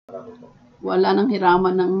Wala nang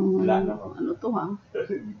hiraman ng ano to ha.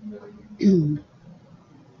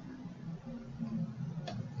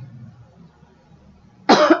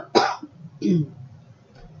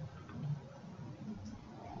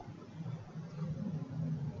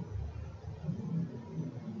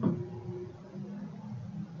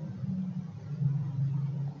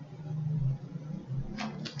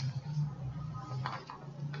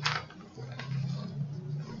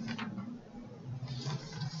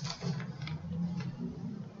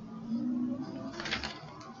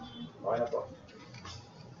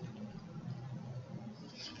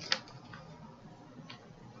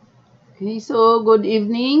 Okay, so good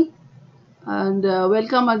evening and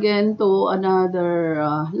welcome again to another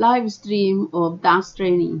live stream of tax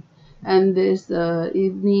training. And this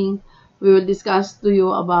evening we will discuss to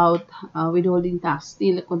you about withholding tax,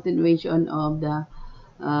 still a continuation of the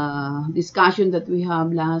discussion that we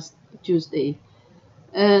have last Tuesday.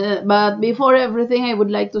 But before everything, I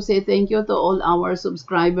would like to say thank you to all our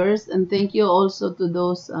subscribers and thank you also to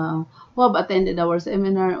those who have attended our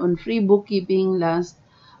seminar on free bookkeeping last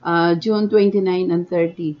June 29 and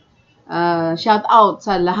 30. Shout out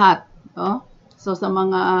sa lahat. No? So sa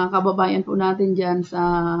mga kababayan po natin dyan sa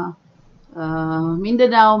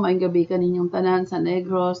Mindanao, maayong gabi kaninyong tanan, sa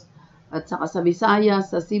Negros, at saka sa Visayas,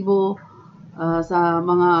 sa Cebu, sa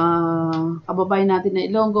mga kababayan natin na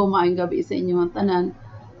Ilonggo, maayong gabi sa inyong tanan,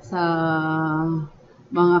 sa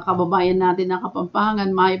mga kababayan natin na Kapampangan,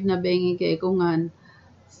 Mayip na Bengi, Kekungan,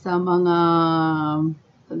 sa mga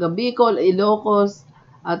taga Bicol, Ilocos,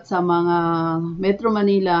 at sa mga Metro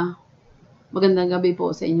Manila, magandang gabi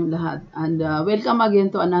po sa inyong lahat. And welcome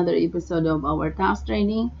again to another episode of our tax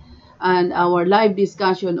training and our live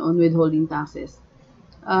discussion on withholding taxes.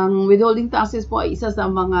 Ang withholding taxes po ay isa sa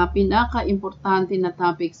mga pinaka-importante na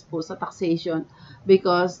topics po sa taxation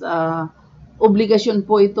because obligasyon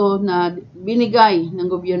po ito na binigay ng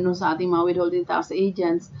gobyerno sa ating mga withholding tax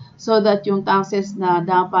agents so that yung taxes na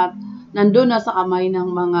dapat nandun na sa kamay ng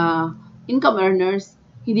mga income earners,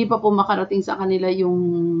 hindi pa po makarating sa kanila yung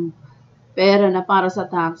pera na para sa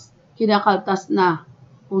tax, kinakaltas na.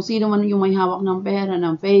 Kung sino man yung may hawak ng pera,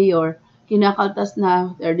 ng payor, kinakaltas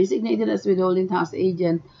na, they're designated as withholding tax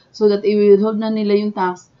agent so that i-withhold na nila yung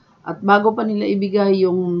tax at bago pa nila ibigay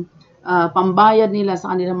yung pambayad nila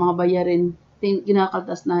sa kanilang mga bayarin,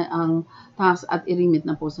 kinakaltas na ang tax at i-remit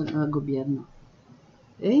na po sa gobyerno.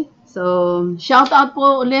 Okay? So, shout out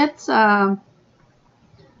po ulit sa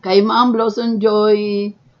kay Ma'am Blossom Joy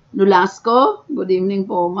Nolasco. Good evening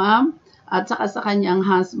po, Ma'am. At saka sa kanyang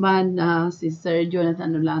husband, si Sir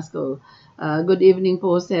Jonathan Nolasco. Good evening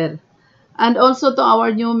po, Sir. And also to our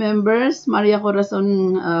new members, Maria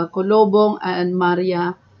Corazon Colobong and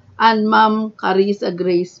Ma'am Carissa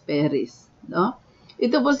Grace Perez. No?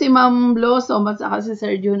 Ito po si Ma'am Blossom at saka si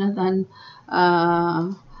Sir Jonathan.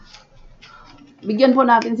 Bigyan po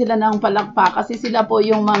natin sila ng palakpak kasi sila po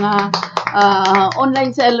yung mga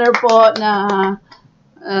online seller po na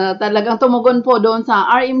talagang tumugon po doon sa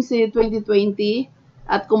RMC 2020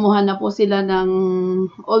 at kumuha na po sila ng,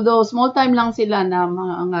 although small time lang sila na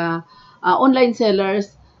mga online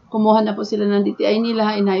sellers, kumuha na po sila ng DTI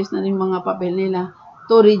nila, inayos na rin mga papel nila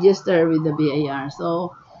to register with the BIR.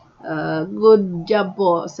 So, good job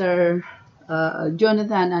po, Sir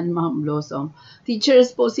Jonathan and Ma'am Blossom.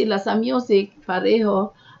 Teachers po sila sa music,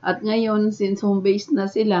 pareho, at ngayon, since home-based na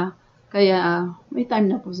sila, kaya may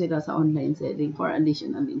time na po sila sa online selling for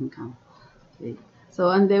additional income. Okay.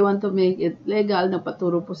 So, and they want to make it legal.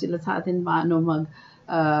 Nagpaturo po sila sa atin paano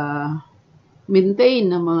mag-maintain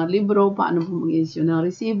ng mga libro, paano po mag-issue ng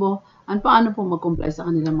resibo, and paano po mag-comply sa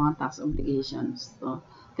kanilang mga tax obligations. So,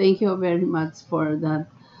 thank you very much for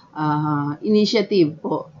that initiative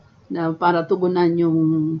po na para tugunan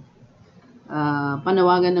yung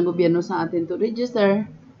panawagan ng gobyerno sa atin to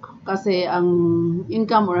register. Kasi ang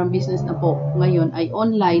income or ang business na po ngayon ay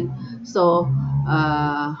online. So,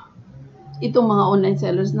 itong mga online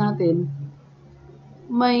sellers natin,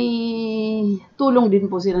 may tulong din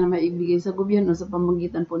po sila na maibigay sa gobyerno sa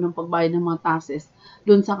pamamagitan po ng pagbayad ng mga taxes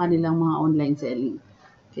doon sa kanilang mga online selling.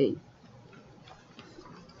 Okay.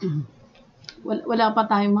 Wala pa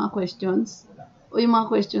tayong mga questions? O yung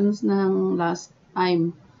mga questions ng last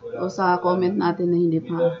time o sa comment natin na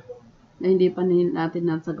hindi pa natin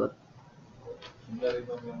nasagot.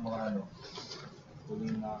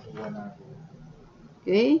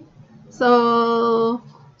 Okay?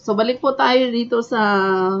 So balik po tayo dito sa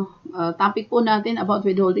topic po natin about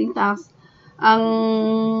withholding tax. Ang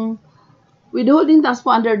withholding tax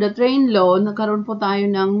po under the train law, nagkaroon po tayo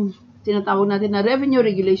ng tinatawag natin na Revenue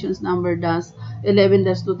Regulations Number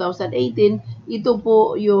 11-2018. Ito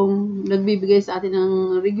po yung nagbibigay sa atin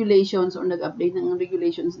ng regulations or nag-update ng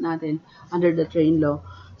regulations natin under the train law.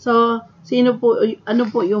 So, ano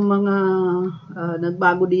po yung mga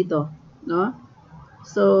nagbago dito, no?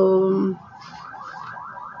 So,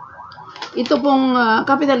 ito pong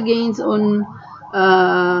capital gains on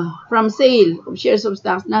from sale of shares of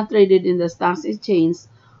stocks not traded in the stock exchange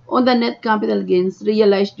on the net capital gains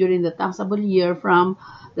realized during the taxable year from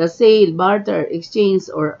the sale, barter, exchange,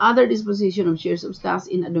 or other disposition of shares of stocks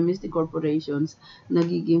in a domestic corporations,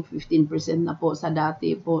 nagiging 15% na po. Sa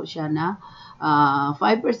dati po siya na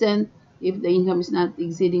 5% if the income is not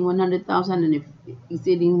exceeding 100,000 and if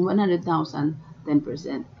exceeding 100,000,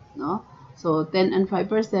 10%. No? So, 10 and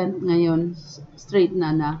 5%, ngayon straight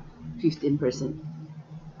na 15%.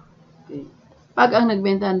 Okay. Pag ang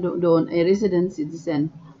nagbenta doon ay resident citizen,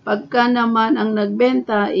 pagka naman ang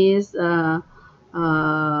nagbenta is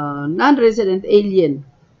non-resident alien,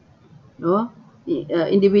 no?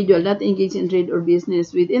 Individual not engaged in trade or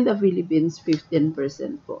business within the Philippines, 15%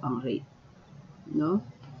 po ang rate, no?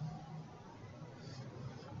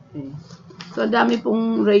 Okay. So, dami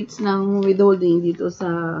pong rates ng withholding dito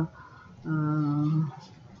sa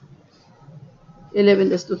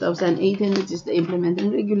 11-2018, which is the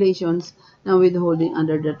implementing regulations ng withholding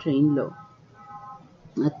under the train law.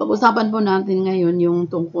 At pag-usapan po natin ngayon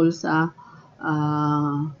yung tungkol sa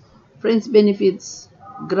fringe benefits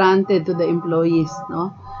granted to the employees,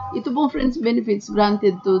 no? Ito pong fringe benefits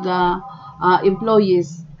granted to the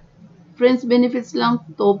employees. Fringe benefits lang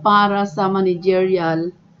to para sa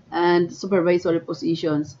managerial and supervisory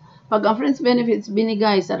positions. Pag ang fringe benefits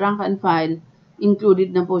binigay sa rank and file,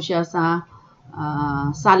 included na po siya sa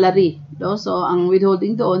salary, no? So, ang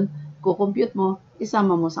withholding doon, kukompute mo,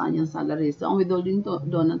 isama mo sa kanyang salary. So, ang withholding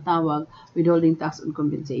doon ang tawag, withholding tax on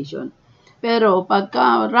compensation. Pero,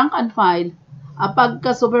 pagka rank and file,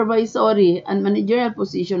 pagka supervisory and managerial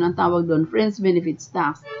position, ang tawag doon, fringe benefits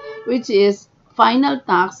tax, which is final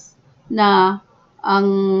tax na ang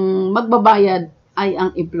magbabayad ay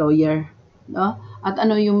ang employer. No? At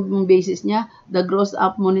ano yung basis niya? The gross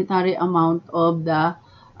up monetary amount of the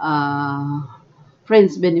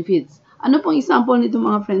fringe benefits. Ano pong example nito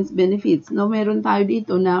mga fringe benefits? No, meron tayo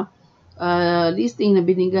dito na listing na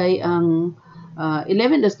binigay ang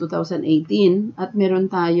 11-2018 at meron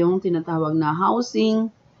tayong tinatawag na housing,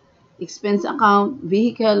 expense account,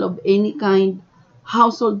 vehicle of any kind,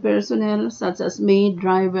 household personnel such as maid,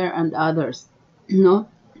 driver, and others. No?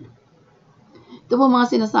 Ito po mga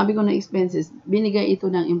sinasabi ko na expenses, binigay ito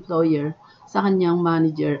ng employer sa kanyang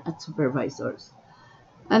manager at supervisors.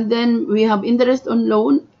 And then we have interest on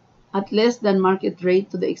loan at less than market rate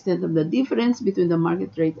to the extent of the difference between the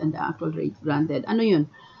market rate and the actual rate granted. Ano yun?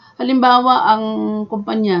 Halimbawa, ang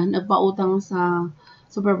kumpanya nagpautang sa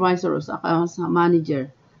supervisor o sa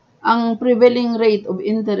manager. Ang prevailing rate of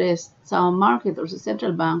interest sa market or sa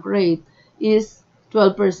central bank rate is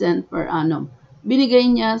 12% per annum. Binigay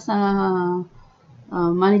niya sa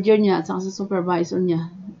manager niya at sa supervisor niya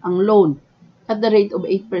ang loan at the rate of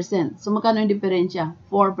 8%. So, magkano yung diferensya?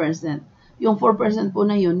 4%. Yung 4% po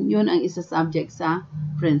na yun ang isa-subject sa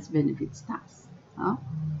fringe benefits tax. Huh?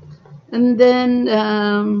 And then,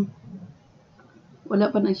 wala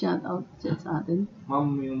pa nag-shoutout sa atin.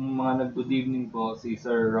 Ma'am, yung mga nag-good evening po, si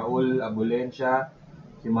Sir Raul Abulencia,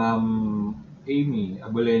 si Ma'am Amy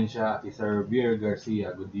Abulencia, at si Sir Beer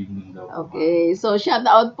Garcia. Good evening daw. Okay, so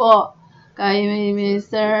shoutout po kay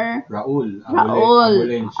Mr. Raul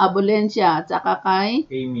Abulencia, at saka kay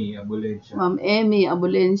Amy Abulencia. Ma'am Amy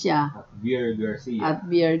Abulencia. At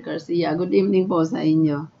Beer Garcia. Good evening po sa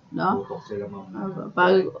inyo. No? Tutok sila, ma'am.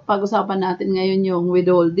 Pag-usapan natin ngayon yung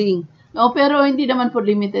withholding. No, pero hindi naman po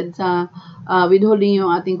limited sa withholding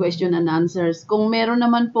yung ating question and answers. Kung meron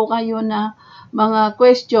naman po kayo na mga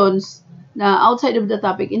questions na outside of the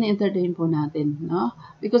topic, in-entertain po natin, no?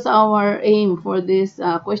 Because our aim for this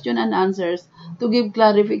question and answers to give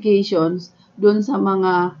clarifications dun sa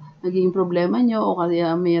mga naging problema nyo o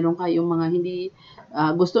kaya meron kayong mga hindi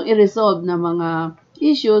gustong i-resolve na mga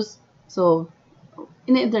issues. So,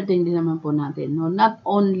 in-entertain din naman po natin, no? Not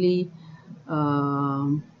only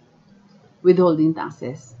withholding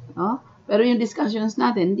taxes, no? Pero yung discussions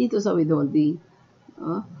natin dito sa withholding,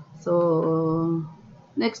 no? So,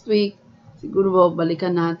 next week, siguro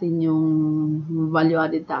balikan natin yung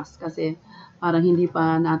value-added tax kasi parang hindi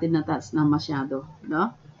pa natin na-touch na masyado, no?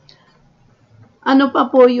 Ano pa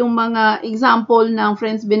po yung mga example ng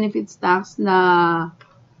fringe benefits tax na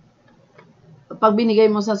pag binigay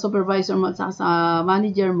mo sa supervisor mo at sa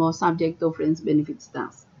manager mo, subject to fringe benefits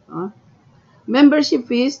tax, no? Membership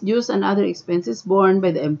fees, dues, and other expenses borne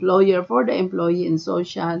by the employer for the employee in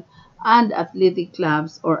social and athletic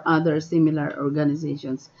clubs or other similar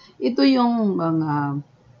organizations. Ito yung mga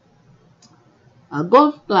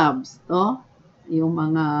golf clubs, no? Yung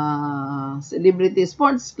mga celebrity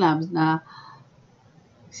sports clubs na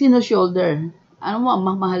sino-shoulder. Ano mo,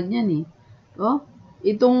 ang mahal niyan eh. No?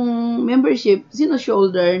 Itong membership,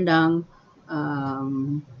 sino-shoulder ng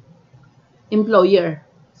employer.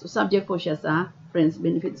 So, subject po siya sa Friends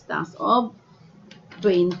Benefits Tax of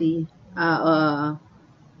 35%.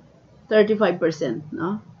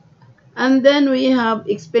 No? And then, we have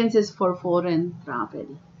expenses for foreign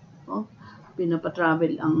travel. No?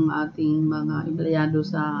 Pinapatravel ang ating mga empleyado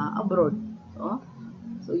sa abroad.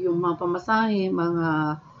 So yung mga pamasahe,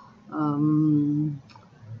 mga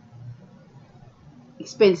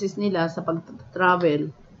expenses nila sa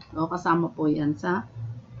pag-travel, no, kasama po yan sa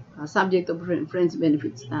subject of Friends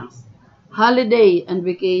Benefits Tax. Holiday and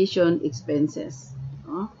vacation expenses.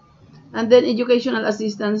 No? And then educational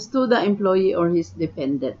assistance to the employee or his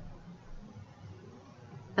dependent.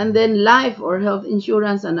 And then life or health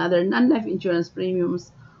insurance and other non-life insurance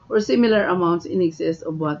premiums or similar amounts in excess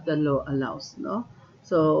of what the law allows. No?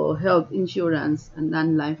 So, health insurance and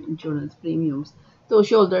non-life insurance premiums to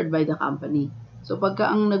shouldered by the company. So, pagka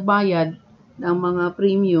ang nagbayad ng mga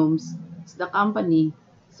premiums is the company,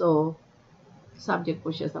 so, subject po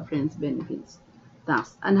siya sa Friends Benefits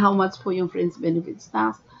Tax. And how much po yung Friends Benefits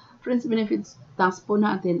Tax? Friends Benefits Tax po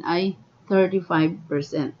natin ay 35%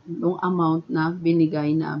 ng amount na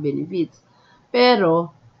binigay na benefits.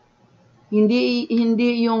 Pero, hindi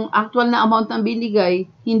yung actual na amount na binigay,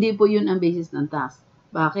 hindi po yun ang basis ng tax.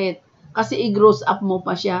 Bakit? Kasi i-gross up mo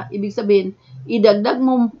pa siya. Ibig sabihin, idagdag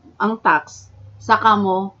mo ang tax, saka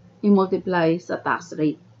mo i-multiply sa tax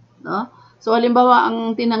rate. No? So, halimbawa,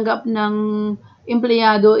 ang tinanggap ng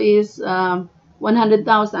empleyado is 100,000.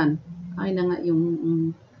 Ay na nga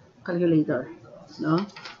yung calculator. No?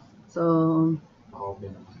 So,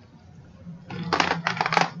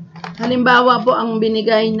 halimbawa po ang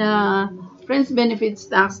binigay na Friends Benefits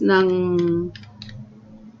Tax ng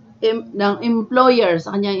employer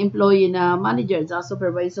sa kanyang employee na manager sa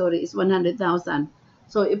supervisory is 100,000.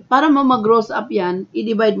 So, para mo mag-gross up yan,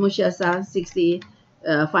 i-divide mo siya sa 65%.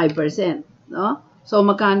 No? So,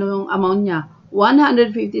 magkano yung amount niya?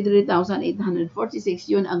 153,846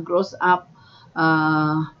 yun ang gross up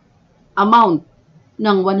amount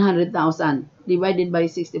ng 100,000 divided by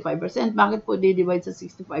 65%. Bakit po di-divide sa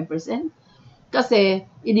 65%? Kasi,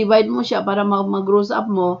 i-divide mo siya para mag-gross up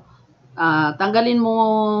mo, tanggalin mo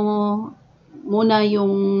muna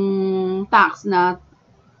yung tax na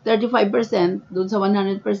 35% dun sa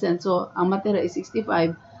 100%. So, ang matira is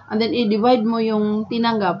 65. And then, i-divide mo yung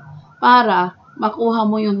tinanggap para makuha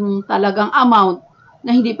mo yung talagang amount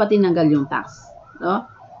na hindi pa tinanggal yung tax. No?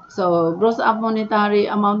 So, gross up monetary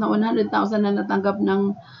amount na 100,000 na natanggap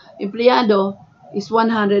ng empleyado is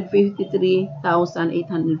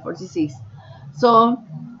 153,846. So,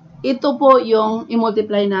 ito po yung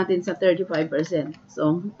i-multiply natin sa 35%.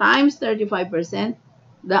 So, times 35%,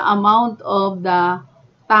 the amount of the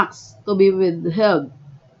tax to be withheld.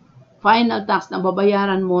 Final tax na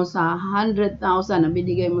babayaran mo sa 100,000 na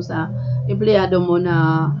binigay mo sa empleyado mo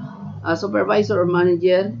na supervisor or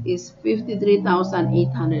manager is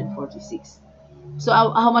 53,846. So,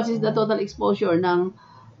 how much is the total exposure ng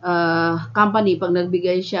company pag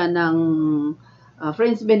nagbigay siya ng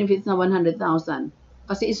friends benefits na 100,000?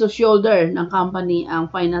 Kasi iso-shoulder ng company ang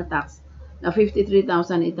final tax na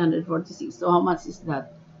 53,846. So, how much is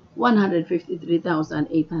that? 153,846.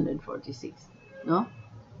 No?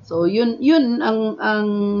 So, yun ang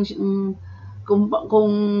kung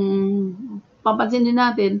papansin din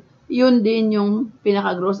natin, yun din yung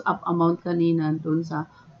pinaka-gross up amount kanina dun sa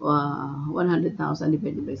 100,000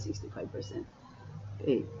 divided by 65%.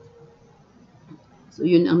 Okay. So,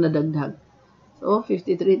 yun ang nadagdag. So,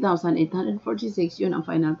 53,846, yun ang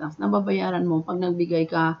final tax na babayaran mo pag nagbigay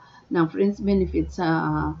ka ng friends benefit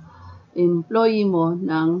sa employee mo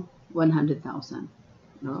ng 100,000.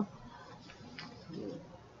 No?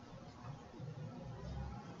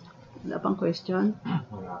 Wala pang question?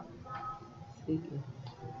 Wala. Sige.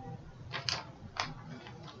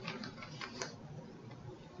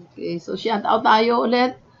 Okay, so shout out tayo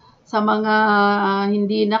ulit sa mga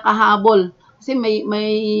hindi nakahabol. Kasi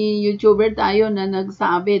may YouTuber tayo na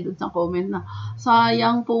nagsabi doon sa comment na,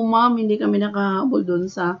 sayang po ma'am, hindi kami nakahabol doon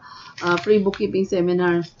sa free bookkeeping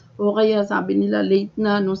seminar. O kaya sabi nila late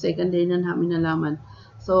na, no second day na namin nalaman.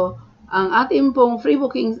 So, ang ating pong free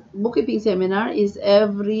bookkeeping seminar is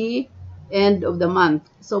every end of the month.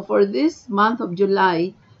 So, for this month of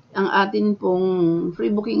July, ang atin pong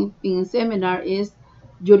free bookkeeping seminar is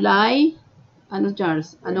July, ano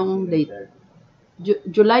Charles? Anong date?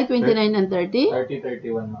 July 29 and 30?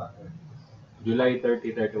 30-31 mga sir. July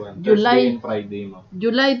 30-31. July- Thursday and Friday mo.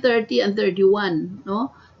 July 30 and 31,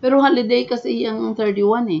 no? Pero holiday kasi yung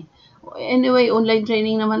 31 eh. Anyway, online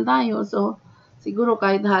training naman tayo. So, siguro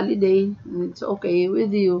kahit holiday, it's okay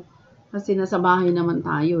with you. Kasi nasa bahay naman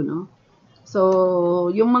tayo, no? So,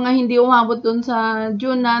 yung mga hindi umabot dun sa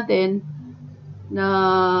June natin na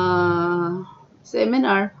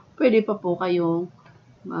seminar, pwede pa po kayong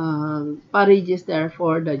pa-register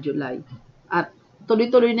for the July. At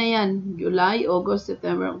tuloy-tuloy na yan. July, August,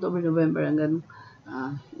 September, October, November, hanggang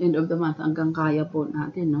end of the month, hanggang kaya po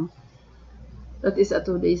natin, no? That is a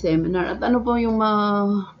 2-day seminar. At ano po yung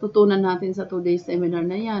matutunan natin sa 2-day seminar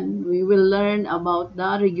na yan? We will learn about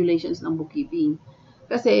the regulations ng bookkeeping.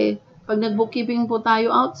 Kasi, pag nag-bookkeeping po tayo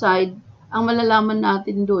outside, ang malalaman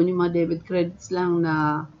natin doon, yung mga debit credits lang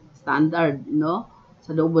na standard, no?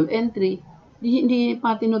 Sa double entry, hindi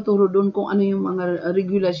pa tinuturo doon kung ano yung mga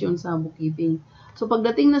regulasyon sa bookkeeping. So,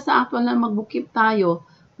 pagdating na sa actual na mag-bookkeep tayo,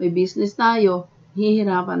 may business tayo,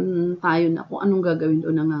 hihirapan tayo na kung anong gagawin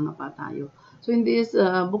doon, nangangapa tayo. So, in this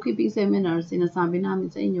bookkeeping seminar, sinasabi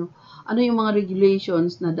namin sa inyo, ano yung mga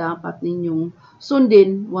regulations na dapat ninyong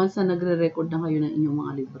sundin once na nagre-record na kayo ng inyong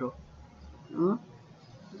mga libro. No?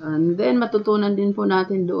 And then, matutunan din po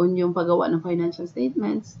natin doon yung paggawa ng financial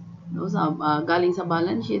statements, no? Galing sa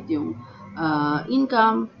balance sheet, yung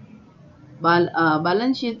income,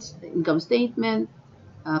 balance sheets, income statement,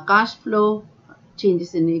 cash flow,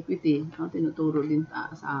 changes in equity, no? Tinuturo din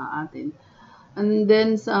sa atin. And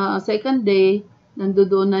then sa second day,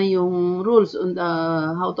 nandoon na yung rules on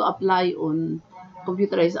how to apply on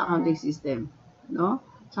computerized accounting system, no?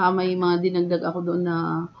 Saka may mga dinagdag ako doon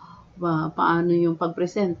na paano yung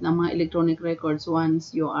pag-present ng mga electronic records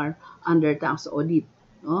once you are under tax audit,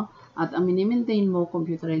 no? At ang mini-maintain mo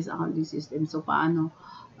computerized accounting system. So paano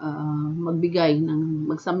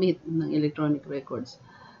mag-submit ng electronic records.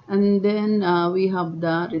 And then we have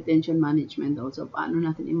the retention management also. Paano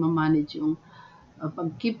natin i-manage yung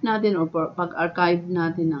pag-keep natin or pag-archive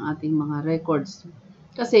natin ng ating mga records.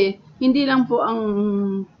 Kasi hindi lang po ang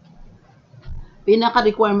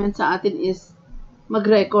pinaka-requirement sa atin is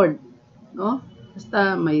mag-record, no?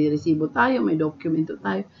 Basta may resibo tayo, may dokumento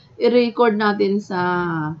tayo, i-record natin sa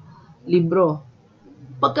libro.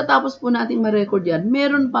 Pagkatapos po natin ma-record yan,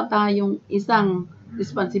 meron pa tayong isang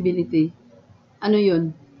responsibility. Ano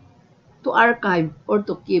yun? To archive or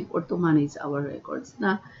to keep or to manage our records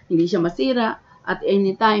na hindi siya masira at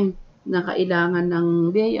any time na kailangan ng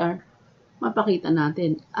BIR, mapakita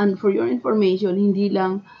natin. And for your information, hindi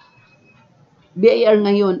lang BIR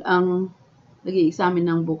ngayon ang nag-i-examine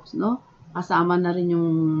ng books, no? Kasama na rin yung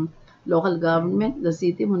local government, the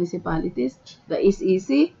city, municipalities, the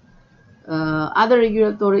SEC, other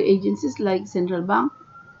regulatory agencies like Central Bank,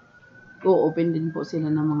 open din po sila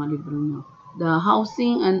ng mga libro nyo. The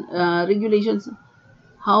housing and regulations,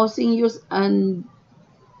 housing use and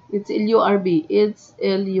it's LURB,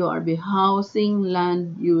 Housing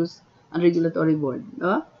Land Use and Regulatory Board,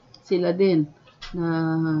 no? Sila din na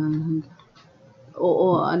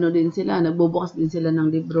ano din sila, nagbubukas din sila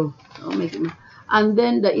ng libro. No? And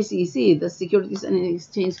then the SEC, the Securities and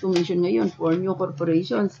Exchange Commission ngayon for new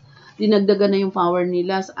corporations, dinagdagan na yung power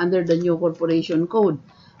nila under the new corporation code.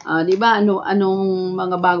 Di ba? Anong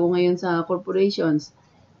mga bago ngayon sa corporations?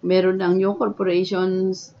 Meron ng new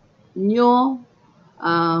corporations, new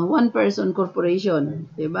one-person corporation.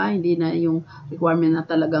 Di ba? Hindi na yung requirement na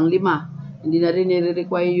talagang 5. Hindi na rin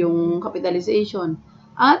nire-require yung capitalization.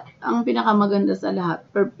 At ang pinakamaganda sa lahat,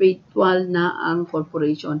 perpetual na ang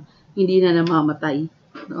corporation. Hindi na namamatay.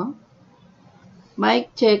 No?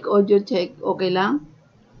 Mic check, audio check, okay lang?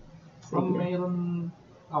 Mayroon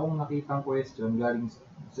akong nakitang question galing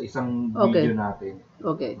sa isang video natin.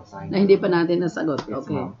 Okay. Basahin Na hindi pa natin nasagot. Yes,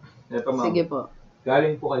 Okay. ma'am. Ito, ma'am. Sige po.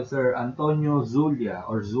 Galing po kay Sir Antonio Zulia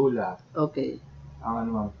or Zula. Okay.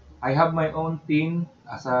 Ma'am. I have my own team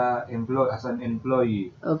as an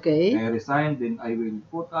employee. Okay. I resigned, then I will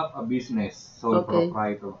put up a business, sole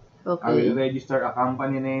proprietor. Okay. I will register a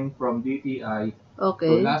company name from DTI.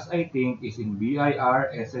 Okay. So last I think is in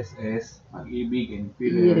BIR, SSS, Pag-ibig, and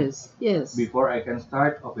PhilHealth. Yes. Before I can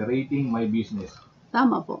start operating my business.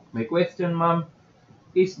 Tama po. My question, ma'am,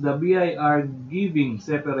 is the BIR giving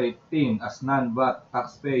separate thing as non-VAT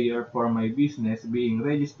taxpayer for my business being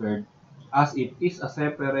registered as it is a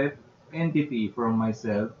separate entity from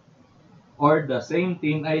myself, or the same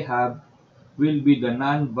thing I have will be the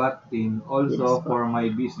non-VAT thing also for my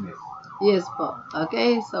business? Yes po.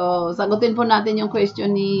 Okay, so sagutin po natin yung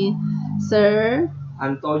question ni Sir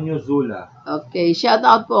Antonio Zula. Okay, shout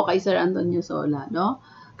out po kay Sir Antonio Sola, no?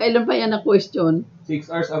 Kailan pa yan na question? 6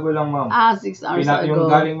 hours ago lang, ma'am. 6 hours Yung ago.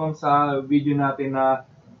 galing, ma'am, sa video natin na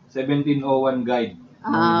 1701 guide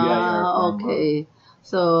ng BIR form. Okay.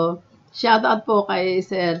 So, shout out po kay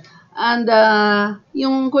Sir. And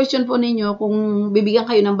yung question po ninyo, kung bibigyan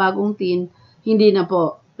kayo ng bagong tin, hindi na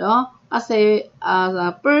po, no? Kasi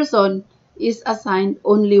a person is assigned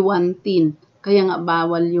only one tin. Kaya nga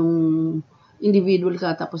bawal yung individual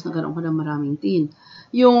ka tapos nagkaroon ka ng maraming tin.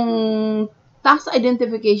 Yung tax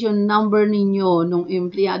identification number ninyo nung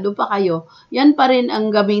empleyado pa kayo, yan pa rin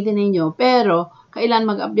ang gamitin ninyo. Pero, kailan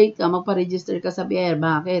mag-update ka, magpa-register ka sa BIR.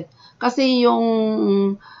 Bakit? Kasi yung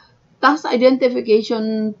tax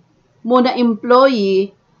identification mo na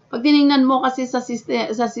employee, pag tinignan mo kasi sa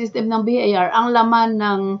system ng BIR, ang laman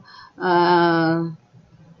ng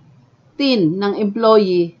tin ng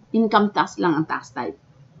employee, income tax lang ang tax type.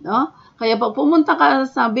 No? Kaya pag pumunta ka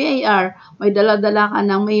sa BIR, may dala-dala ka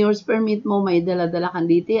ng mayor's permit mo, may dala-dala kang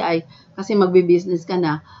DTI, kasi magbi-business ka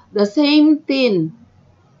na. The same tin,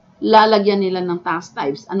 lalagyan nila ng tax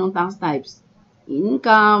types. Anong tax types?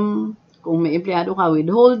 Income, kung may empleyado ka,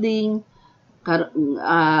 withholding,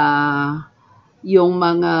 yung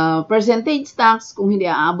mga percentage tax, kung hindi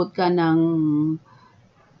aabot ka ng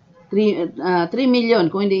 3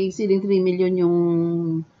 million, kung hindi exceeding 3 million yung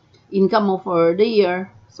income mo for the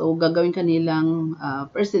year, so gagawin kanilang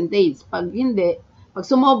percentage. Pag hindi, pag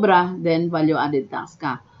sumobra, then value added tax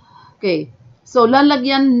ka. Okay, so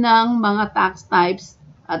lalagyan ng mga tax types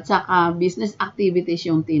at saka business activities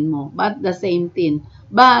yung tin mo, but the same tin.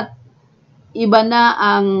 But iba na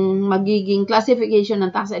ang magiging classification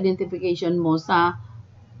ng tax identification mo sa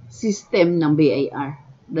system ng BIR.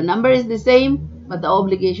 The number is the same, but the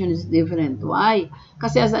obligation is different. Why?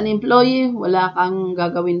 Kasi as an employee, wala kang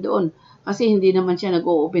gagawin doon. Kasi hindi naman siya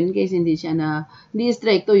nag-open case, hindi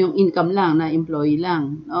stricto yung income lang, na employee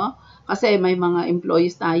lang. No? Kasi may mga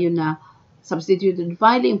employees tayo na substituted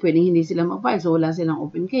filing, pwedeng hindi sila mag-file, so wala silang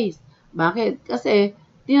open case. Bakit? Kasi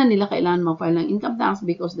di na nila kailangan mag-file ng income tax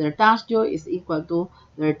because their tax due is equal to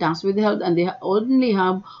their tax withheld and they only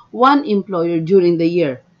have one employer during the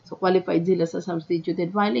year. So, qualified sila sa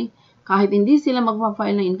substituted filing. Kahit hindi sila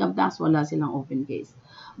magpa-file ng income tax, wala silang open case.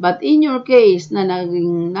 But in your case, na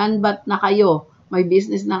naging non-bat na kayo, may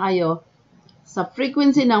business na kayo, sa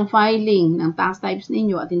frequency ng filing ng tax types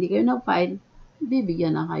ninyo at hindi kayo nag-file,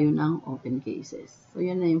 bibigyan na kayo ng open cases. So,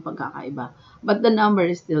 yan na yung pagkakaiba. But the number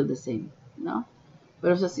is still the same. No?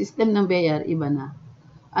 Pero sa system ng BIR, iba na.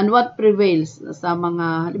 And what prevails sa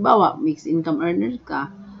mga, halimbawa, mixed income earners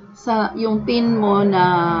ka, sa yung tin mo na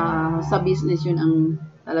sa business, yun ang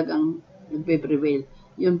talagang nagpe-prevail.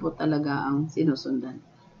 Yun po talaga ang sinusundan.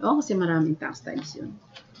 O, kasi maraming tax types yun.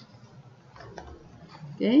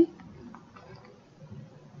 Okay?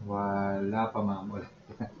 Wala pa, ma'am.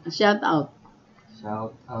 Shout out.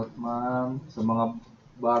 Shout out, ma'am, sa mga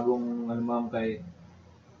bagong, ma'am, kay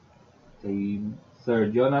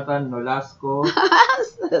Sir Jonathan Nolasco.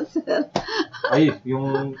 Ay,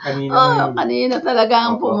 yung kanina. Kanina talaga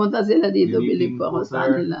ang pumunta sila dito. Bilib po ako sa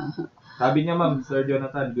kanila. Sabi niya, ma'am, Sir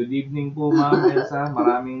Jonathan, good evening po, ma'am Elsa.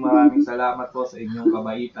 Maraming salamat po sa inyong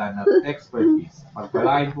kabaitan at expertise.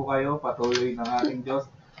 Pagpalain po kayo, patuloy ng ating Diyos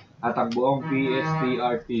at ang buong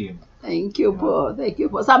PSTR team. Thank you po. Thank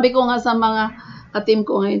you po. Sabi ko nga sa mga ka-team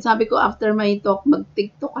ko ngayon, sabi ko after my talk,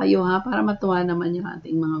 mag-TikTok kayo ha, para matuwa naman yung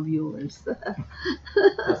ating mga viewers.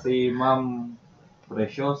 Kasi ma'am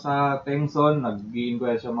Preciosa Tengson,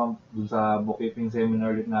 nag-i-inquire siya, ma'am, dun sa bookkeeping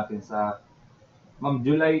seminar ulit natin sa ma'am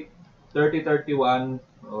July 30-31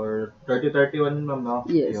 or 30-31, ma'am, no?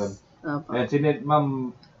 Yes. And sinend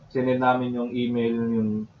namin yung email,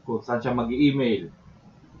 yung kung saan siya mag-i-email.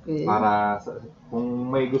 Okay. Para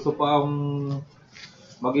kung may gusto pa akong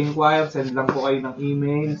mag-inquire, send lang po kayo ng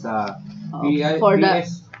email sa PS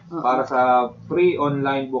para sa free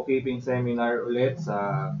online bookkeeping seminar ulit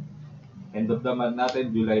sa end of the month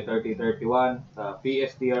natin, July 30-31 sa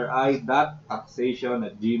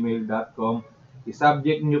pstri.taxation@gmail.com.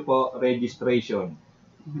 I-subject nyo po registration.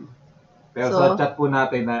 Pero sa chat po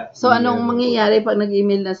natin na... So, anong mangyayari pag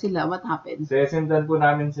nag-email na sila? What happens? Sesendan po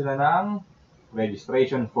namin sila ng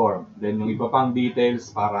registration form. Then, yung iba pang details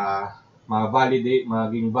para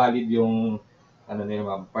maging valid yung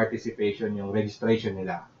participation, yung registration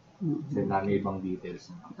nila. Send namin ibang details.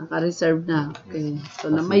 Naka-reserve na. Okay. So,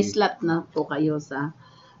 may slot na po kayo sa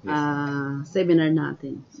seminar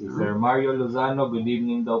natin. Si Sir Mario Lozano, good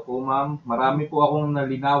evening daw po, ma'am. Marami po akong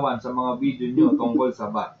nalinawan sa mga video nyo tungkol sa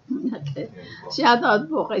VAT. Okay. Shout out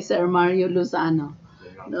po kay Sir Mario Lozano.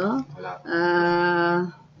 No?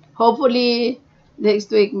 Hopefully,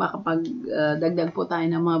 next week makapag-dagdag po tayo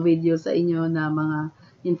ng mga video sa inyo na mga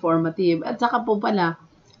informative. At saka po pala,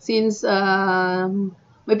 since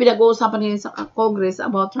may pinag-uusapan ngayon sa Congress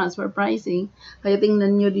about transfer pricing, kaya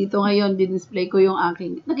tingnan nyo dito ngayon, din-display ko yung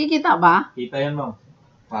aking. Nakikita ba? Kita yan, ma'am.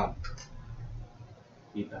 Ma'am.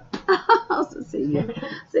 Kita. Sige.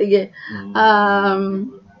 Sige.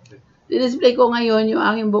 Display ko ngayon yung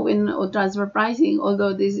aking book in transfer pricing,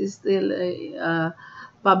 although this is still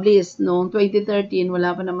published noong 2013,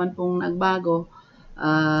 wala pa naman pong nagbago.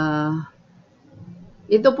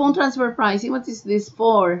 Ito pong transfer pricing, what is this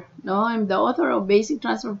for? No, I'm the author of Basic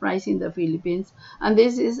Transfer Pricing in the Philippines, and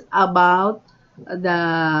this is about the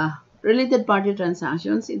related party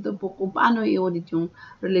transactions. Ito po kung paano i-audit yung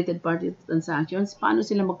related party transactions, paano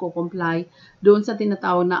sila magko-comply doon sa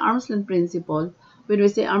tinatawag na arm's length principle. When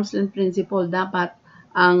we say arm's length principle, dapat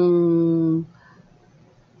ang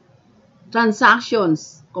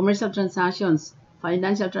transactions, commercial transactions,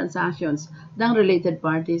 financial transactions ng related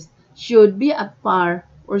parties should be at par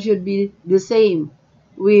or should be the same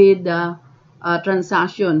with the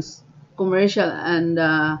transactions, commercial and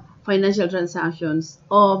financial transactions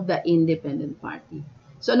of the independent party.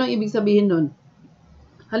 So, anong ibig sabihin nun?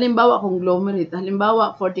 Halimbawa, conglomerate,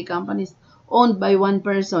 halimbawa, 40 companies owned by one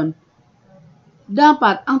person,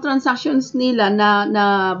 dapat ang transactions nila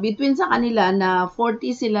na between sa kanila na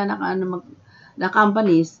 40 sila na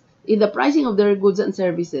companies in the pricing of their goods and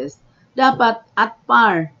services, dapat at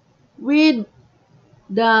par with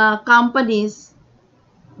the companies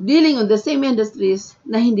dealing on the same industries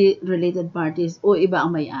na hindi related parties o iba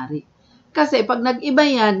ang may-ari. Kasi pag nag-iba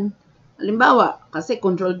yan, halimbawa, kasi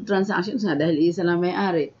controlled transactions nga dahil isa lang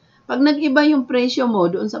may-ari, pag nag-iba yung presyo mo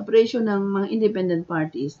doon sa presyo ng mga independent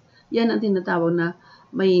parties, yan ang tinatawag na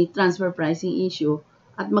may transfer pricing issue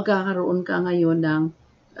at magkakaroon ka ngayon ng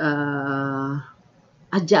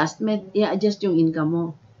adjustment. I-adjust yung income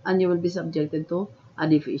mo and you will be subjected to a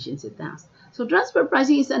deficiency tax. So, transfer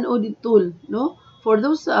pricing is an audit tool, no, for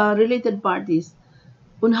those related parties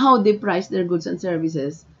on how they price their goods and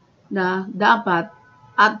services na dapat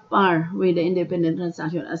at par with the independent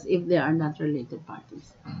transaction as if they are not related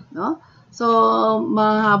parties, no? So,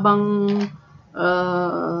 mahabang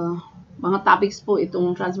mga topics po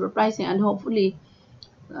itong transfer pricing and hopefully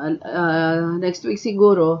next week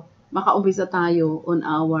siguro makaumpisa tayo on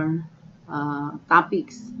our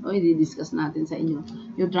topics. O, i-discuss natin sa inyo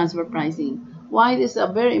yung transfer pricing. Why this is a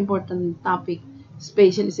very important topic,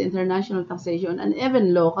 especially sa international taxation and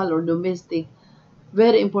even local or domestic.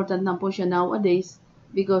 Very important na po siya nowadays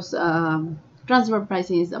because transfer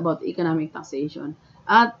pricing is about economic taxation.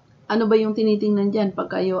 At ano ba yung tinitingnan dyan pag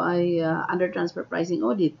kayo ay under transfer pricing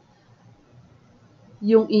audit?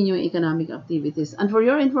 Yung inyong economic activities. And for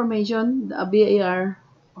your information, the BAR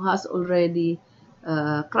has already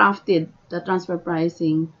crafted the transfer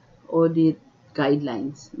pricing audit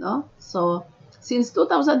guidelines, no? So, since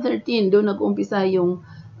 2013, doon nag-umpisa yung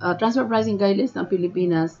transfer pricing guidelines ng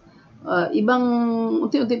Pilipinas. Ibang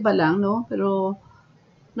unti-unti pa lang, no? Pero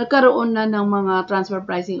nagkaroon na ng mga transfer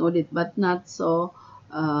pricing audit but not so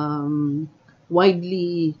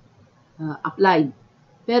widely applied.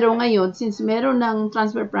 Pero ngayon, since meron ng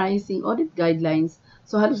transfer pricing audit guidelines,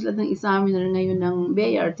 so halos lahat ng examiner ngayon ng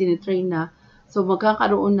BAR tinitrain na, so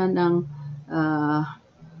magkakaroon na ng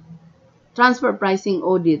transfer pricing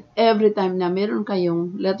audit every time na meron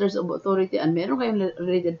kayong letters of authority and meron kayong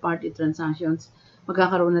related party transactions,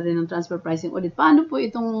 magkakaroon na rin ng transfer pricing audit. Paano po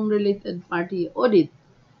itong related party audit?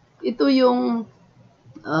 Ito yung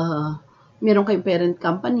meron kayong parent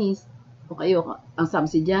companies o kayo ang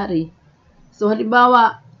subsidiary. So,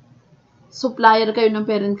 halimbawa, supplier kayo ng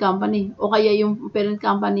parent company o kaya yung parent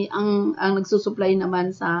company ang nagsusupply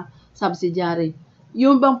naman sa subsidiary.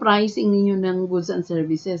 Yung bang pricing ninyo ng goods and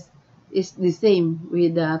services is the same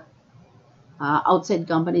with the outside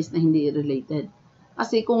companies na hindi related.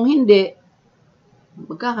 Kasi kung hindi,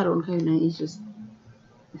 magkakaroon kayo ng issues.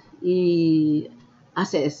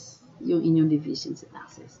 I-assess yung inyong deficiency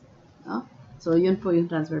taxes. No? So, yun po yung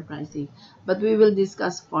transfer pricing. But we will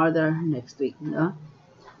discuss further next week. No?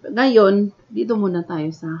 Ngayon, dito muna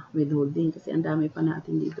tayo sa withholding kasi ang dami pa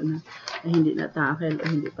natin dito na hindi na-tackle o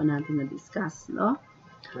hindi pa natin na-discuss. No?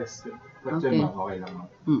 Question Okay. ma'am, okay lang ma'am.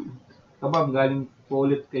 Ma'am, galing po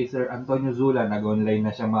ulit kay Sir Antonio Zula, nag-online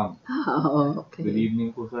na siya ma'am. Okay. Good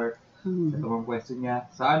evening po sir. Ito ma'am question niya,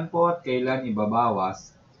 saan po at kailan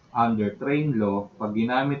ibabawas under train law pag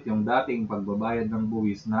ginamit yung dating pagbabayad ng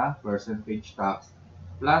buwis na percentage tax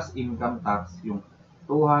plus income tax yung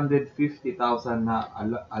 250,000 na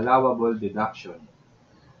allowable deduction?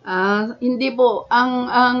 Hindi po.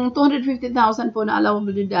 Ang 250,000 po na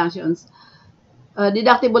allowable deductions,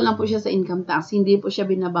 deductible lang po siya sa income tax, hindi po siya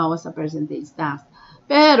binabawas sa percentage tax.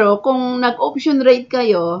 Pero kung nag-option rate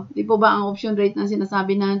kayo, di po ba ang option rate na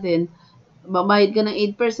sinasabi natin, babayad ka ng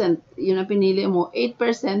 8%, yun ang pinili mo,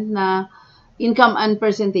 8% na income and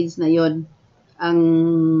percentage na yon ang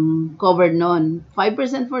covered nun.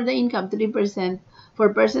 5% for the income, 3%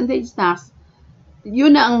 for percentage tax,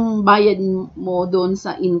 yun na ang bayad mo doon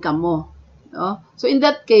sa income mo. No? So in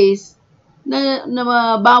that case, na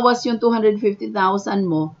mabawas yung 250,000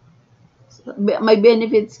 mo, may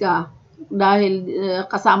benefits ka dahil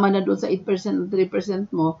kasama na doon sa 8% o 3%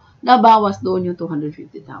 mo, nabawas doon yung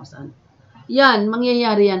 250,000. Yan,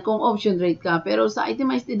 mangyayari yan kung option rate ka. Pero sa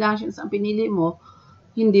itemized deductions ang pinili mo,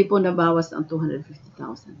 hindi po nabawas ang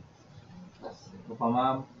 250,000. Ito pa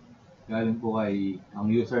ma'am, galing po kay, ang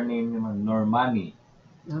username naman, Normani.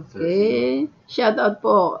 Okay. Shout out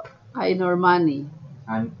po kay Normani.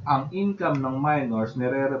 Ang income ng minors,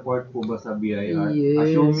 nire-report po ba sa BIR?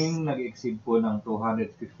 Yes. Assuming nag-exceed po ng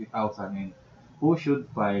 250,000 and who should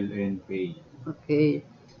file and pay? Okay.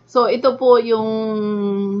 So, ito po yung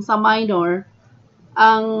sa minor,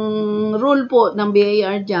 ang rule po ng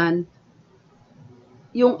BIR dyan,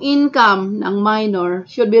 yung income ng minor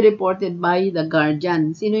should be reported by the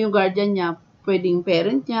guardian. Sino yung guardian niya? Pwedeng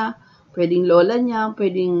parent niya, pwedeng lola niya,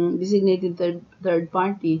 pwedeng designated third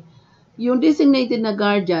party. Yung designated na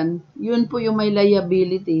guardian, yun po yung may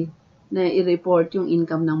liability na i-report yung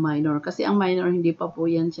income ng minor. Kasi ang minor, hindi pa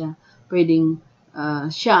po yan siya. Pwedeng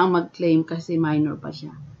siya ang mag-claim kasi minor pa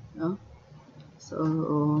siya. No? So,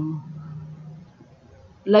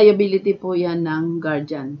 liability po yan ng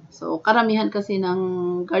guardian. So, karamihan kasi ng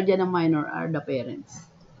guardian ng minor are the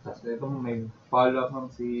parents. Tapos ito may follow-up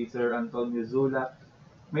ng si Sir Antonio Zula.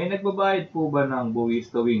 May nagbabayad po ba ng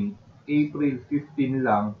buwis tuwing April 15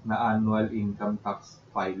 lang na annual income tax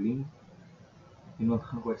filing? Yun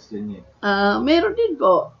ang question niya. Meron din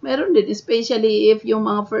po. Meron din. Especially if yung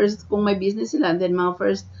mga first, kung may business sila, then mga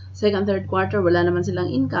first, second, third quarter, wala naman silang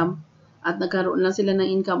income, at nagkaroon lang sila ng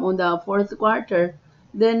income on the fourth quarter,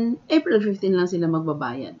 then April 15 lang sila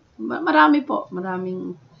magbabayad. Marami po.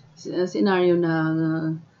 Maraming scenario na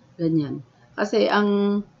ganyan. Kasi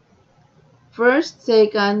ang first,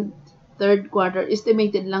 second, third quarter,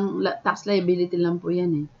 estimated lang, tax liability lang po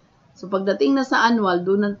yan eh. So, pagdating na sa annual,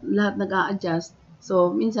 doon na lahat nag-a-adjust.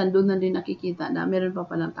 So, minsan doon na din nakikita na meron pa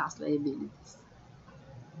palang tax liabilities.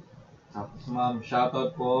 Tapos ma'am,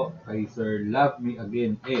 shoutout po kay Sir Love Me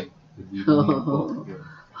Again, Ed.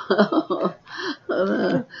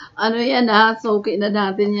 Ano yan ha? Suki na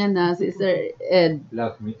natin yan ha, si Sir Ed.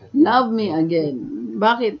 Love Me Again. Love me again.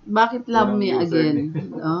 Bakit love me again?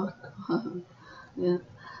 No? Yeah.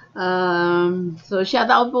 So,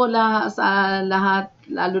 shout out po sa lahat,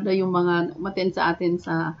 lalo na yung mga umattend sa atin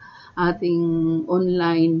sa ating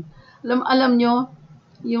online. Alam nyo,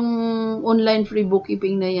 yung online free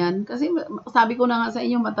bookkeeping na yan, kasi sabi ko na nga sa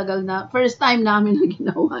inyo, matagal na, first time namin na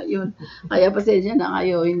ginawa yun. Kaya pasensya na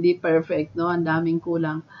kayo, hindi perfect, no? Ang daming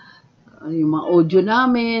kulang. Yung mga audio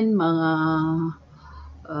namin, mga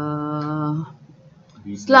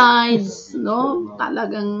slides, no?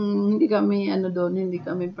 Talagang hindi kami hindi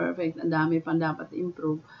kami perfect. Ang dami pang dapat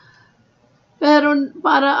improve. Pero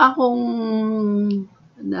para akong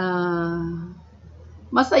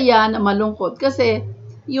masaya na malungkot kasi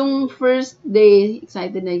yung first day,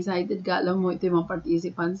 excited ka, alam mo ito yung mga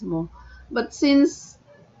participants mo. But since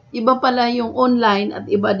iba pala yung online at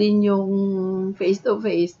iba din yung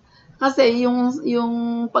face-to-face, kasi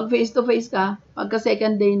yung pag face-to-face ka, pagka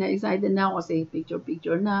second day na excited na ako kasi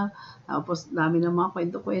picture-picture na, tapos dami ng mga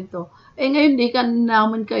kwento-kwento. Ngayon di ka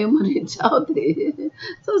naman kayo ma-reach out eh.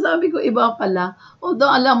 So sabi ko, iba pala. Although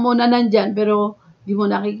alam mo na nandyan, pero di mo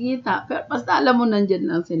nakikita. Pero basta alam mo nandyan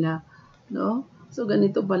lang sila. No? So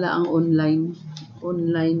ganito pala ang online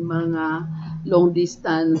mga long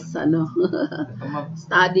distance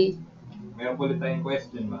study. Meron po ulit tayong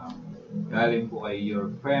question, ma'am. Galing po kay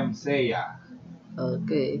your friend, Seiya.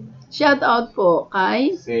 Okay. Shout out po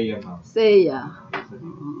kay Seiya, ma'am. Seiya.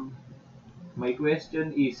 My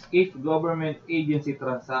question is, if government agency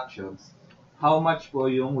transactions, how much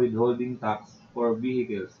po yung withholding tax for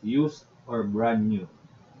vehicles used or brand new?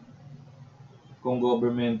 Kung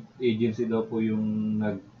government agency daw po yung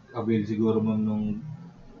nag-avail siguro ma'am ng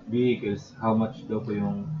vehicles, how much daw po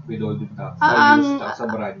yung withholding tax sa used at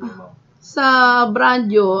sa brand new, ma'am? Sa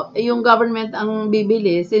brand new, yung government ang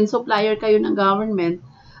bibili, since supplier kayo ng government,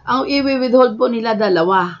 ang i-withhold po nila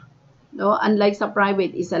dalawa. No? Unlike sa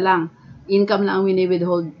private, isa lang. Income lang ang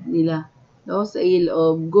wini-withhold nila. No? Sale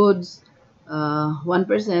of goods, 1%.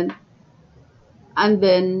 And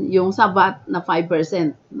then, yung sa VAT na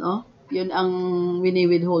 5%. No? Yun ang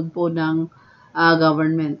wini-withhold po ng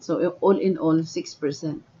government. So, all in all,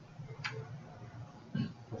 6%.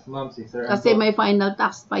 Mas ma'am, si Sir Kasi Antonio, may final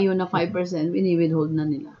tax pa yun na 5%, wini-withhold na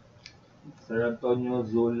nila. Sir Antonio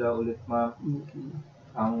Zula ulit ma'am. Okay.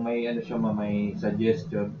 Ang may ano siya ma'am, may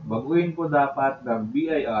suggestion. Baguhin po dapat ng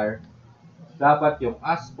BIR, dapat yung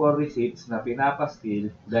ask for receipts na pinapaskil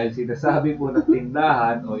dahil sinasabi po ng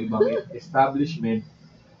tindahan o ibang establishment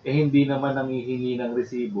hindi naman nangihingi ng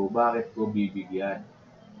resibo, bakit po bibigyan?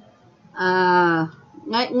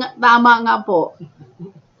 Tama nga po.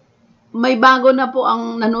 May bago na po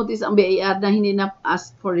ang na-notice ang BIR na hindi na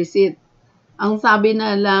ask for receipt. Ang sabi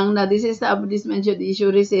na lang na this establishment should issue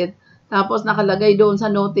receipt, tapos nakalagay doon sa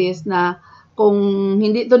notice na kung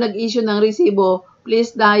hindi ito nag-issue ng resibo,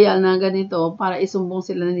 please dial na ganito para isumbong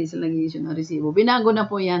sila na hindi sila nag-issue ng resibo. Binago na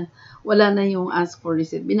po yan. Wala na yung ask for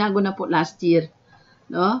receipt. Binago na po last year.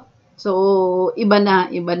 No? So, iba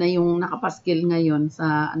na yung nakapaskil ngayon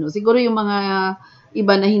sa ano. Siguro yung mga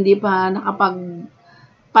iba na hindi pa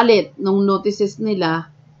nakapagpalit nung notices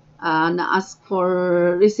nila na ask for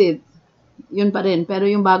receipt, yun pa rin. Pero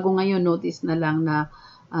yung bago ngayon, notice na lang na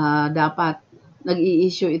dapat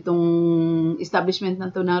nag-i-issue itong establishment na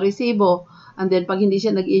to ng resibo, and then pag hindi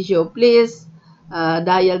siya nag-issue, please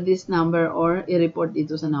dial this number or i-report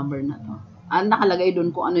dito sa number na to. Nakalagay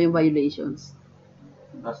doon kung ano yung violations.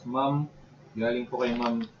 Tapos ma'am, galing po kay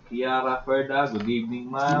ma'am Kiara Ferda. Good evening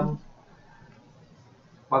ma'am.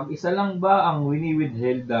 Pag isa lang ba ang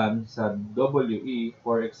wini-withholdan sa WE,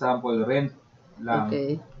 for example, rent lang,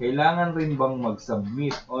 kailangan rin bang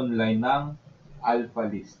mag-submit online ng alpha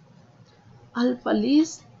list? Alpha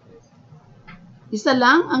list? Isa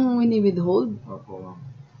lang ang wini-withhold? Opo.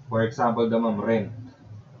 For example, ma'am, rent.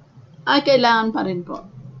 Kailangan pa rin po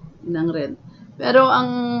ng rent. Pero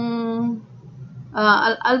ang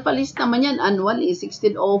alpha list naman yan, annually,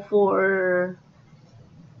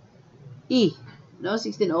 1604E. No,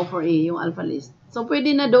 1604E, yung alpha list. So,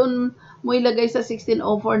 pwede na doon mo ilagay sa 1604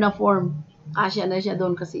 na form. Kasya na siya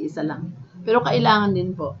doon kasi isa lang. Pero kailangan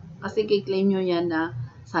din po. Kasi kiklaim nyo yan na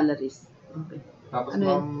salaries. Okay. Tapos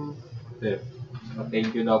ma'am,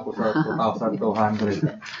 thank you daw po sa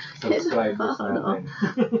 2,200 subscribers natin.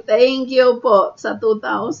 Thank you po sa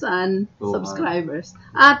 2,000 subscribers.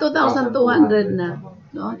 2,200 na.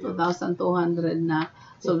 No? 2,200 na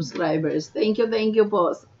subscribers. Thank you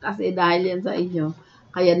po. Kasi dahil yan sa inyo,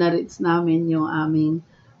 kaya na-reach namin yung aming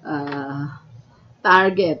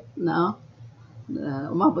target. No?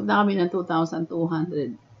 Umabot na kami ng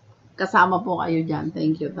 2,200. Kasama po kayo dyan.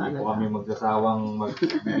 Thank you talaga. Hindi po kami magsasawang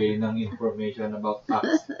magbigay ng information about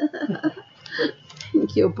tax.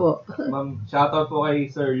 Thank you po. Ma'am, shoutout po kay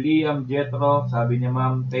Sir Liam Jetro. Sabi niya,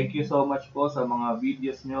 ma'am, thank you so much po sa mga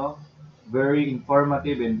videos nyo. Very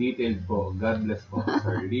informative and detailed po. God bless po,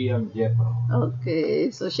 Sir Liam Jetro. Okay.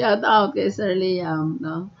 So, shoutout kay Sir Liam.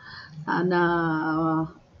 No? Sana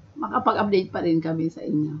makapag-update pa rin kami sa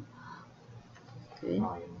inyo. Okay.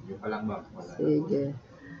 Yun pa lang, ma'am. Sige.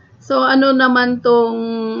 So, ano naman tong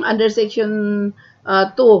under section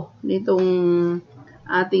 2 nitong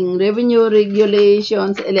ating revenue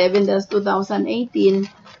regulations 11-2018,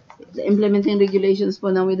 the implementing regulations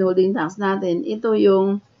po ng withholding tax natin. Ito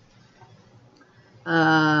yung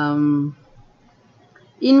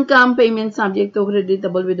income payment subject to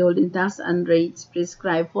creditable withholding tax and rates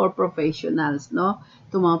prescribed for professionals, no?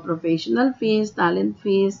 Ito mga professional fees, talent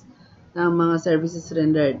fees, ng mga services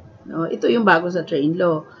rendered. No? Ito yung bago sa train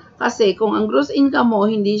law. Kasi kung ang gross income mo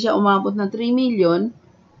hindi siya umabot ng 3 million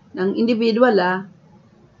ng individual,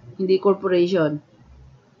 hindi corporation,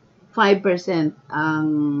 5% ang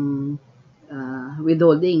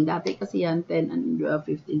withholding. Dati kasi yan 10 and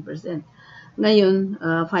 15%. Ngayon,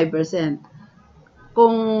 5%.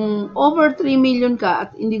 Kung over 3 million ka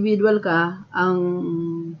at individual ka, ang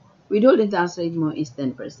withholding tax rate mo is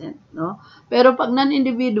 10%. No? Pero pag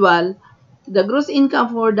non-individual, the gross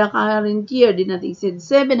income for the current year did not exceed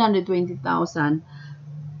 720,000.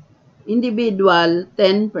 Individual,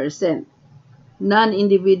 10%.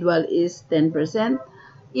 Non-individual is 10%.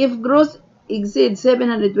 If gross exceeds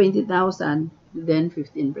 720,000, then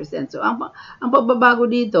 15%. So, ang pagbabago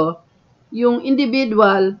dito, yung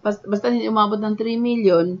individual, basta hindi umabot ng 3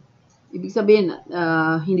 million, ibig sabihin,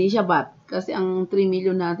 hindi siya VAT. Kasi ang 3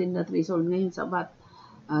 million natin na threshold ngayon sa VAT,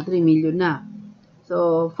 3 million na.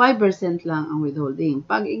 So, 5% lang ang withholding.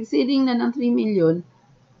 Pag exceeding na ng 3 million,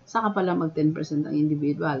 saka pala mag 10% ang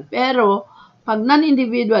individual. Pero, pag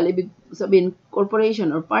non-individual, ibig sabihin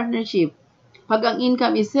corporation or partnership, pag ang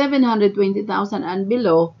income is 720,000 and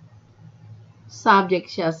below, subject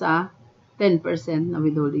siya sa 10% na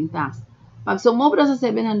withholding tax. Pag sumobra sa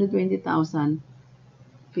 720,000,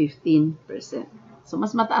 15%. So,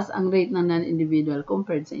 mas mataas ang rate ng non-individual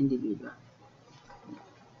compared sa individual.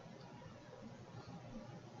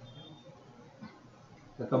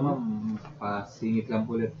 Ito ma'am, pasingit lang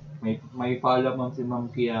po ulit. May follow ma'am si Ma'am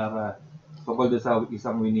Kiara. Tungkol doon sa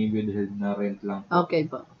isang winibid na rent lang po. Okay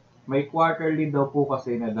po. May quarterly daw po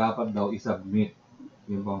kasi na dapat daw i-submit.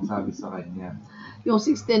 Yun po ang sabi sa kanya. Yung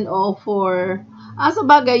 1604, sa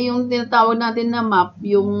bagay, yung tinatawag natin na map,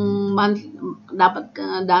 yung dapat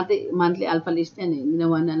dati monthly alpha list yan eh.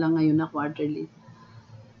 Ginawa na lang ngayon na quarterly.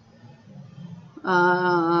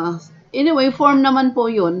 Anyway, form naman po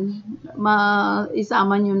yun.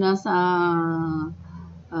 Isama nyo na sa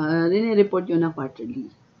rinireport nyo na quarterly.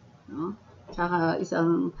 No? Tsaka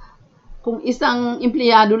kung isang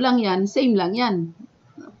empleyado lang yan, same lang yan.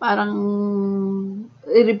 Parang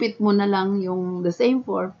i-repeat mo na lang yung the same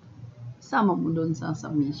form, sama mo doon sa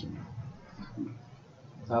submission.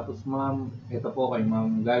 Tapos ma'am, ito po kay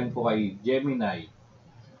ma'am, galing po kay Gemini.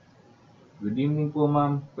 Good evening po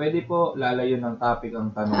ma'am. Pwede po lalayo ng topic ang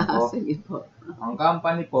tanong ko. Sige po. Ang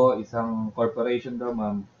company po, isang corporation daw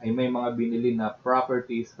ma'am, ay may mga binili na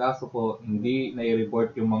properties kaso po hindi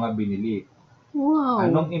na-report yung mga binili. Wow.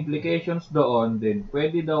 Anong implications doon? Then,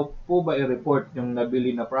 pwede daw po ba i-report yung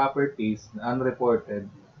nabili na properties na unreported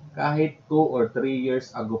kahit 2 or 3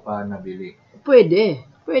 years ago pa nabili? Pwede.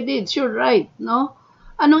 Pwede. It's your right, no?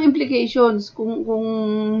 Anong implications kung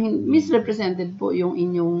misrepresented po yung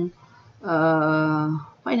inyong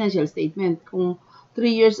financial statement? Kung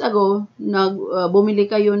 3 years ago, bumili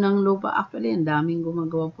kayo ng lupa, actually, ang daming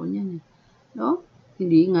gumagawa po niyan. No?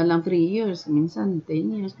 Hindi nga lang 3 years, minsan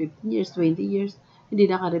 10 years, 15 years, 20 years, hindi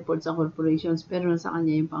naka-report sa corporations, pero nasa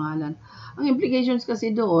kanya yung pangalan. Ang implications kasi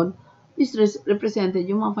doon, misrepresented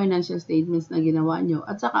yung mga financial statements na ginawa nyo.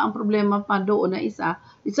 At saka ang problema pa doon na it's a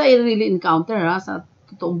really encounter sa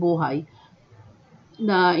totoong buhay,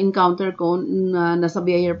 na encounter ko, na nasa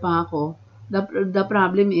buyer pa ako. The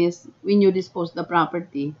problem is, when you dispose the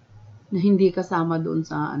property, na hindi kasama doon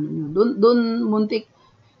sa doon muntik,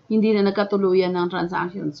 hindi na nagkatuluyan ng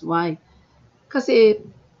transactions. Why? Kasi,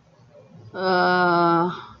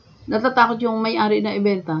 natatakot yung may-ari na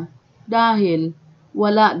ibenta dahil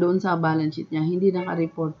wala doon sa balance sheet niya. Hindi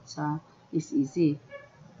naka-report sa SEC,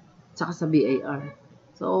 tsaka sa BIR.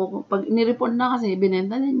 So, pag nireport na kasi,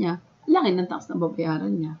 binenta na niya, laki ng tax na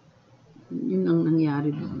babayaran niya. Yun ang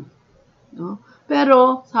nangyari doon. No?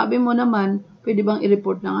 Pero, sabi mo naman, pwede bang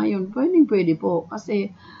i-report na ngayon? Pwede po.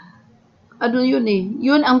 Kasi, yun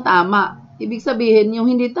yun ang tama. Ibig sabihin, yung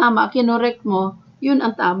hindi tama, kinorek mo, yun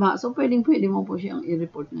ang tama. So, pwede mo po siyang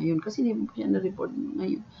i-report ngayon. Kasi hindi mo po siya na-report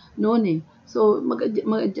ngayon. Noon So,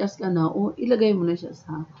 mag-adjust ka na o ilagay mo na siya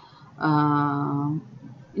sa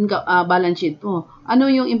balance sheet mo. Ano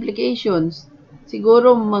yung implications?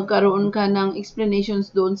 Siguro, magkaroon ka ng explanations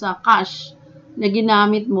doon sa cash na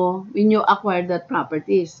ginamit mo when you acquired that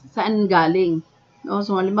properties. Saan galing? No?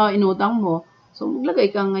 So, halimbawa, inutang mo. So,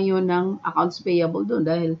 maglagay ka ngayon ng accounts payable doon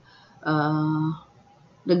dahil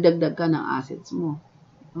nagdagdag ka ng assets mo.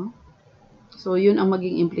 No? So, yun ang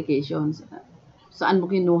maging implications. Saan mo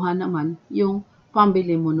kinuha naman yung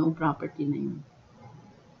pambili mo noong property na yun.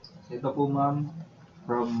 Ito po ma'am,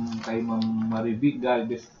 from kay Ma'am Maribig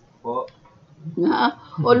Galvez po.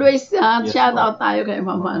 Always Yes, shout po. out tayo kay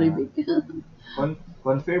Ma'am Maribig.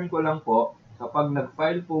 Confirm ko lang po, kapag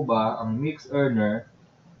nag-file po ba ang mixed earner,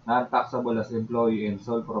 non-taxable as employee and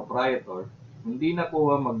sole proprietor, hindi na po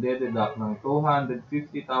ba magdededuct ng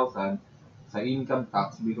 250,000 sa income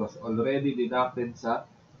tax because already deducted sa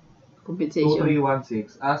Compensation.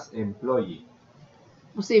 2316 as employee.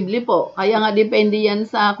 Posible po. Kaya nga depende yan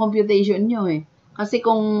sa computation nyo Kasi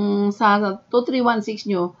kung sa 2316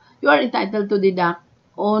 nyo, you are entitled to deduct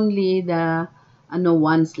only the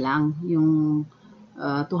once lang, yung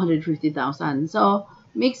 250,000. So,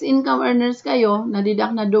 mixed income earners kayo,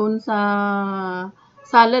 na-deduct na doon sa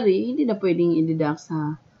salary, hindi na pwedeng i-deduct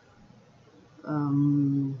sa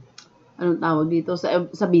anong tawag dito,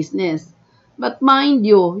 sa business. But mind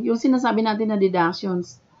you, yung sinasabi natin na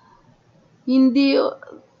deductions, hindi,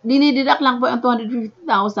 dinideduct lang po ang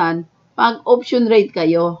 250,000 pag option rate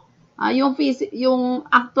kayo. Yung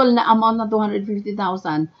actual na amount na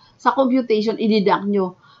 250,000 sa computation, i-deduct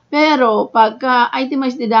nyo. Pero, pagka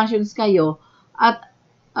itemized deductions kayo at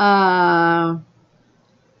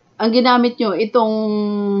ang ginamit nyo, itong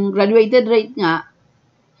graduated rate nga,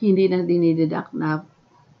 hindi na dinideduct na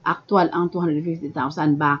actual ang 250,000.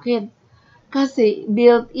 Bakit? Kasi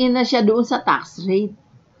built-in na siya doon sa tax rate.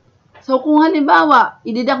 So, kung halimbawa,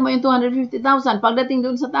 i-deduct mo yung 250,000, pagdating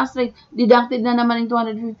doon sa tax rate, deducted na naman yung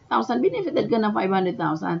 250,000, benefited ka ng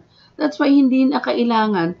 500,000. That's why hindi na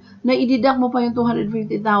kailangan na i-deduct mo pa yung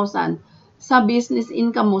 250,000 sa business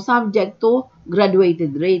income mo subject to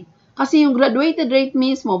graduated rate. Kasi yung graduated rate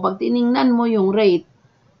mismo, pag tiningnan mo yung rate,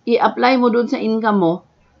 i-apply mo doon sa income mo,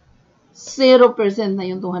 0% na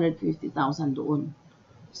yung 250,000 doon.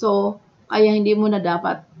 So, kaya hindi mo na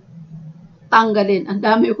dapat tanggalin. Ang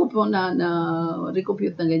dami ko po na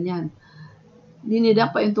recompute na ganyan.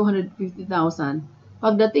 Dinidap pa yung 250,000.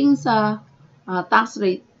 Pagdating sa tax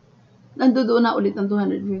rate, nandoon na ulit ang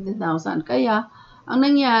 250,000. Kaya, ang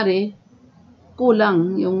nangyari,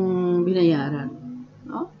 kulang yung binayaran.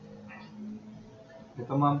 No?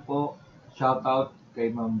 Ito ma'am po, shoutout kay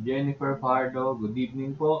Ma'am Jennifer Fardo. Good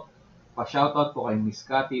evening po. Pa-shoutout po kay Miss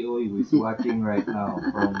Cathy Uy who is watching right now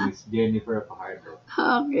from Miss Jennifer Fardo.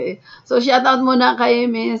 Okay. So, shoutout muna kay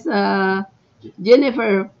Miss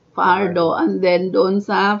Jennifer Fardo and then doon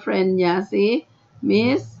sa friend niya si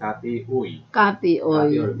Miss Cathy Uy. Cathy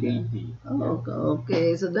Uy. Cathy or Katie.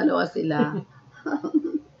 Okay. So, dalawa sila.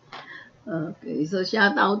 Okay. So,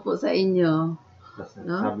 shoutout po sa inyo. Tapos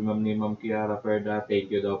No? sabi ma'am ni Ma'am Kiara Perda,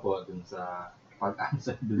 thank you daw po dun sa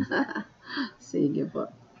pag-answer dun sa... Sige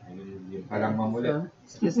po. Yun pa lang ma'am ulit.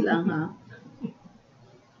 So, excuse lang ha.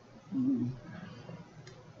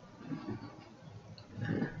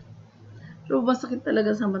 Pero masakit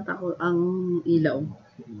talaga sa mata ko ang ilaw.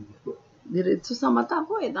 Diretso sa mata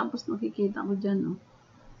ko tapos nakikita ko dyan, no?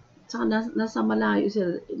 Tsaka nasa malayo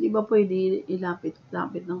sila. Di ba pwede ilapit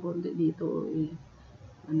ng konti dito,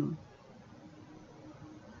 ano?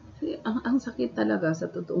 Kasi ang sakit talaga sa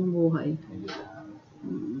totoong buhay.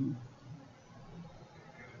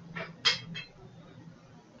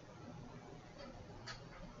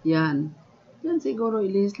 Yan. Yan siguro,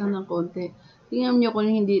 ilihis lang ng konti. Tingnan nyo kung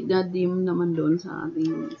hindi na-dim naman doon sa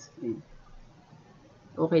ating screen.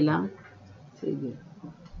 Okay lang? Sige.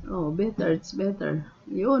 Oh, better. It's better.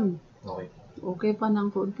 Yun. Okay. Okay pa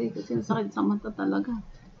ng konti kasi sakit sa mata talaga.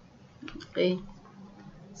 Okay.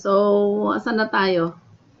 So, asan na tayo?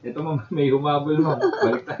 Ito ma'am, may humabol ma'am.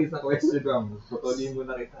 Balik tayo sa question ma'am. Putulin mo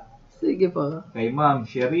na kita. Sige po. Kay Ma'am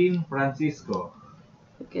Sherin Francisco.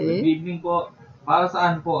 Okay. Good evening po. Para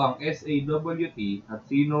saan po ang SAWT at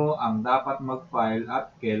sino ang dapat mag-file at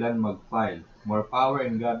kailan mag-file? More power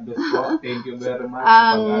and God bless po. Thank you very much.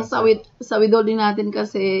 Ang sa withholding natin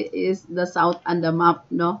kasi is the South and the map,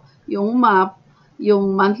 no? Yung map,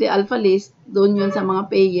 yung monthly alpha list, doon yun sa mga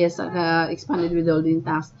payes sa expanded withholding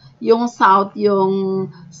tax. Yung South, yung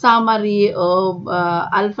summary of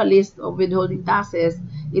alpha list of withholding taxes,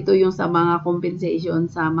 ito yung sa mga compensation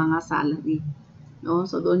sa mga salary. No?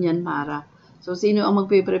 So, doon yan para. So, sino ang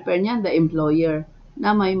magpe-prepare niyan? The employer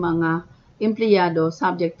na may mga empleyado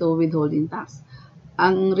subject to withholding tax.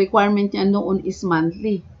 Ang requirement niya noon is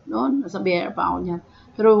monthly. No? Nasa BIR pa ako niyan.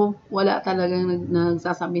 Pero wala talagang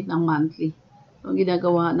nagsasubmit ng monthly. So, ang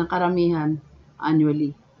ginagawa ng karamihan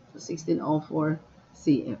annually. So, 1604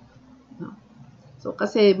 CF. No? So,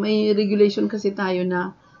 kasi may regulation kasi tayo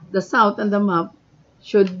na the South and the map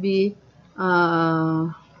should be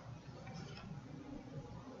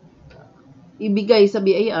ibigay sa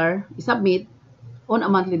BIR, isubmit on a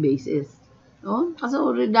monthly basis. No? Kasi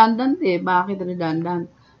redundant Bakit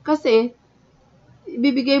redundant? Kasi,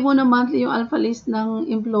 ibibigay mo na monthly yung alpha list ng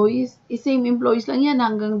employees. Same employees lang yan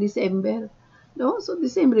hanggang December. No? So,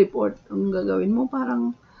 the same report ang gagawin mo.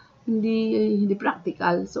 Parang hindi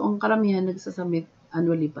practical. So, ang karamihan nagsasubmit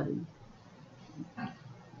annually pa rin.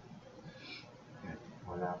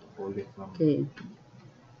 Wala po ulit ma'am. Okay.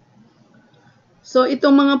 So,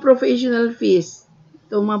 itong mga professional fees,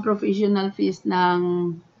 ng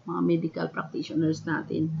mga medical practitioners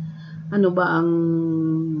natin, ano ba ang,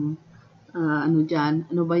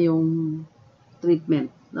 ano ba yung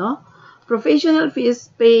treatment, no? Professional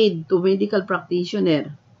fees paid to medical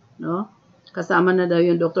practitioner, no? Kasama na daw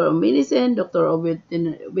yung Doctor of Medicine, Doctor of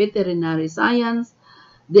Veterinary Science,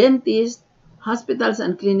 dentist, hospitals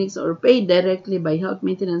and clinics or paid directly by health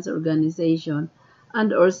maintenance organization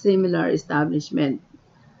and or similar establishment.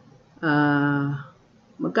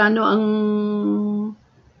 Magkano ang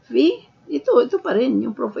fee? Ito pa rin,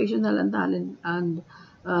 yung professional and talent and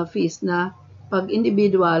fees na pag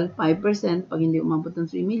individual, 5%, pag hindi umabot ng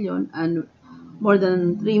 3 million, and more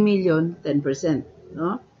than 3 million, 10%.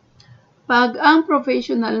 No? Pag ang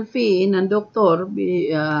professional fee ng doktor,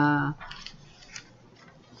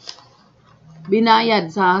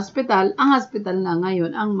 binayad sa hospital, ang hospital na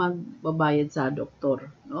ngayon ang magbabayad sa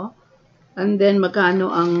doktor, no? And then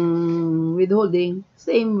magkano ang withholding?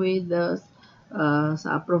 Same with the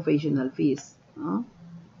sa professional fees, no?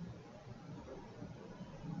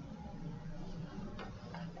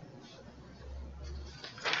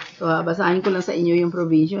 So, basahin ko lang sa inyo yung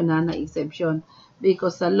provision na exception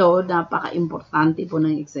because sa law napaka-importante po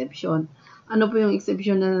ng exception. Ano po yung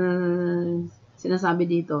exception na sinasabi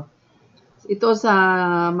dito? Ito sa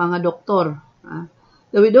mga doktor.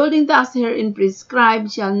 The withholding tax herein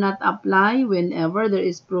prescribed shall not apply whenever there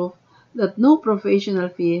is proof that no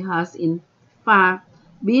professional fee has in fact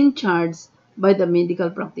been charged by the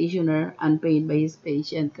medical practitioner and paid by his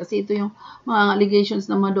patient. Kasi ito yung mga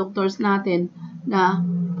allegations ng mga doctors natin na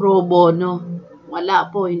pro bono.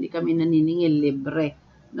 Wala po, hindi kami naniningil, libre.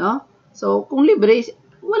 No? So, kung libre,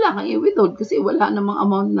 wala kang i-withhold kasi wala namang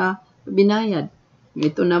amount na binayad.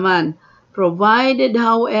 Ito naman, provided,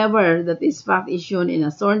 however, that this fact is shown in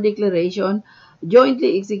a sworn declaration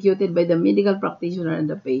jointly executed by the medical practitioner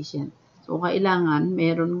and the patient. So, kailangan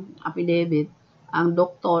meron affidavit ang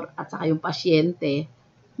doktor at saka yung pasyente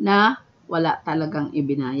na wala talagang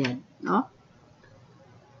ibinayad. No?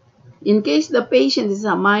 In case the patient is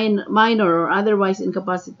a minor or otherwise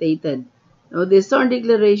incapacitated, the sworn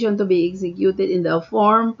declaration to be executed in the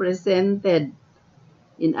form presented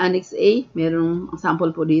in Annex A, merong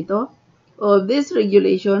sample po dito, of these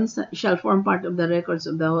regulations shall form part of the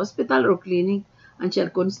records of the hospital or clinic and shall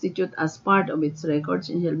constitute as part of its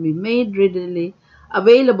records and shall be made readily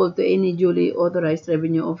available to any duly authorized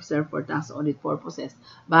revenue officer for tax audit purposes.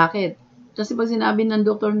 Bakit? Kasi pag sinabi ng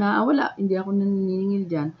doktor na, wala, hindi ako naniningil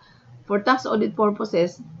dyan, for tax audit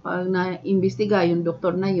purposes, pag na-imbestiga yung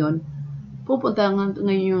doktor na yon, pupunta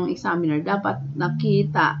ngayon yung examiner, dapat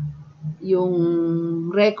nakita yung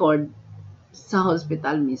record sa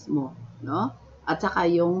hospital mismo, no? At saka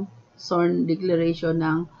yung sworn declaration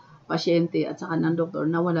ng pasyente at saka ng doktor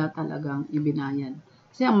na wala talagang ibinayad.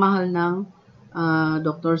 Kasi ang mahal ng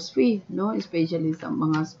doctor's fee, no? Especially sa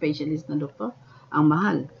mga specialist na doktor, ang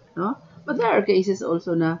mahal, no? But there are cases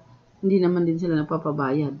also na hindi naman din sila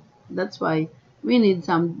nagpapabayad. That's why we need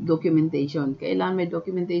some documentation. Kailangan may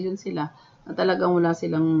documentation sila na talagang wala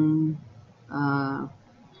silang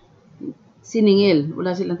siningil,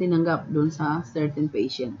 wala silang tinanggap doon sa certain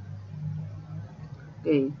patient.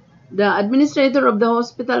 Okay. The administrator of the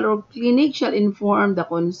hospital or clinic shall inform the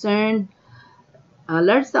concerned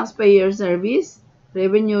large taxpayer service,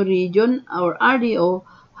 revenue region, or RDO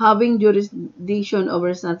having jurisdiction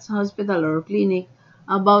over such hospital or clinic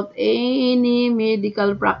about any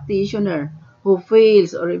medical practitioner who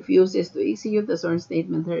fails or refuses to execute the sworn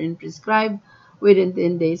statement herein prescribed within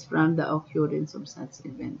 10 days from the occurrence of such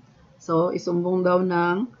event. So, isumbong daw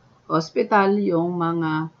ng hospital yung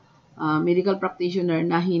mga medical practitioner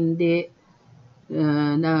na hindi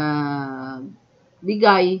na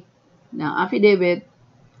bigay ng affidavit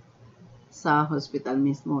sa hospital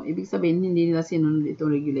mismo. Ibig sabihin, hindi nila sinunod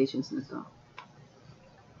itong regulations na to.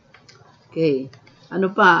 Okay.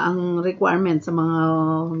 Ano pa ang requirement sa mga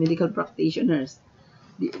medical practitioners?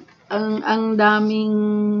 Ang daming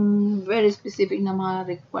very specific na mga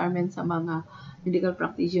requirements sa mga medical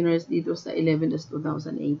practitioners dito sa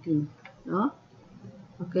 11/2018. No?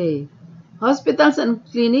 Okay. Hospitals and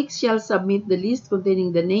clinics shall submit the list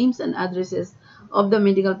containing the names and addresses of the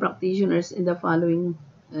medical practitioners in the following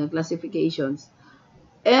classifications.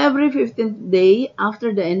 Every 15th day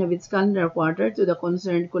after the end of its calendar quarter to the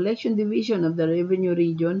concerned collection division of the revenue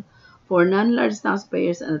region for non-large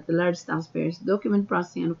taxpayers and at the large taxpayers, document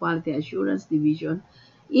processing and quality assurance division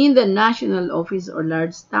in the national office or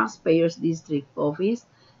large taxpayers district office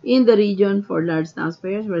in the region for large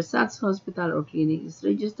taxpayers where such hospital or clinic is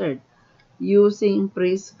registered using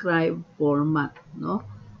prescribed format. No?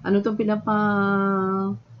 Ano itong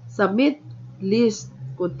pinapa-submit? List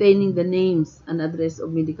containing the names and address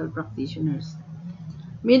of medical practitioners.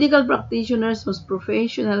 Medical practitioners whose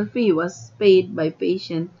professional fee was paid by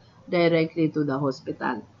patient directly to the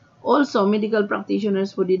hospital. Also, medical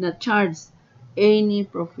practitioners who did not charge any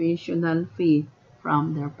professional fee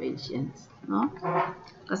from their patients. No?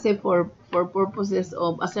 Kasi for purposes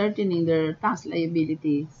of ascertaining their tax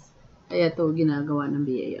liabilities, kaya ito ginagawa ng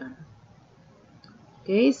BAR.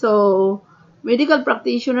 Okay, so medical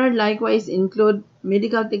practitioner likewise include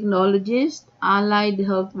medical technologists, allied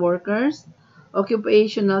health workers,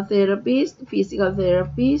 occupational therapists, physical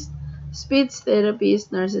therapists, speech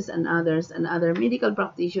therapists, nurses, and other medical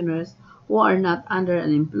practitioners who are not under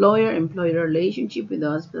an employer-employee relationship with the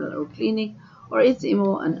hospital or clinic or its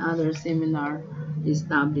IMO and other similar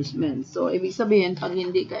establishments. So, ibig sabihin, pag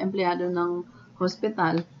hindi ka empleyado ng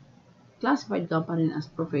hospital, classified ka pa rin as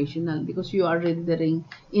professional because you are rendering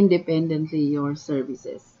independently your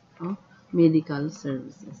services, medical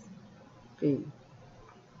services. Okay.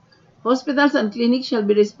 Hospitals and clinics shall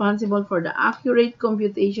be responsible for the accurate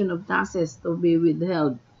computation of taxes to be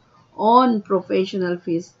withheld on professional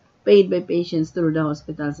fees paid by patients through the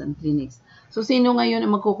hospitals and clinics. So, sino ngayon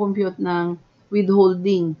ang magkukompute ng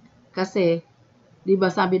withholding? Kasi Di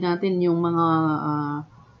ba sabi natin yung mga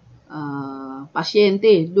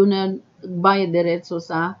pasyente, doon na bayad diretso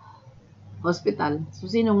sa hospital. So,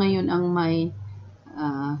 sino ngayon ang may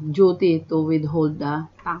duty to withhold the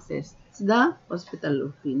taxes? It's the hospital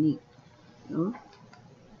or clinic. No?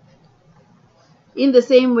 In the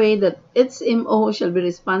same way that its MO shall be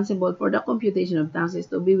responsible for the computation of taxes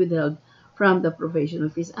to be withheld from the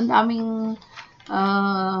professional fees. Ang daming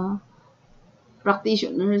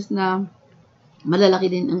practitioners na malalaki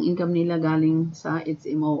din ang income nila galing sa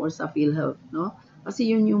HMO or sa PhilHealth, no? Kasi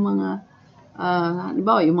yun yung mga,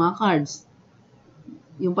 halimbawa, yung mga cards.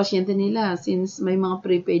 Yung pasyente nila, since may mga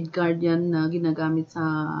prepaid card yan na ginagamit sa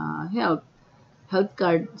health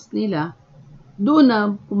cards nila, doon na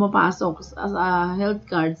pumapasok sa health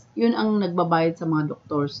cards, yun ang nagbabayad sa mga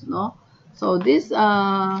doctors, no? So, this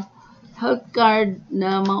health card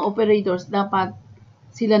na mga operators, dapat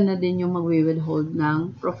sila na din yung mag-withhold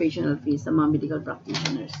ng professional fees sa mga medical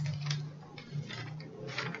practitioners.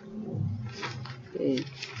 Okay.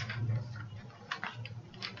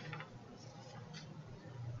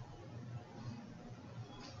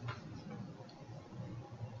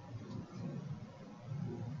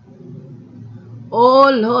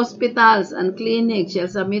 All hospitals and clinics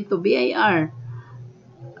shall submit to BIR.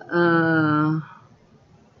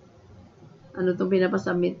 Ano itong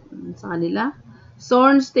pinapasubmit sa kanila?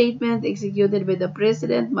 Sworn statement executed by the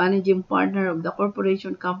President, Managing Partner of the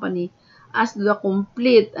Corporation Company as to the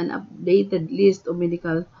complete and updated list of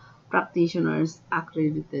medical practitioners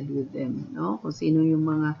accredited with them. No? Kung sino yung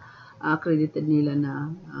mga accredited nila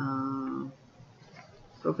na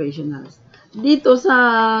professionals. Dito sa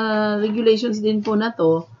regulations din po na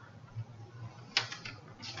to,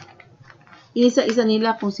 isa-isa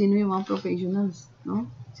nila kung sino yung mga professionals. No?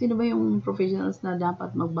 Sino ba yung professionals na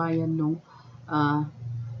dapat magbayad ng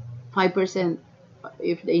 5%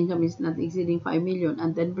 if the income is not exceeding 5 million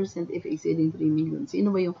and 10% if exceeding 3 million? Sino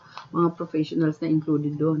ba yung mga professionals na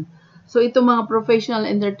included doon? So, ito mga professional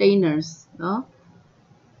entertainers, no?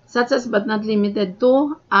 Such as but not limited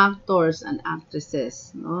to actors and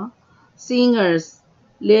actresses, no? Singers,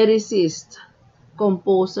 lyricists,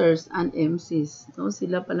 composers, and MCs. No?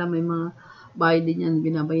 Sila pala may mga bayad din yan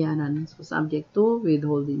binabayaran. So, subject to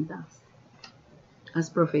withholding tax as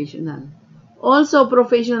professional. Also,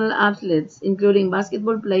 professional athletes, including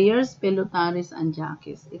basketball players, pelotaris, and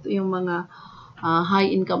jockeys. Ito yung mga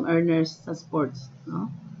high-income earners sa sports.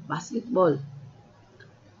 No? Basketball.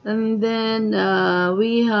 And then,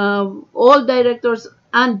 we have all directors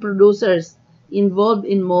and producers involved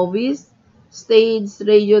in movies, stage,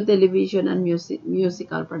 radio, television, and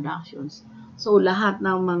musical productions. So, lahat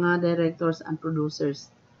ng mga directors and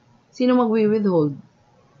producers. Sino magwi-withhold?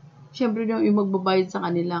 Siyempre yung magbabayad sa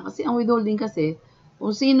kanila. Kasi ang withholding kasi,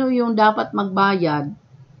 kung sino yung dapat magbayad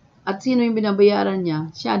at sino yung binabayaran niya,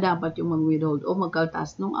 siya dapat yung mag-withhold o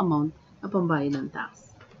magkaltas ng amount na pambayad ng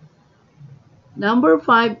tax. Number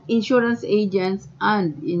 5, insurance agents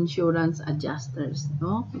and insurance adjusters.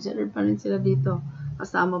 No? Considered pa rin sila dito.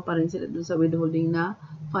 Kasama pa rin sila dun sa withholding na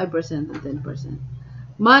 5% and 10%.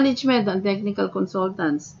 Management and technical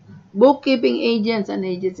consultants. Bookkeeping agents and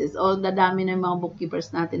agencies. Dadami na yung mga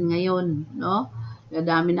bookkeepers natin ngayon. No?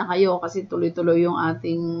 Dadami na kayo kasi tuloy-tuloy yung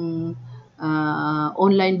ating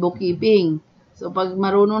online bookkeeping. So, pag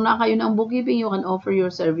marunong na kayo ng bookkeeping, you can offer your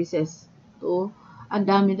services to ang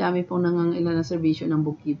dami-dami pong nangangailangan ng serbisyo ng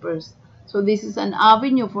bookkeepers. So, this is an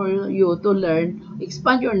avenue for you to learn,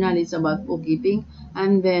 expand your knowledge about bookkeeping,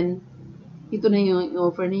 and then, ito na yung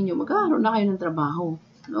offer ninyo. Magkakaroon na kayo ng trabaho.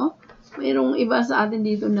 No? Mayroong iba sa atin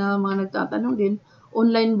dito na mga nagtatanong din,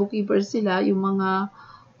 online bookkeepers sila, yung mga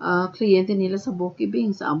kliyente nila sa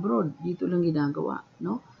bookkeeping sa abroad. Dito lang ginagawa.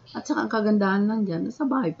 No? At saka ang kagandahan lang dyan, nasa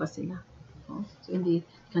bahay pa sila. No? So, hindi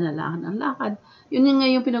kanalakan ang lakad. Yun yung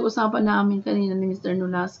ngayon pinag-usapan namin kanina ni Mr.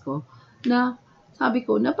 Nolasco na sabi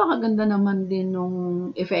ko, napakaganda naman din nung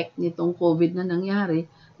effect nitong COVID na nangyari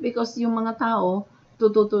because yung mga tao,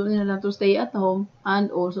 tututunan nila to stay at home and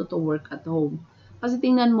also to work at home. Kasi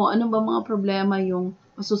tingnan mo, ano ba mga problema yung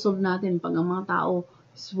masosolve natin pag ang mga tao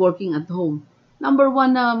is working at home. Number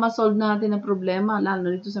 1 na masolve natin ang problema,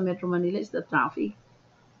 lalo dito sa Metro Manila, is the traffic.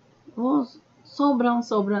 Oh, sobrang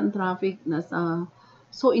traffic nasa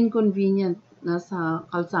so inconvenient nasa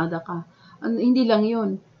kalsada ka. Hindi lang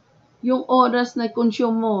yun. Yung oras na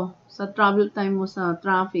consume mo sa travel time mo sa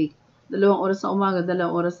traffic, 2 oras sa umaga, 2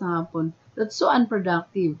 oras sa hapon, that's so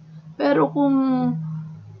unproductive. Pero kung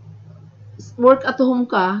work at home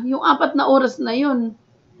ka, yung 4 na oras na yun,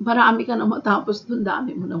 marami ka na matapos dun,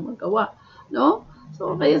 dami mo nang magawa. No?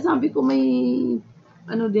 So, kaya sabi ko may,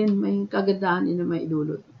 may kagandahan na may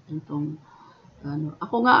idulot itong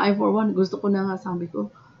Ako nga, I for one, gusto ko na nga, sabi ko,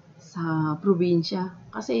 sa probinsya.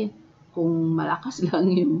 Kasi kung malakas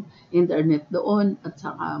lang yung internet doon at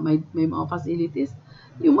saka may mga facilities,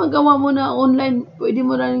 yung magawa mo na online, pwede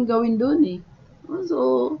mo na rin gawin doon eh.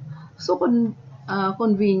 So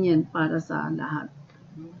convenient para sa lahat.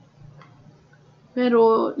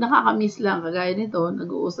 Pero nakakamiss lang, kagaya nito,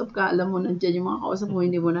 nag-uusap ka, alam mo, nandiyan yung mga kausap mo,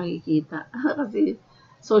 hindi mo nakikita. Kasi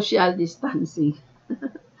social distancing.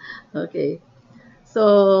 Okay.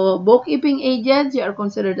 So, bookkeeping agents, you are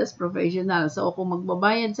considered as professional. So, kung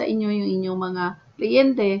magbabayad sa inyo yung inyong mga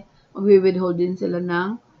kliyente, magwi-withhold din sila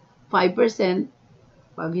ng 5%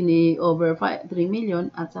 pag hindi over 3 million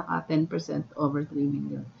at saka 10% over 3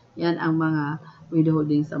 million. Yan ang mga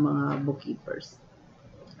withholding sa mga bookkeepers.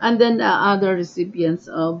 And then the other recipients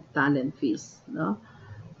of talent fees. No?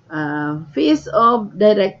 Fees of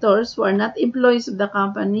directors who are not employees of the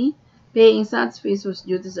company, paying such fees whose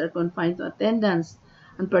duties are confined to attendance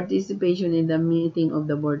and participation in the meeting of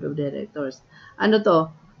the board of directors. Ano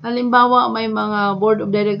to? Halimbawa, may mga board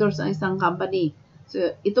of directors ang isang company.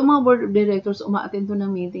 So, itong mga board of directors, umaattend to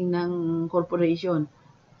ng meeting ng corporation.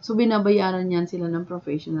 So, binabayaran yan sila ng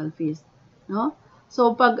professional fees. No?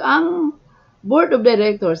 So, pag ang board of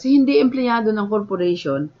directors, hindi empleyado ng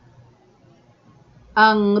corporation,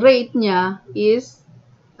 ang rate niya is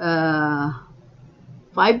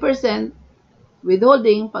 5%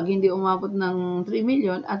 withholding pag hindi umabot ng 3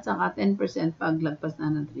 million at saka 10% pag lagpas na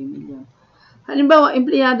ng 3 million. Halimbawa,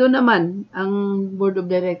 empleyado naman ang board of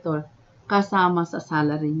director kasama sa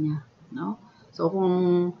salary niya. No? So,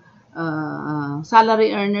 kung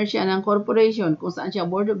salary earner siya ng corporation, kung saan siya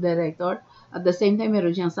board of director, at the same time,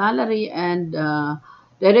 meron siyang salary and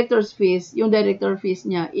director's fees, yung director fees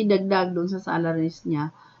niya, idagdag doon sa salaries niya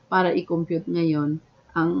para i-compute ngayon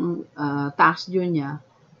ang tax due niya.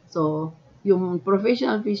 So, yung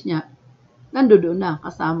professional fees niya, nandoon na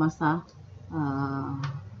kasama sa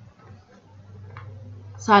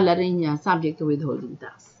salary niya subject to withholding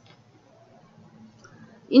tax.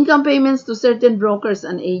 Income payments to certain brokers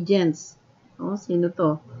and agents. Sino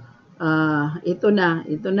to? Ito na.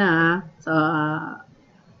 So,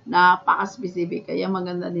 napaka-specific. Kaya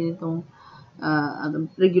maganda din itong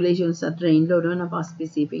regulations sa train law. No?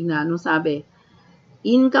 Napaka-specific na. Anong sabi?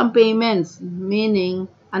 Income payments, meaning,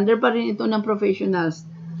 under pa rin ito ng professionals.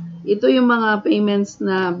 Ito yung mga payments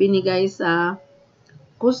na binigay sa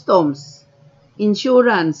customs,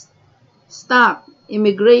 insurance, stock,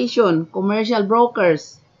 immigration, commercial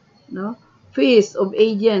brokers, no? Fees of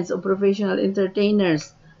agents of professional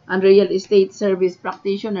entertainers and real estate service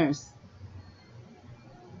practitioners.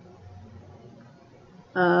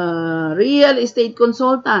 Real estate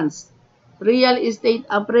consultants, real estate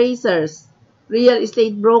appraisers, real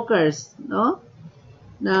estate brokers, no?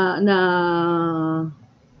 Na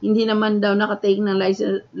hindi naman daw nakatake ng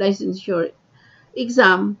licensure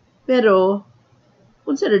exam, pero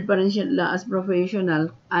considered pa rin sila as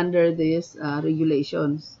professional under these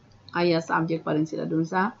regulations. Kaya subject pa rin sila dun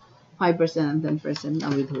sa 5% and 10% na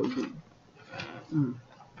withholding.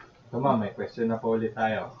 So, ma'am, may question na po ulit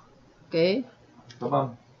tayo. Okay? So,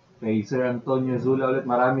 ma'am, kay Sir Antonio Zula ulit,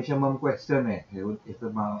 marami siyang ma'am question eh.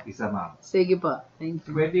 Ito ma'am, isa ma'am. Sige po. Thank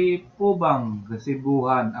you. Pwede po bang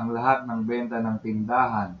resibuhan ang lahat ng benta ng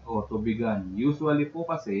tindahan o tubigan? Usually po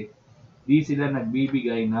kasi, di sila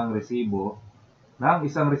nagbibigay ng resibo. Ng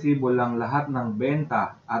isang resibo lang lahat ng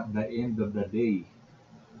benta at the end of the day.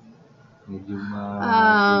 Medyo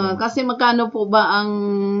kasi magkano po ba ang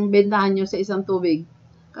bentahan nyo sa isang tubig?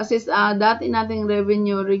 Kasi dati nating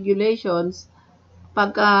revenue regulations,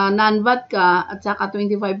 pagka non-VAT ka at saka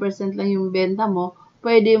 25% lang yung benta mo,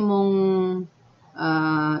 pwede mong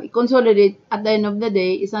i-consolidate at the end of the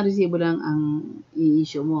day, isang resibo lang ang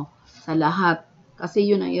i-issue mo sa lahat. Kasi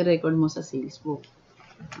yun ang i-record mo sa sales book.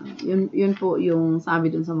 Yun po yung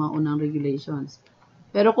sabi dun sa mga unang regulations.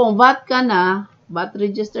 Pero kung VAT ka na, VAT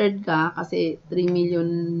registered ka, kasi 3 million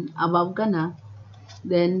above ka na,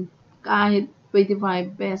 then kahit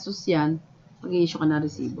 25 pesos yan, mag-i-issue ka na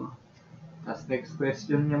resibo. As next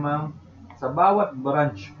question niya, ma'am, sa bawat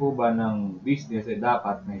branch po ba ng business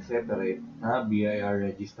dapat may separate na BIR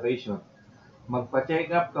registration?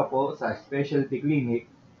 Magpa-check up ka po sa specialty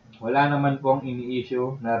clinic, wala naman pong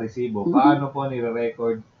ini-issue na resibo. Paano po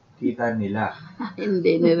nire-record kita nila?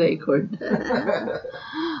 Hindi ni-record.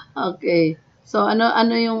 Okay. So,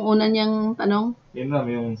 ano yung una niyang tanong? Yun, ma'am,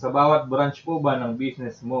 yung sa bawat branch po ba ng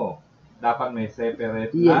business mo, dapat may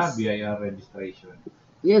separate na BIR registration?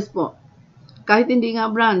 Yes po. Kahit hindi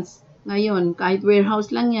nga branch, ngayon, kahit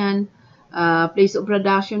warehouse lang yan, place of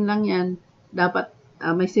production lang yan, dapat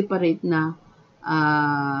may separate na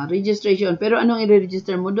registration. Pero anong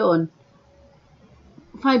i-register mo doon?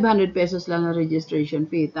 500 pesos lang ang registration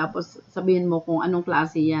fee. Tapos sabihin mo kung anong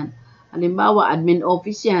klase yan. Halimbawa, admin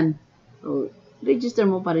office yan. So, register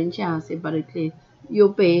mo pa rin siya separately.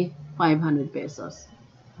 You pay 500 pesos.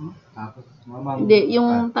 Tapos, ma'am, Hindi,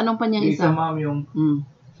 yung tanong pa niya isa. Ma'am, yung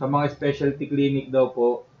sa mga specialty clinic daw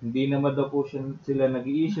po, hindi naman daw po sila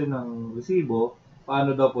nag-i-issue ng resibo.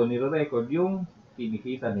 Paano daw po nire-record yung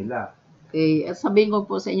kinikita nila? Okay, at sabihin ko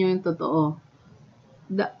po sa inyo yung totoo.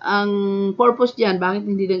 Ang purpose diyan, bakit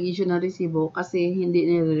hindi nag-issue ng resibo? Kasi hindi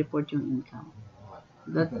nire-report yung income.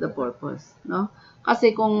 That's the purpose, no?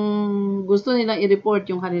 Kasi kung gusto nilang i-report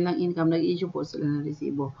yung kanilang income, nag-issue po sila ng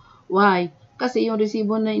resibo. Why? Kasi yung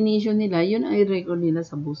resibo na in-issue nila, yun ay record nila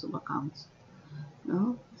sa books of accounts.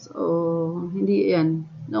 No? So, hindi yan.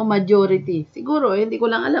 No, majority. Siguro, hindi ko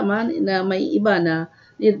lang alam na may iba na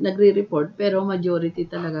nagre-report, pero majority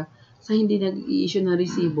talaga sa hindi nag-i-issue ng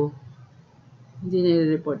resibo, hindi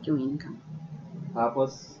nire-report yung income.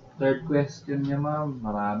 Tapos, third question niya, ma'am,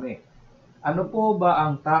 marami. Ano po ba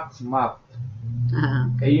ang tax map?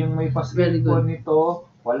 Okay. Yung may paskil po nito,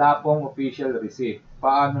 wala pong official receipt.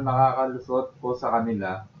 Paano nakakalusot po sa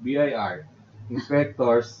kanila, BIR,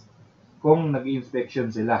 inspectors, kung nag-inspection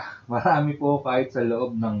sila? Marami po kahit sa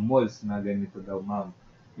loob ng malls na ganito daw, ma'am.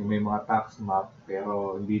 Yung may mga tax map,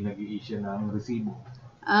 pero hindi nag-i-issue ng resibo.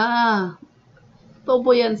 Ito po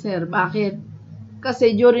yan, sir. Bakit?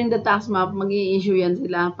 Kasi during the tax map, mag-i-issue yan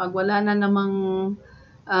sila. Pag wala na namang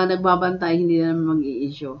nagbabantay, hindi na naman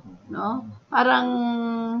mag-i-issue. No? Parang,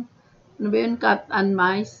 ano ba yun? Cat and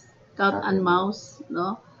mouse,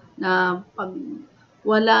 no? Na pag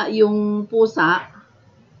wala yung pusa,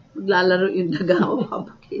 maglalaro yung daga o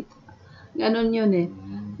papakita. Ganon yun eh.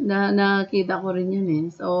 Nakita ko rin yun eh.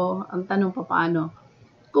 So, ang tanong pa paano?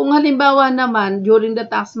 Kung halimbawa naman, during the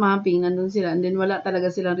tax mapping, nandun sila, and then wala talaga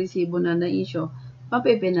silang resibo na na-issue,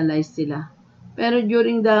 pape-penalize sila. Pero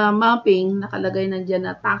during the mapping, nakalagay na dyan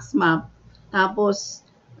na tax map, tapos,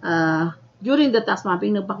 during the tax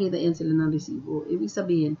mapping, nagpakita yan sila ng resibo. Ibig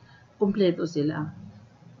sabihin, kumpleto sila.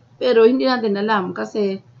 Pero hindi natin alam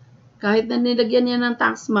kasi kahit na nilagyan yan ng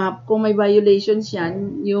tax map, kung may violations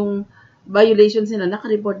yan, yung violations nila,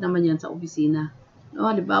 nakareport naman yan sa opisina. No,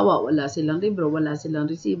 halimbawa, wala silang libro, wala silang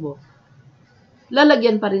resibo.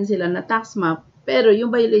 Lalagyan pa rin sila na tax map, pero yung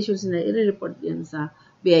violations nila, i-report yan sa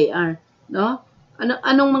BIR. No?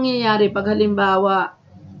 Anong mangyayari pag halimbawa,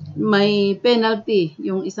 may penalty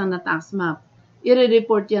yung isang na tax map?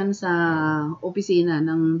 I-report yan sa opisina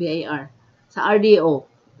ng BIR, sa RDO,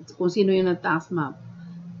 kung sino yung na tax map.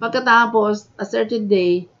 Pagkatapos, a certain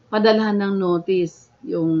day, padalhan ng notice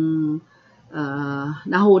yung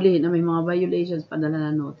nahuli na may mga violations, padala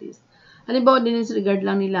na notice. Halimbawa, dinisregard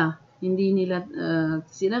lang nila, hindi nila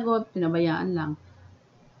sinagot, pinabayaan lang.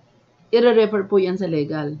 I-refer po yan sa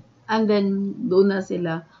legal. And then, doon na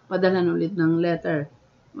sila padala ulit ng letter.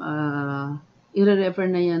 I-refer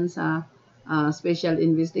na yan sa special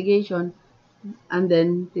investigation. And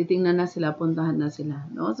then, titingnan na sila, puntahan na sila.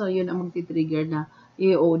 No? So, yun ang magti-trigger na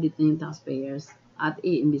i-audit na yung taxpayers at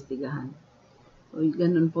i-imbestigahan. So,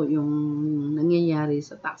 ganun po yung nangyayari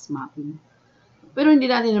sa tax mapping. Pero hindi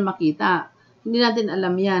natin na makita. Hindi natin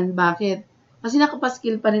alam yan. Bakit? Kasi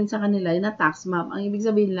nakapaskil pa rin sa kanila yung na tax map. Ang ibig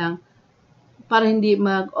sabihin lang, para hindi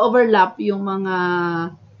mag-overlap yung mga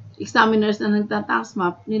examiners na nagta-tax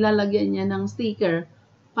map, nilalagyan niya ng sticker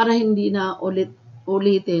para hindi na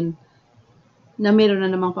ulitin na meron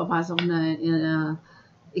na namang papasok na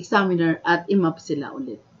examiner at i-map sila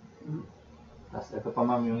ulit. Tapos ito pa,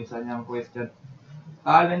 ma'am, yung isa niyang question.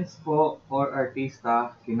 Talents po or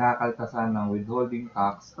artista kinakaltasan ng withholding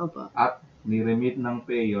tax at niremit ng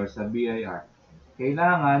payer sa BIR.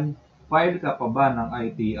 Kailangan file ka pa ba ng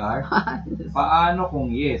ITR? Paano kung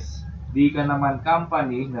yes? Di ka naman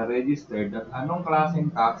company na registered at anong klaseng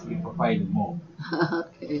tax ipafile mo?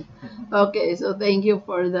 Okay, so thank you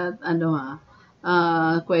for that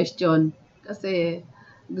question. Kasi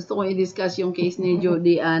gusto ko i-discuss yung case ni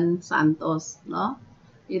Judy Ann Santos, no?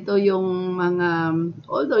 Ito yung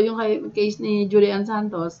although yung case ni Julian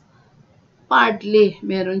Santos, partly,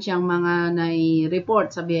 meron siyang mga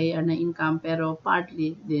nai-report sa BIR na income, pero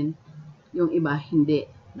partly din, yung iba, hindi.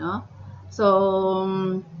 No? So,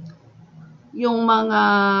 yung mga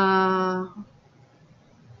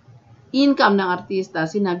income ng artista,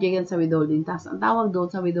 sinabject yan sa withholding tax. Ang tawag doon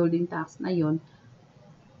sa withholding tax na yon,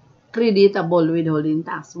 creditable withholding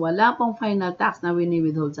tax. Wala pong final tax na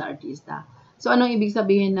wini-withhold sa artista. So, anong ibig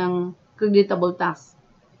sabihin ng creditable tax?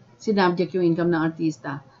 Sinabject yung income ng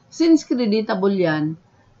artista. Since creditable yan,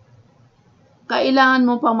 kailangan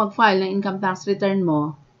mo pang mag-file ng income tax return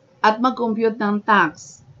mo at mag-compute ng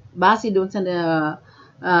tax base doon sa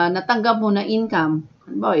natanggap mo na income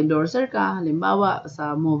halimbawa, endorser ka, halimbawa,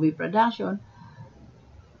 sa movie production,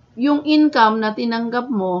 yung income na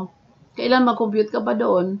tinanggap mo, kailan mag-compute ka pa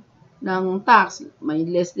doon ng tax, may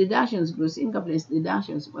less deductions, gross income, less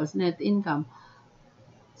deductions, plus net income.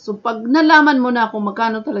 So, pag nalaman mo na kung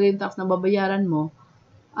magkano talaga yung tax na babayaran mo,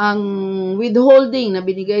 ang withholding na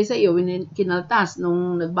binigay sa iyo, kinaltas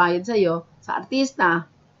nung nagbayad sa iyo, sa artista,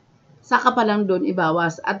 saka pa lang doon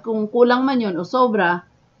ibawas. At kung kulang man yun o sobra,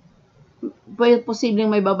 posibleng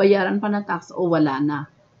may babayaran pa na tax o wala na.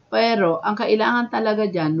 Pero, ang kailangan talaga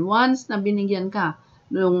dyan, once na binigyan ka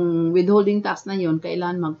nung withholding tax na yun,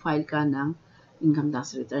 kailangan mag-file ka ng income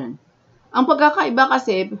tax return. Ang pagkakaiba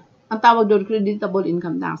kasi, ang tawag doon, creditable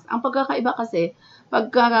income tax. Ang pagkakaiba kasi,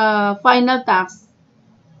 pagka final tax,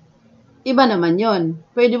 iba naman yon.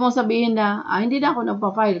 Pwede mong sabihin na, hindi na ako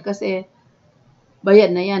nagpa-file kasi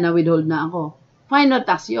bayad na yan, na-withhold na ako. Final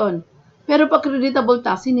tax yon. Pero pag creditable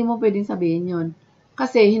tax, hindi mo pwedeng sabihin yon.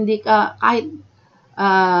 Kasi hindi ka, kahit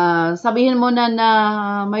sabihin mo na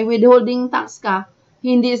may withholding tax ka,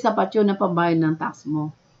 hindi sapat yun na pambayad ng tax mo.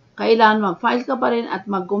 Kailangan mag-file ka pa rin at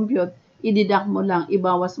mag-compute, i-deduct mo lang,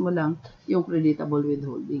 ibawas mo lang yung creditable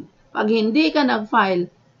withholding. Pag hindi ka nag-file,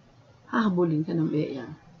 hahabulin ka ng BIR.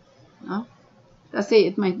 No? Kasi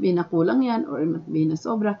it might be na kulang yan or it might be na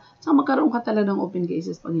sobra. So, magkaroon ka talaga ng open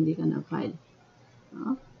cases pag hindi ka nag-file.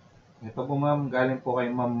 No? Ito po ma'am, galing po kay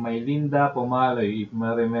Ma'am Maylinda Pumaloy. If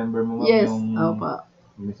ma-remember mo ma'am Yes, yung opa.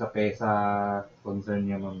 sa PESA concern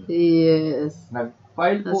niya ma'am. Yes.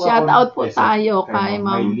 Nag-file po Shout ako out po tayo kay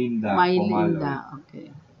Ma'am Maylinda Maylinda.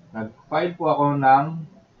 Okay. Nag-file po ako ng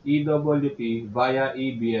EWT via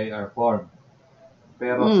EBIR form.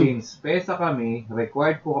 Pero since PESA kami,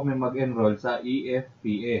 required po kami mag-enroll sa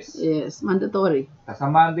EFPS. Yes, mandatory. Sa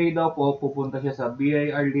Monday daw po, pupunta siya sa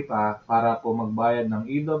BIR Lipa para po magbayad ng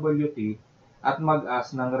EWT at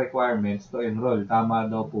mag-ask ng requirements to enroll. Tama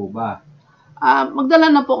daw po ba? Magdala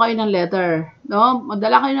na po kayo ng letter. No?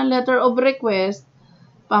 Magdala kayo ng letter of request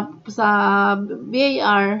sa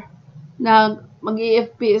BIR na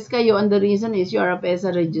mag-EFPS kayo and the reason is you are a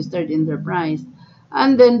PESA registered enterprise.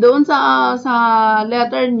 And then doon sa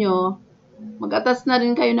letter nyo, mag-attach na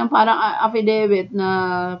rin kayo ng parang affidavit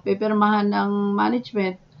na pipirmahan ng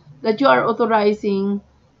management that you are authorizing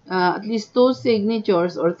at least 2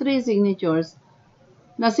 signatures or 3 signatures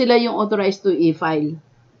na sila yung authorized to e-file.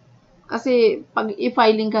 Kasi pag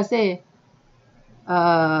e-filing kasi,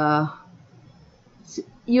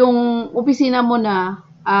 yung opisina mo na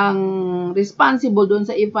ang responsible doon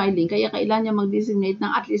sa e-filing, kaya kailangan niya mag-designate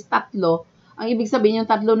ng at least 3. Ang ibig sabihin yung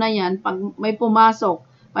 3 na yan, pag may pumasok,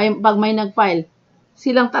 pag may nag-file,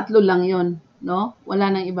 silang 3 lang yon, no?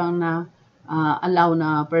 Wala nang ibang na allow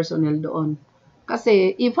na personnel doon.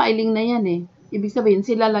 Kasi e-filing na yan eh. Ibig sabihin,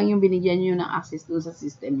 sila lang yung binigyan nyo ng access doon sa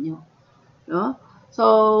system nyo. No?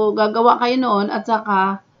 So, gagawa kayo noon at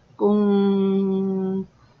saka kung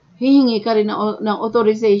hihingi ka rin ng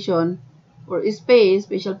authorization or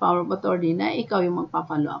special power of attorney na ikaw yung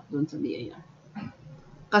magpa-follow up doon sa BIR.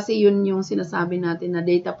 Kasi yun yung sinasabi natin na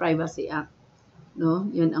Data Privacy Act. No?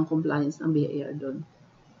 Yun ang compliance ng BIR doon.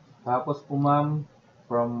 Tapos po ma'am,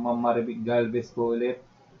 from Ma'am Maribig Galvez po ulit,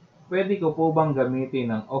 pwede ko po bang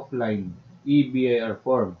gamitin ng offline EBIR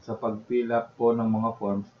form sa pag-fill up po ng mga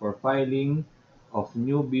forms for filing of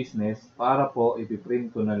new business para po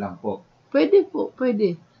ipiprint ko na lang po? Pwede po,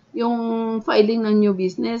 pwede. Yung filing ng new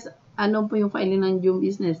business, ano po yung filing ng new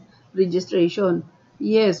business? Registration.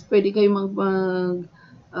 Yes, pwede kayo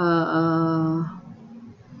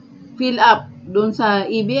fill up doon sa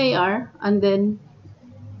EBIR and then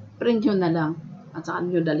print yun na lang at saka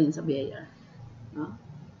nyo dalhin sa BIR. No?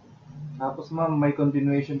 Tapos ma'am, may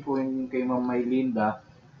continuation po yung kay Ma'am Maylinda.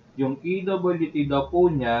 Yung EWT daw po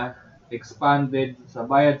niya expanded sa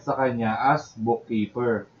bayad sa kanya as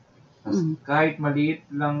bookkeeper. Kahit maliit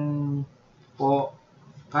lang po,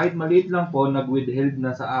 nag-withheld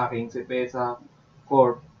na sa akin si PESA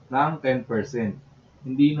Corp ng 10%.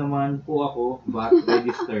 Hindi naman po ako VAT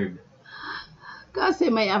registered. Kasi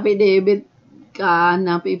may affidavit ka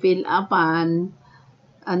na pifill upan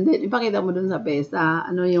and then ipakita mo dun sa PESA.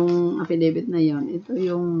 Ano yung affidavit na yon? Ito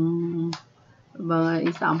yung mga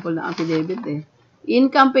example na affidavit eh.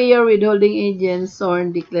 Income payer withholding agent sworn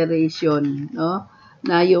declaration, no?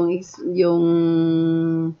 Na yung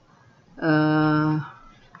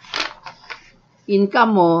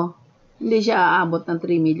income mo hindi siya aabot ng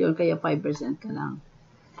 3 million kaya 5% ka lang,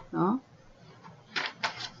 no?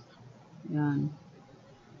 Yan.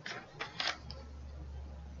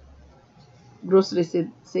 Gross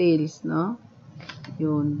receipt sales, no?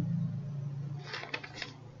 Yun.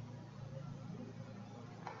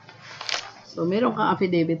 So, meron kang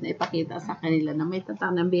affidavit na ipakita sa kanila na may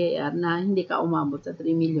tatak ng BIR na hindi ka umabot sa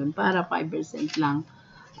 3 million para 5% lang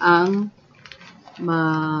ang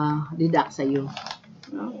ma-deduct sa'yo.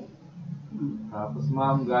 No? Tapos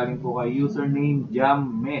ma'am, galing po kay username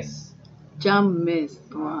Jammes. Jammes.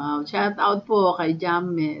 Wow. Shout out po kay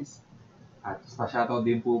Jammes. At pa-shoutout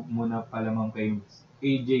din po muna pala ma'am kay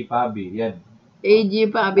AJ Pabi. Yan. AG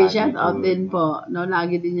Pabi, Lagi shout out po, din po. No,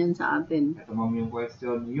 lagi din yan sa atin. Ito ma'am yung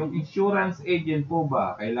question. Yung insurance agent po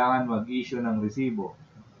ba kailangan mag-issue ng resibo?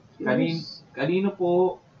 Kanino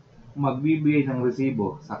po magbibigay ng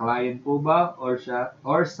resibo? Sa client po ba or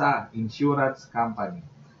sa insurance company?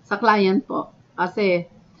 Sa client po. Kasi,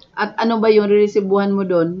 at ano ba yung reresibuhan mo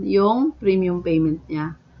doon? Yung premium payment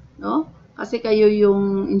niya. No? Kasi kayo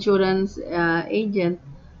yung insurance agent,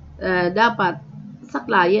 dapat sa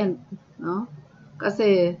client. No?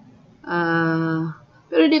 Kasi,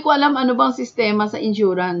 pero di ko alam ano bang sistema sa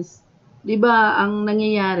insurance. Di ba ang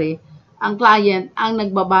nangyayari, ang client ang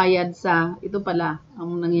nagbabayad sa, ito pala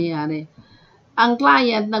ang nangyayari. Ang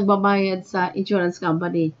client nagbabayad sa insurance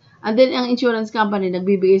company. And then ang insurance company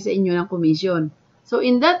nagbibigay sa inyo ng commission. So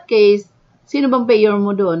in that case, sino bang payer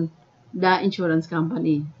mo doon? The insurance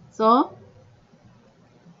company. So,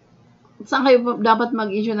 saan kayo dapat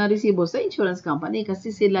mag-issue ng resibo? Sa insurance company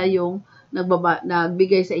kasi sila yung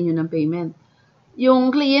nagbigay sa inyo ng payment.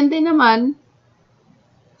 Yung kliyente naman,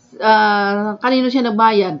 kanino siya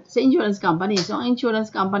nagbayad? Sa insurance company. So, ang insurance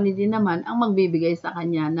company din naman ang magbibigay sa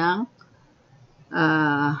kanya ng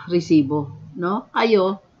resibo. No?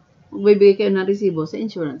 Kayo, magbibigay kayo ng resibo sa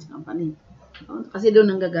insurance company. No? Kasi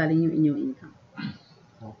doon ang gagaling yung inyong income.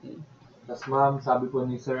 Okay. Tapos ma'am, sabi po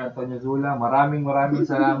ni Sir Antonio Zula, maraming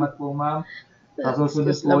salamat po ma'am. Sa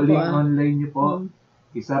susunod po ulit online niyo po.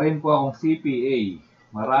 Isa rin po akong CPA.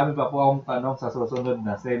 Marami pa po akong tanong sa susunod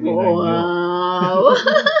na seminar niyo. Wow!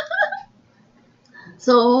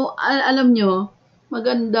 So, alam nyo,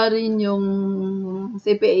 maganda rin yung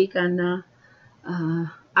CPA ka na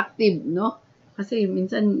active, no? Kasi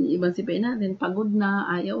minsan ibang CPA natin, pagod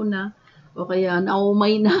na, ayaw na, o kaya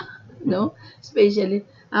naumay na, no? Especially,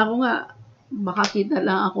 ako nga, makakita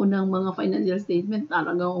lang ako ng mga financial statement,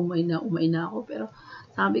 talagang umay na ako. Pero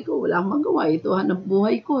sabi ko, wala akong magawa. Ito hanap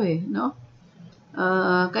buhay ko no?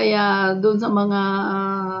 Kaya doon sa mga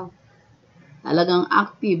talagang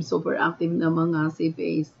active, super active na mga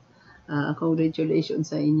CPAs,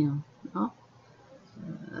 congratulations sa inyo. No?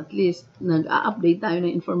 At least, nag-a-update tayo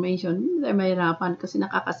ng information. Hindi tayo mahirapan kasi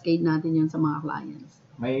nakakascade natin yun sa mga clients.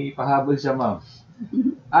 May pahabol siya ma'am.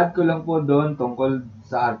 Add ko lang po doon tungkol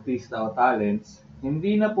sa artista o talents,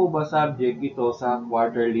 hindi na po ba subject ito sa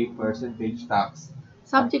quarterly percentage tax?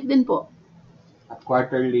 Subject din po. At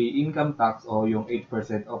quarterly income tax o yung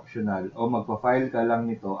 8% optional o magpa-file ka lang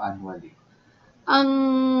nito annually? Ang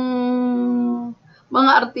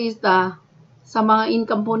mga artista, sa mga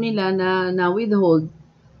income po nila na withhold,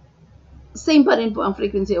 same pa rin po ang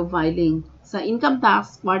frequency of filing. Sa income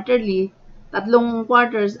tax, quarterly, 3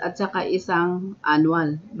 quarters at saka isang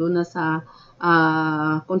annual. Doon na sa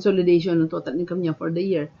consolidation ng total income niya for the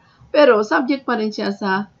year. Pero subject pa rin siya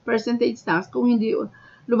sa percentage tax kung hindi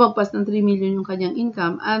lumagpas ng 3 million yung kanyang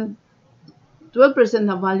income and 12%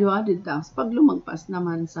 na value added tax pag lumagpas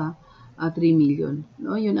naman sa 3 million.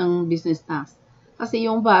 No? Yun ang business tax. Kasi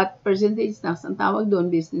yung VAT, percentage tax, ang tawag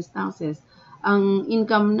doon, business taxes. Ang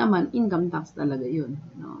income naman, income tax talaga yun.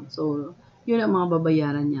 No? So, yun ang mga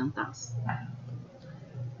babayaran niyang tax.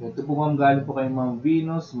 Ito po ma'am, galing po kay Ma'am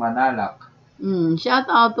Venus Manalak. Shout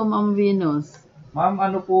out to Ma'am Venus. Ma'am,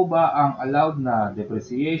 ano po ba ang allowed na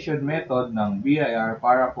depreciation method ng BIR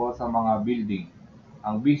para po sa mga building?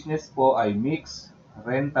 Ang business po ay mixed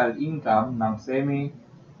rental income ng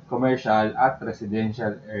semi-commercial at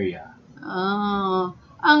residential area.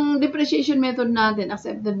 Ang depreciation method natin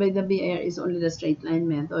accepted by the BIR is only the straight line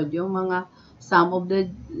method. Yung mga sum of the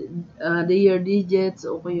year digits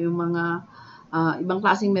o yung mga ibang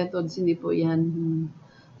klaseng methods, hindi po yan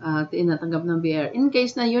tinatanggap ng BIR. In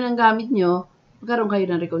case na yun ang gamit nyo, magkaroon kayo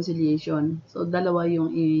ng reconciliation. So, dalawa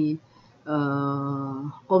yung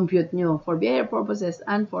compute nyo for BIR purposes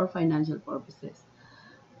and for financial purposes.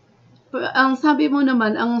 Ang sabi mo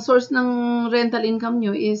naman, ang source ng rental income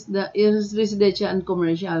nyo is residential and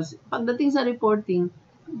commercials. Pagdating sa reporting,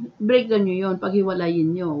 breakdown nyo yun,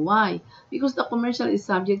 paghiwalayin nyo. Why? Because the commercial is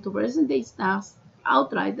subject to percentage tax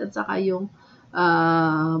outright at saka yung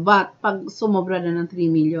VAT pag sumobra na ng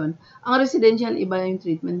 3 million. Ang residential, iba yung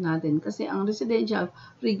treatment natin. Kasi ang residential,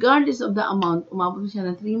 regardless of the amount, umabot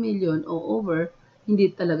siya ng 3 million o over,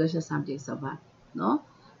 hindi talaga siya subject sa VAT. No?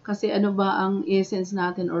 Kasi ano ba ang essence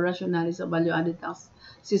natin or rationale sa value-added tax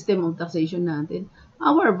system of taxation natin?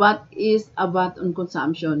 Our VAT is a VAT on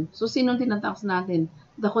consumption. So, sino tinatax natin?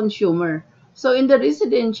 The consumer. So, in the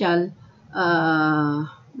residential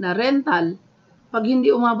na rental, pag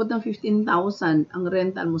hindi umabot ng 15,000 ang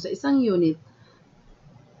rental mo sa isang unit,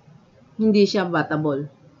 hindi siya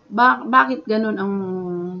vatable. Bakit ganun ang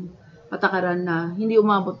patakaran na hindi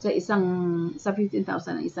umabot sa 15,000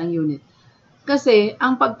 ang isang unit? Kasi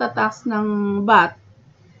ang pagtatax ng VAT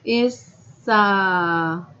is sa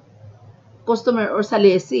customer or sa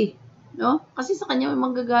lessee, no? Kasi sa kanya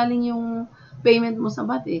manggagaling yung payment mo sa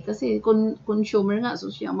VAT eh. Kasi consumer nga,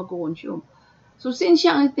 so siya magko-consume. So since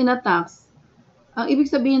siya ang tinatax, ang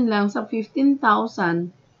ibig sabihin lang sa 15,000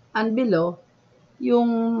 and below, yung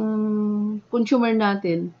consumer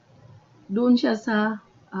natin, doon siya sa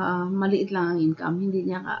maliit lang ang income, hindi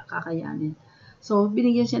niya kakayanin. So,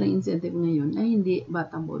 binigyan siya ng incentive ngayon na hindi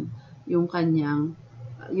vatable yung kanyang,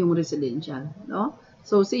 yung residential, no?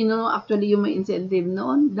 So, sino actually yung may incentive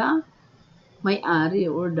noon? The may-ari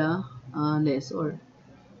or the lessor,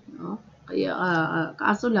 no? Kaya,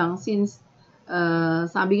 kaso lang, since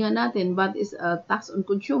sabi nga natin, VAT is a tax on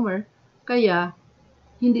consumer, kaya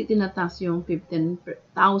hindi tinatax yung 15,000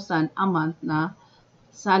 a month na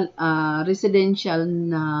sa residential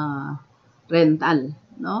na rental,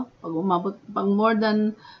 no? Pag more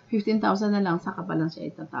than 15,000 na lang, saka pa lang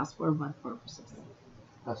siya itatax for VAT purposes.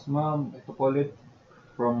 Tapos ma'am, ito po ulit,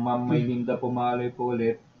 from Ma'am Maylinda Pumalay po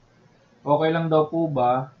ulit, okay lang daw po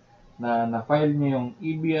ba na na-file niyo yung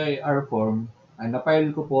EBIR form, ay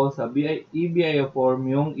na-file ko po sa EBIR form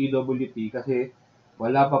yung EWT kasi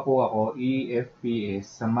wala pa po ako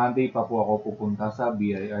EFPS. Sa Monday pa po ako pupunta sa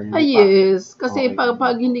BIR. Yes. Kasi Okay.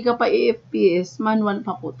 pag hindi ka pa EFPS, manual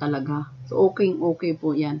pa po talaga. So, okay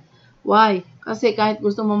po yan. Why? Kasi kahit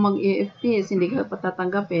gusto mo mag-EFPS, hindi ka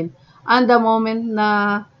patatanggapin. And the moment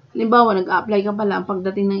na, halimbawa, nag-apply ka pa lang,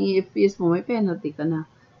 pagdating ng EFPS mo, may penalty ka na.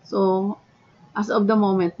 So, as of the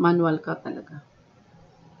moment, manual ka talaga.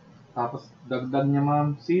 Tapos, dagdag niya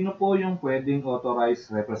ma'am, sino po yung pwedeng authorized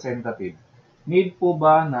representative? Need po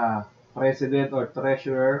ba na president or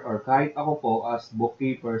treasurer or kahit ako po as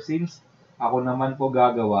bookkeeper since ako naman po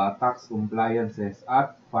gagawa tax compliances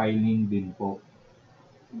at filing din po?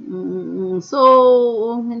 So,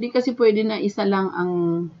 hindi kasi pwede na isa lang ang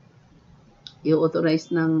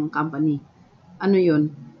i-authorize ng company. Ano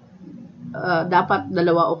yun? Dapat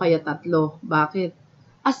dalawa o kaya tatlo. Bakit?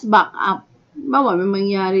 As backup. Bawa, may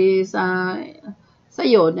mangyari sa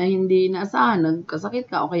iyo na hindi naasahan, nagkasakit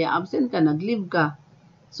ka o kaya absent ka, nag-leave ka.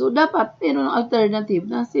 So, dapat meron ng alternative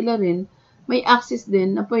na sila rin may access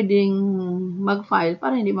din na pwedeng mag-file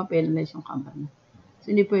para hindi ma-penalize yung company. So,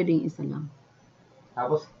 hindi pwedeng isa lang.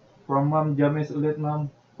 Tapos, from Ma'am James ulit ma'am,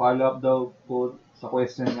 follow up daw po sa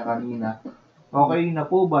question niya kanina. Okay na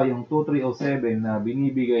po ba yung 2307 na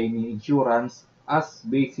binibigay ni insurance as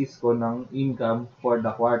basis ko ng income for the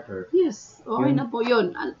quarter? Yes, okay na po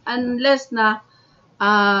yun. Unless na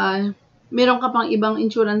meron ka pang ibang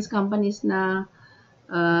insurance companies na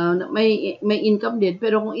may income din.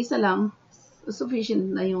 Pero kung isa lang, sufficient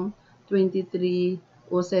na yung 2307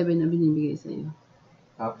 na binibigay sa iyo.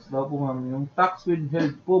 Tapos daw po ma'am, yung tax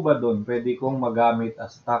withheld po ba doon pwede kong magamit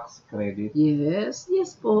as tax credit? Yes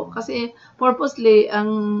po. Kasi purposely,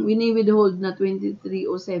 ang wini-withhold na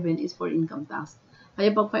 2307 is for income tax.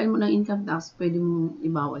 Kaya pag file mo ng income tax, pwede mo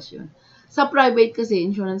ibawas yun. Sa private kasi,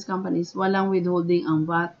 insurance companies, walang withholding ang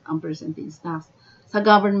VAT, ang percentage tax. Sa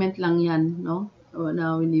government lang yan, no?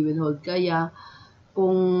 Na wini-withhold. Kaya,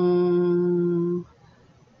 kung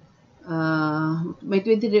may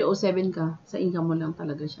 2307 ka, sa income mo lang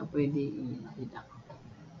talaga siya pwede i-deduct.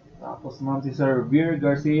 Tapos ma'am si Sir Vir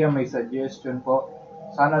Garcia may suggestion po.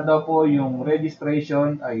 Sana daw po yung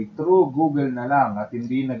registration ay through Google na lang at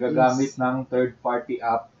hindi nagagamit ng third-party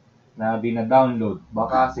app na dina-download.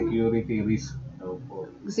 Baka security risk daw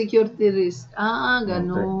po. Security risk.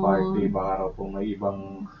 Ganun. Third party, baka raw po may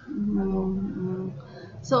ibang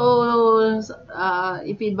So,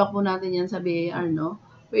 i-feedback po natin yan sa BAR, no?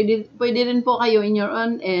 Pwede rin po kayo in your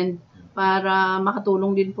own end para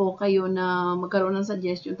makatulong din po kayo na magkaroon ng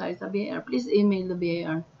suggestion tayo sa BAR. Please email the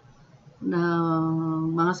BAR na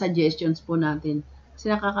mga suggestions po natin. Kasi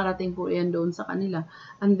nakakarating po yan doon sa kanila.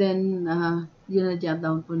 And then, jot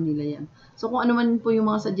down po nila yan. So, kung ano man po yung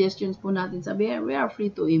mga suggestions po natin sa BAR, we are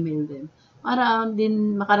free to email them. Para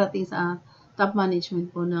din makarating sa top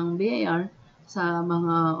management po ng BAR, sa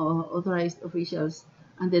mga authorized officials,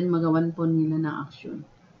 and then magawan po nila ng action.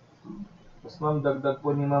 Tapos ma'am, dagdag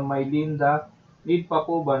po ni Ma'am Maylinda, need pa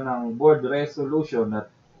po ba ng board resolution at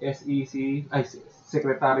SEC,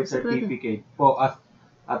 Secretary Certificate po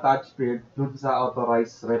attached dun sa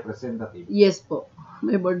authorized representative. Yes po.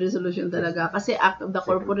 May board resolution talaga. Kasi act of the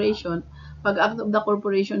corporation, pag act of the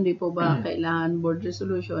corporation, di po ba kailangan board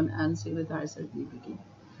resolution and secretary certificate.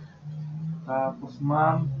 Tapos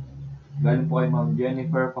ma'am, galing po kay Ma'am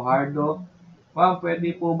Jennifer Fajardo. Ma'am, pwede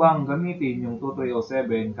po bang gamitin yung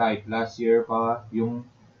 2307 kahit last year pa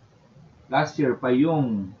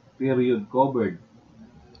yung period covered?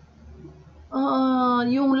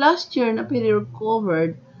 Yung last year na period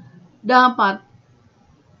covered, dapat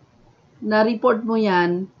na-report mo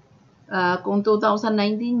yan, kung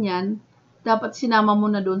 2019 yan, dapat sinama mo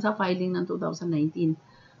na doon sa filing ng 2019.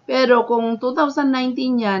 Pero kung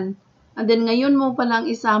 2019 yan, and then ngayon mo palang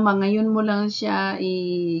isama, ngayon mo lang siya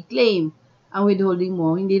i-claim ang withholding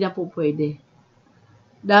mo, hindi na po pwede.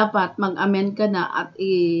 Dapat mag-amend ka na at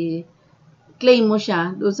i-claim mo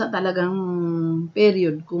siya doon sa talagang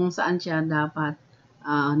period kung saan siya dapat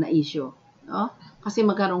na-issue. No? Kasi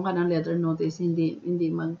magkaroon ka ng letter notice, hindi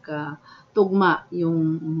magkatugma yung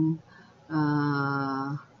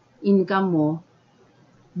income mo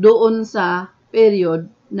doon sa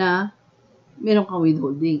period na meron kang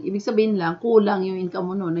withholding. Ibig sabihin lang, kulang yung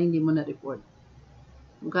income mo noon na hindi mo na-report.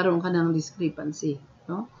 Magkaroon ka ng discrepancy.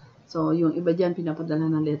 No? So, yung iba dyan, pinapadala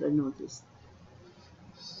ng letter notice.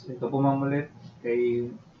 Ito po ma'am ulit,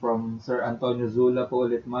 from Sir Antonio Zula po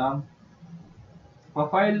ulit ma'am.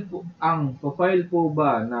 Pa-file po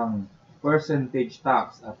ba ng percentage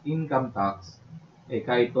tax at income tax,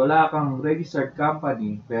 kahit wala kang registered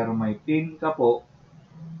company, pero may PIN ka po,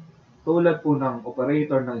 tulad po ng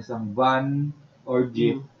operator ng isang van or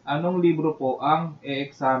jeep, anong libro po ang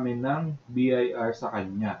e-examine ng BIR sa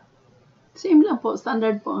kanya? Same lang po,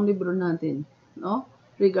 standard po ang libro natin. No?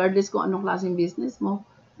 Regardless kung anong klaseng business mo,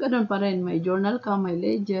 ganun pa rin. May journal ka, may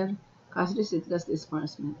ledger, cash receipt, cash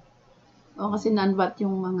disbursement. O, kasi non-VAT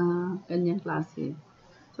yung mga ganyang klase.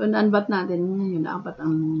 So, non-VAT natin ngayon, 4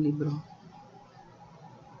 ang libro.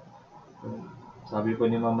 Sabi po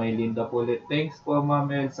ni Ma'am Linda po ulit, thanks po Ma'am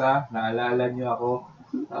Elsa, naalala niyo ako.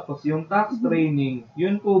 Tapos yung tax training,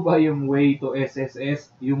 yun po ba yung way to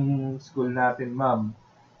SSS, yung school natin Ma'am?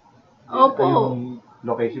 Opo. Yung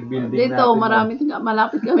location building dito, natin. Dito,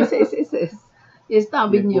 malapit kami sa SSS.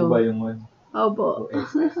 Istabi nyo. Yun po ba yung one? Opo.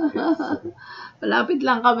 SSS. Malapit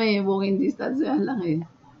lang kami, walking distance yan lang eh.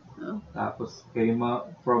 Tapos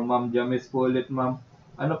from Ma'am Jamis po ulit Ma'am,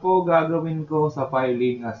 ano po gagawin ko sa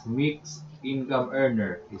filing as mixed income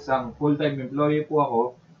earner? Isang full-time employee po ako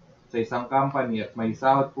sa isang company at may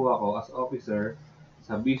sahod po ako as officer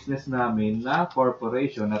sa business namin na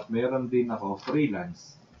corporation at meron din ako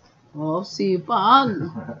freelance. Oh,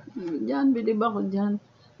 sipag. Diyan, bilib ako dyan.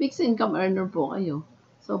 Mixed income earner po kayo.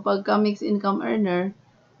 So, pagka mixed income earner,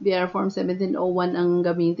 BR Form 1701 ang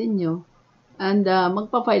gamitin nyo. And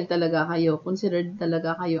magpa-file talaga kayo. Considered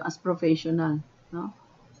talaga kayo as professional. No?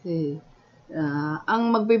 Kasi,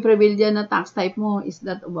 ang magpiprevail dyan na tax type mo is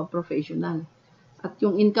that of a professional. At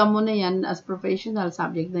yung income mo na yan as professional,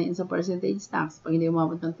 subject na yan sa percentage tax. Pag hindi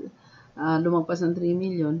lumagpas ng 3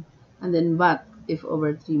 million. And then VAT if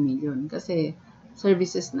over 3 million. Kasi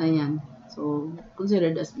services na yan. So,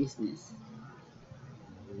 considered as business.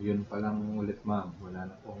 Yun pa lang ulit ma'am.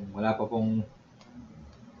 Wala pa pong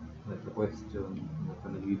question. Wala pa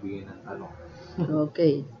nagbibigay ng tanong.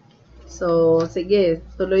 Okay. So, sige,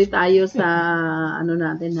 tuloy tayo sa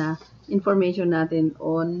natin na information natin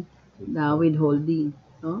on the withholding,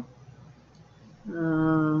 no?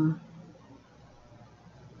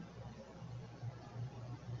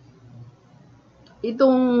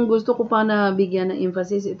 Itong gusto ko pa na bigyan ng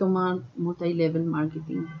emphasis itong mga multi-level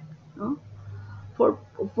marketing, no? For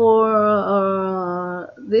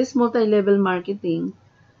this multi-level marketing,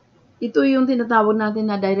 ito yung tinatawag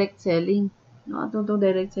natin na direct selling. No, itong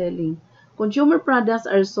direct selling. Consumer products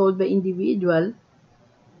are sold by individual,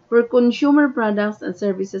 where consumer products and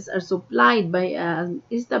services are supplied by an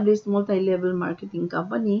established multi-level marketing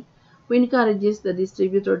company who encourages the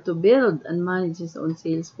distributor to build and manage his own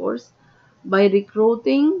sales force by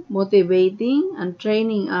recruiting, motivating, and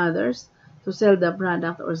training others to sell the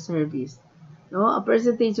product or service. No, a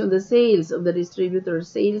percentage of the sales of the distributor's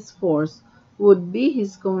sales force would be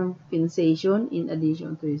his compensation in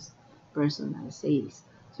addition to his personal sales.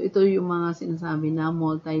 So, ito yung mga sinasabi na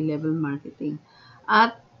multi-level marketing.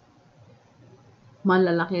 At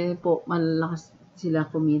malalakas sila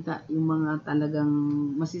kumita yung mga talagang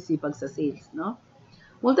masisipag sa sales, no?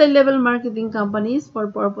 Multi-level marketing companies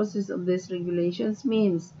for purposes of these regulations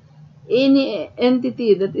means any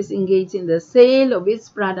entity that is engaged in the sale of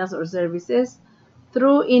its products or services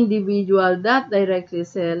through individual that directly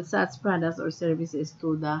sell such products or services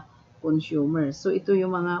to the consumers. So, ito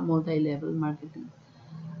yung mga multi-level marketing.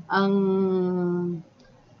 ang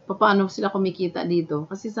paano sila kumikita dito.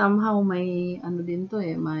 Kasi somehow may ano din to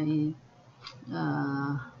may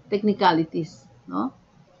technicalities, no?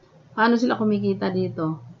 Paano sila kumikita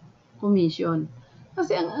dito? Commission.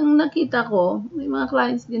 Kasi ang nakita ko, may mga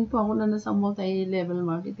clients din po ako na nasa multi-level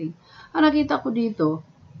marketing. Ang nakita ko dito,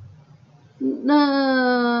 na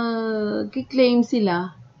kiklaim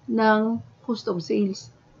sila ng cost of sales,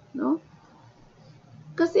 no?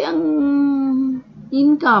 Kasi ang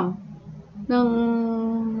income ng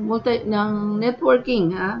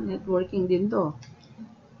networking, networking din to,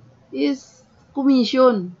 is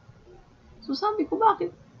commission. So sabi ko, bakit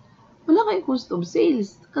wala kayong cost of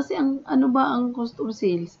sales? Kasi ano ba ang cost of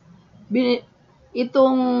sales?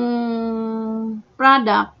 Itong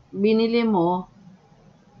product, binili mo,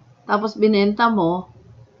 tapos binenta mo,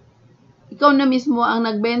 ikaw na mismo ang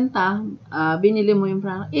nagbenta, binili mo yung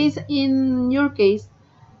product. In your case,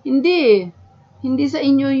 hindi sa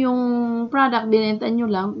inyo yung product, binenta nyo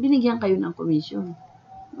lang, binigyan kayo ng commission.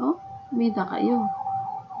 No? Kumita kayo.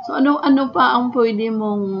 So, ano pa ang pwede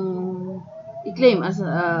mong i-claim as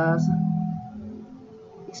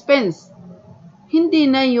expense? Hindi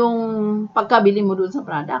na yung pagkabili mo dun sa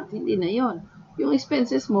product. Hindi na yon. Yung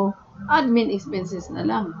expenses mo, admin expenses na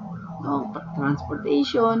lang. No?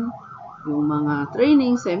 Transportation, yung mga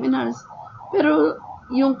training, seminars. Pero,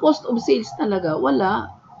 yung cost of sales talaga, wala.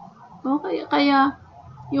 No? Kaya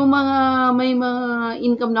yung may mga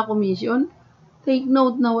income na commission, take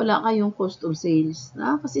note na wala kayong cost of sales.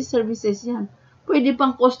 Kasi services yan. Pwede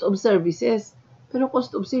pang cost of services. Pero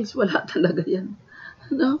cost of sales, wala talaga yan.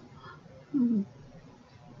 No?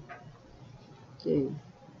 Okay.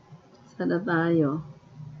 Sana tayo.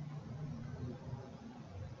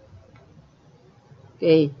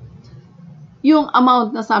 Okay. Yung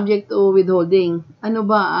amount na subject to withholding, ano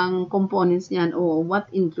ba ang components niyan o what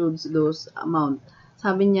includes those amount?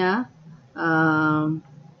 Sabi niya,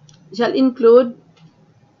 shall include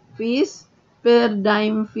fees, per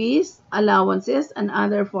dime fees, allowances, and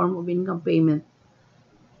other form of income payment.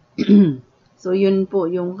 So, yun po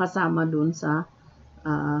yung kasama dun sa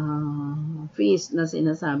fees na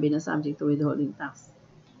sinasabi na subject to withholding tax.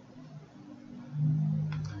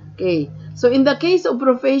 Okay. So, in the case of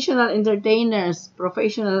professional entertainers,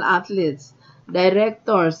 professional athletes,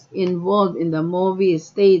 directors involved in the movies,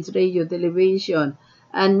 stage, radio, television,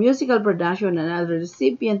 and musical production and other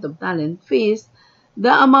recipient of talent fees,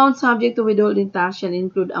 the amount subject to withholding tax shall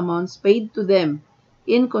include amounts paid to them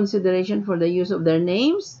in consideration for the use of their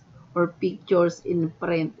names or pictures in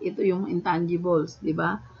print. Ito yung intangibles, di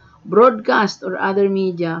ba? Broadcast or other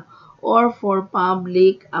media or for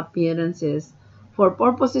public appearances for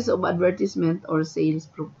purposes of advertisement or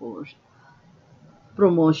sales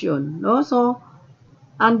promotion. No? So,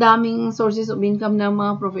 ang daming sources of income ng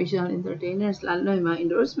mga professional entertainers, lalo na yung mga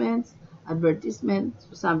endorsements, advertisement,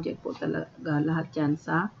 so subject po talaga lahat yan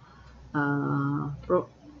sa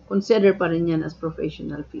consider pa rin yan as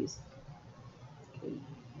professional fees.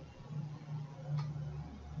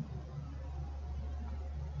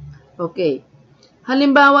 Okay.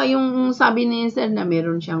 Halimbawa, yung sabi ni Sir na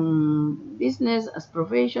meron siyang business as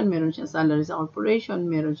profession, meron siyang salary sa corporation,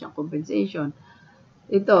 meron siyang compensation.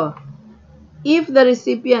 Ito, if the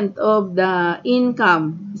recipient of the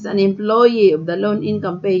income is an employee of the loan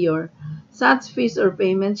income payer, such fees or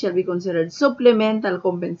payments shall be considered supplemental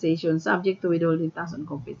compensation subject to withholding tax on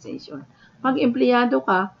compensation. Pag empleyado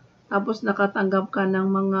ka, tapos nakatanggap ka ng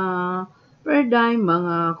mga per dime,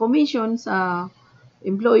 mga commission sa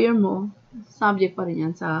employer mo, subject pa rin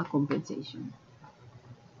yan sa compensation.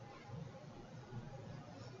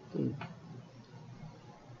 Okay.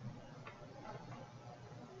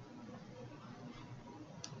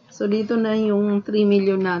 So, dito na yung 3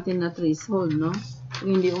 million natin na threshold, no?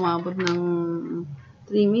 Kung hindi umabot ng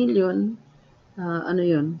 3 million, ano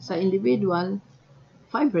yun? Sa individual,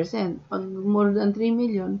 5%. Pag more than 3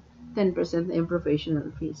 million, 10% na yung professional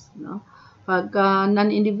fees, no? Pagka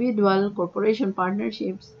non-individual, corporation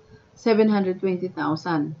partnerships,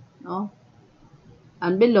 720,000, no?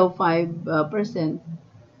 And below 5%, 10%,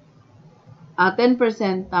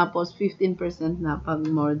 tapos 15% na pag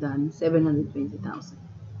more than 720,000.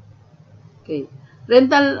 Okay.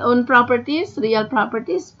 Rental on properties, real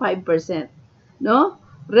properties, 5%. No?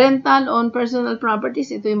 Rental on personal properties,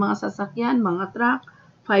 ito yung mga sasakyan, mga truck,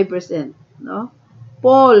 5%. No?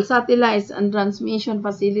 Pole, satellites, and transmission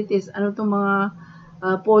facilities. Ano itong mga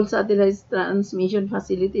pole, satellites, transmission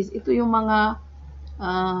facilities? Ito yung mga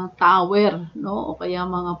tower, no? O kaya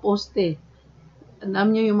mga poste.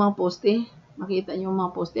 Alam nyo yung mga poste? Makita nyo yung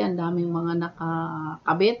mga poste, ang daming mga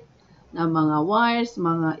nakakabit na mga wires,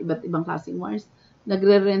 mga iba't ibang klaseng wires.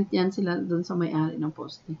 nagre-rent yan sila dun sa may-ari ng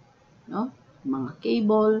poste. No? Mga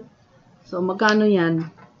cable. So, magkano yan?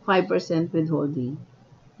 5% withholding.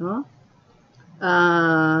 No?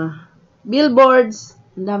 Billboards.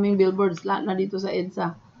 Ang daming billboards. Lahat na dito sa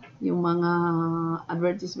EDSA. Yung mga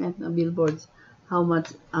advertisement na billboards. How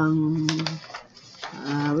much ang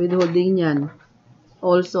withholding yan?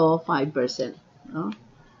 Also, 5%. No?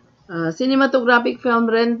 Cinematographic film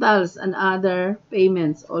rentals and other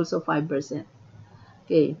payments, also 5%.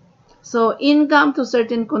 Okay. So, income to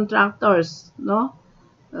certain contractors, no?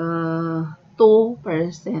 2%.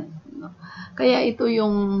 No? Kaya ito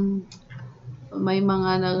yung may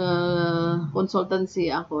mga consultancy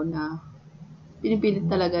ako na pinipilit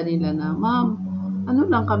talaga nila na, ma'am, ano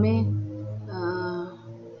lang kami,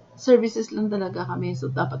 services lang talaga kami, so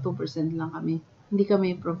dapat 2% lang kami. Hindi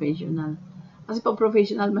kami professional. Kasi pag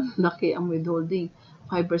professional, malaki ang withholding.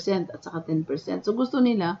 5% at saka 10%. So, gusto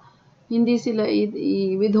nila, hindi sila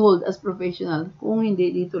i-withhold as professional kung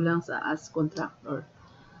hindi dito lang sa as contractor.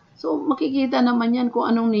 So, makikita naman yan kung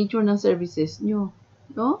anong nature ng services nyo.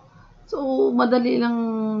 No? So, madali lang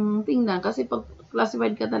tingnan. Kasi pag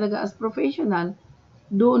classified ka talaga as professional,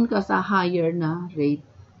 doon ka sa higher na rate.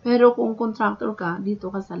 Pero kung contractor ka,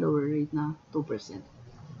 dito ka sa lower rate na 2%.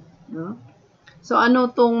 No? So, ano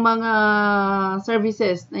tong mga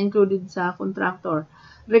services na included sa contractor?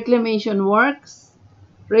 Reclamation works,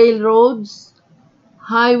 railroads,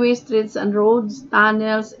 highway, streets and roads,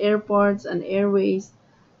 tunnels, airports and airways,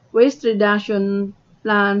 waste reduction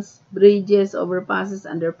plants, bridges, overpasses,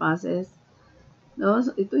 underpasses. No?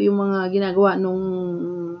 So, ito yung mga ginagawa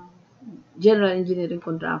nung general engineering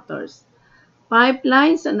contractors.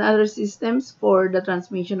 Pipelines and other systems for the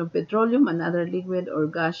transmission of petroleum and other liquid or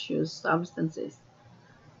gaseous substances.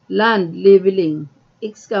 Land leveling,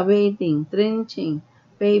 excavating, trenching,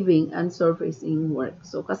 paving, and surfacing work.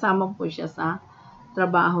 So, kasama po siya sa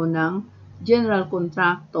trabaho ng general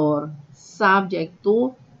contractor subject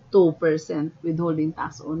to 2% withholding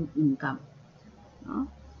tax on income. No?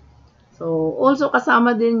 So, also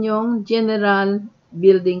kasama din yung general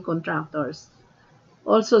building contractors.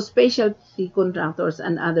 Also, specialty contractors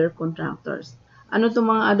and other contractors. Ano itong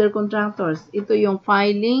mga other contractors? Ito yung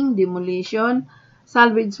filing, demolition,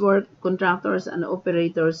 salvage work contractors and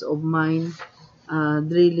operators of mine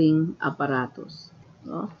drilling apparatus.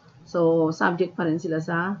 No? So, subject pa rin sila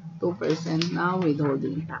sa 2% na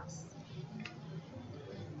withholding tax.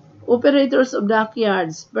 Operators of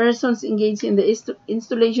dockyards, persons engaged in the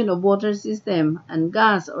installation of water system and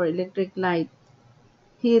gas or electric light,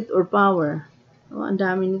 heat or power. Oh, ang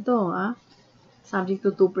dami nito, ha? Subject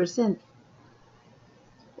to 2%.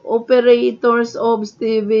 Operators of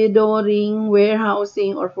stevedoring,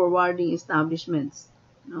 warehousing, or forwarding establishments.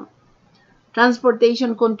 No?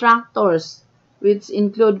 Transportation contractors, which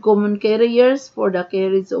include common carriers for the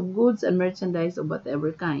carriage of goods and merchandise of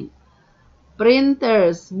whatever kind.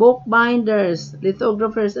 Printers, bookbinders,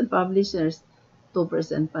 lithographers, and publishers, 2%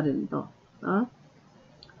 pa rin ito. No?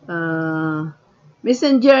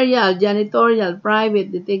 Messengerial, janitorial,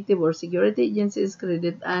 private, detective, or security agencies,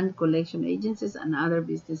 credit and collection agencies, and other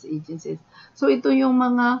business agencies. So, ito yung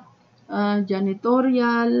mga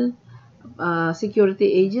janitorial,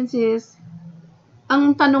 security agencies.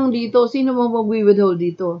 Ang tanong dito, sino mo mag-withhold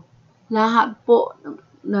dito? Lahat po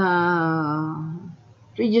na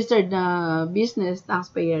registered na business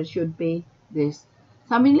taxpayer should pay this.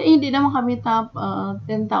 Sabi nila, hindi naman kami top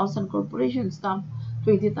 10,000 corporations, top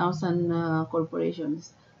 20,000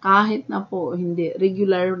 corporations. Kahit na po, hindi,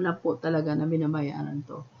 regular na po talaga na binabayaran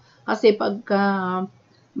to. Kasi pagka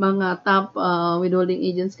mga top withholding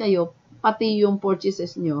agents kayo, pati yung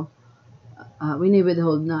purchases nyo,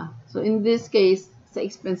 wini-withhold na. So, in this case, sa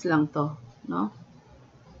expense lang to. No?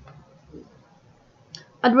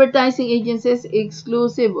 Advertising agencies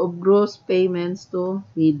exclusive of gross payments to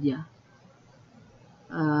media.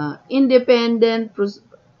 Independent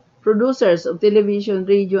producers of television,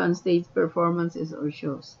 radio, and stage performances or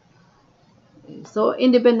shows. Okay. So,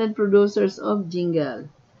 independent producers of jingle.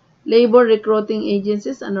 Labor recruiting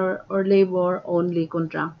agencies and or labor-only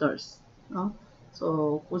contractors. No?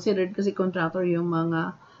 So, considered kasi contractor yung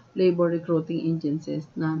mga labor recruiting agencies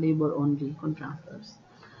na labor-only contractors.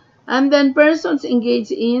 And then, persons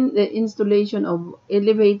engaged in the installation of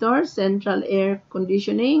elevators, central air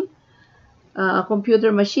conditioning,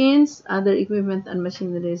 computer machines, other equipment and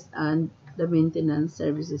machineries, and the maintenance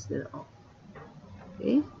services thereof.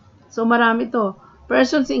 Okay? So, marami to.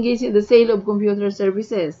 Persons engaged in the sale of computer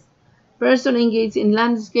services. Person engaged in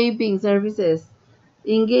landscaping services.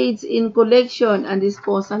 Engaged in collection and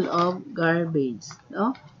disposal of garbage.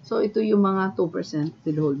 No? So, ito yung mga 2%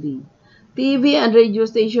 withholding. TV and radio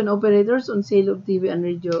station operators on sale of TV and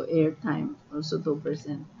radio airtime, also 2%.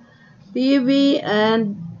 TV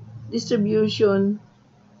and distribution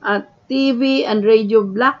at TV and radio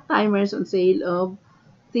black timers on sale of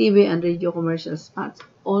TV and radio commercial spots,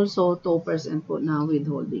 also 2% po na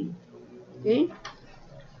withholding. Okay?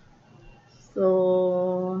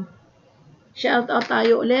 So, shout out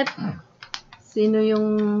tayo ulit. Sino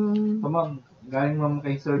yung... So, ma'am, galing ma'am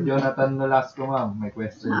kay Sir Jonathan Nolasco, ma'am. May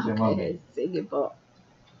question siya, ma'am. Okay, sige po.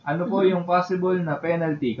 Ano po yung possible na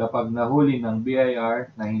penalty kapag nahuli ng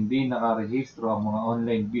BIR na hindi nakarehistro ang mga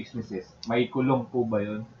online businesses? May kulong po ba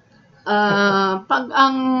yun? Pag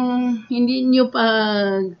ang hindi nyo pa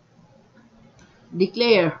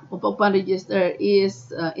declare o pa-register is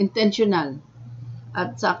intentional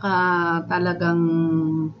at saka talagang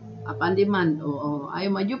upon-demand o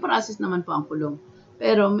ayaw due process naman po ang kulong.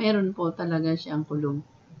 Pero meron po talaga siyang kulong,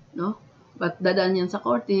 no? But dadaan yan sa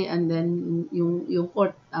korte and then yung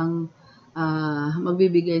court ang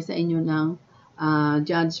magbibigay sa inyo ng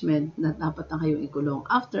judgment na dapat na kayong ikulong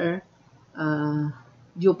after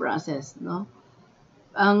due process, no?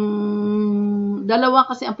 Ang dalawa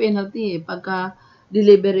kasi ang penalty pagka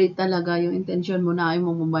deliberate talaga yung intention mo na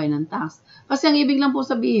ayaw mo magbayad ng tax. Kasi ang ibig lang po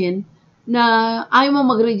sabihin na ayaw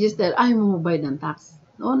mo mag-register, ayaw mo magbayad ng tax.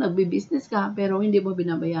 No? Nagbi-business ka pero hindi mo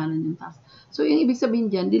binabayaran yung tax. So yung ibig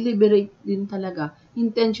sabihin diyan, deliberate din talaga,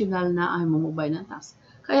 intentional na ayaw mo magbayad ng tax.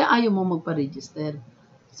 Kaya ayaw mo magpa-register.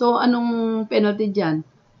 So anong penalty diyan?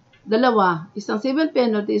 Dalawa, isang civil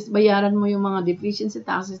penalties, bayaran mo yung mga deficiency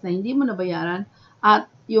taxes na hindi mo nabayaran at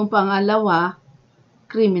yung pangalawa,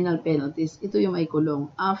 criminal penalties. Ito yung may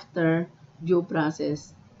kulong after due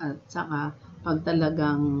process at saka pag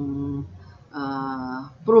talagang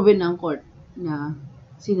proven ng court na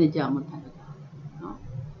sinadya mo talaga. No?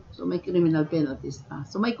 So may criminal penalties pa.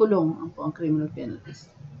 So may kulong ang criminal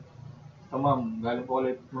penalties. So, ma'am, galing po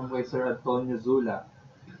ulit ma'am kay Sir Antonio Zula.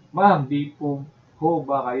 Ma'am, di po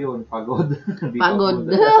ba kayo pagod? Pagod.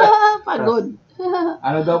 Pagod.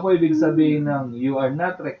 Ano daw po ibig sabihin ng you are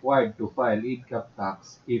not required to file income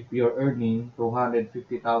tax if you're earning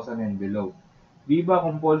 250,000 and below? Di ba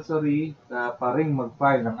compulsory pa rin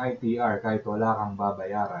mag-file ng ITR kahit wala kang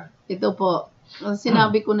babayaran? Ito po,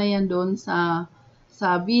 sinabi ko na yan doon sa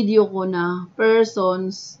video ko na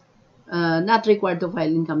persons not required to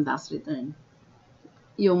file income tax return.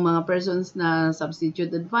 Yung mga persons na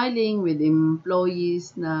substituted filing with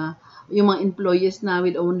employees na, yung mga employees na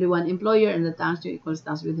with only one employer and the tax due equals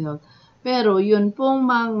tax withheld. Pero yun pong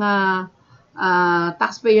mga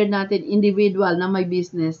taxpayer natin, individual na may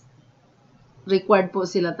business, required po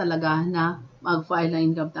sila talaga na mag-file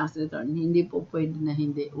ng income tax return. Hindi po pwede na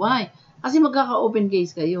hindi. Why? Kasi magkaka-open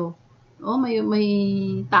case kayo. Oh, may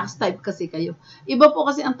tax type kasi kayo. Iba po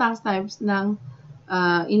kasi ang tax types ng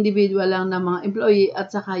individual lang na mga employee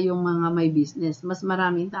at saka yung mga may business. Mas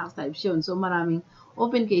maraming tax types yun. So, maraming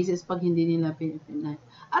open cases pag hindi nila pinay.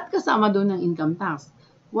 At kasama doon ng income tax.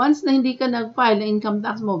 Once na hindi ka nag-file ng income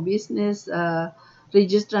tax mo, business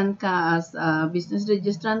registrant ka as business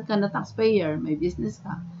registrant ka na taxpayer, may business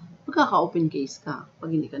ka, magkaka-open case ka pag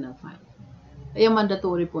hindi ka nag-file. Kaya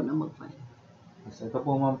mandatory po na mag-file. So, ito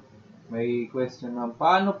po ma'am, may question ma'am.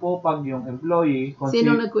 Paano po pag yung employee...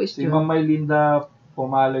 Sino nag-question? Si Ma'am Maylinda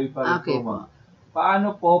Pumaloy pa rin Okay po ma'am.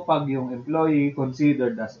 Paano po pag yung employee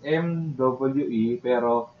considered as MWE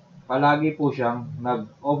pero palagi po siyang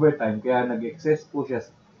nag-overtime kaya nag-excess po siya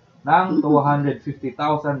ng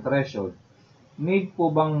 250,000 threshold? Need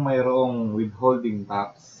po bang mayroong withholding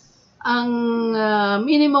tax? Ang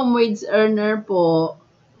minimum wage earner po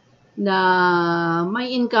na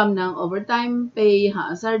may income ng overtime pay,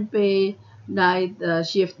 hazard pay, night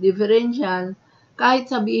shift differential, kahit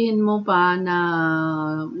sabihin mo pa na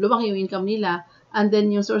lumaki yung income nila, and then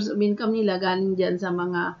yung source of income nila galing dyan sa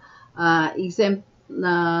mga exempt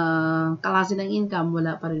na klase ng income,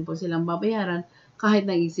 wala pa rin po silang babayaran kahit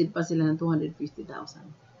nag-exceed pa sila ng 250,000.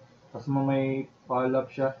 Tapos may follow-up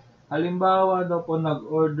siya. Halimbawa daw po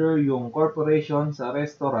nag-order yung corporation sa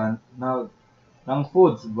restaurant ng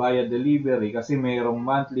foods via delivery kasi mayroong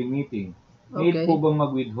monthly meeting. Need po bang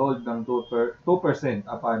mag-withhold ng 2%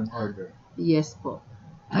 upon order? Yes po.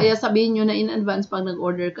 Kaya sabihin nyo na in advance pag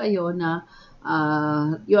nag-order kayo na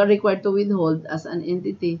you are required to withhold as an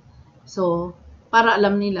entity. So, para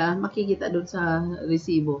alam nila, makikita doon sa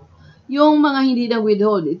resibo. Yung mga hindi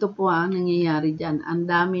nag-withhold, ito po ang nangyayari dyan.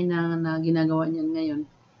 Ang dami na ginagawa niyan ngayon.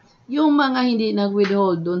 Yung mga hindi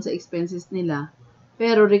nag-withhold doon sa expenses nila,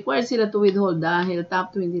 pero required sila to withhold dahil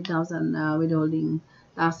top 20,000 withholding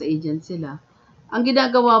tax agent sila. Ang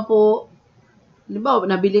ginagawa po, halimbawa,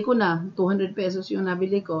 nabili ko na, 200 pesos yung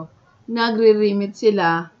nabili ko, nagre-remit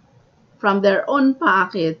sila from their own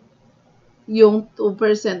pocket yung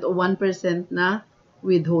 2% o 1% na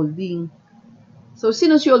withholding. So,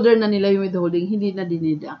 sinushoulder na nila yung withholding, hindi na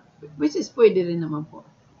dinidak. Which is pwede rin naman po.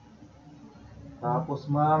 Tapos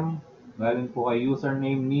ma'am, galing po kay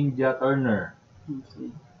username Ninja Turner.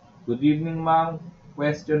 Okay. Good evening ma'am.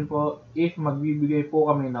 Question po, if magbibigay po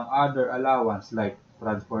kami ng other allowance like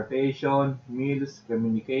transportation, meals,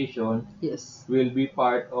 communication, Yes. will be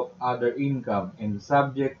part of other income and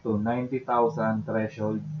subject to 90,000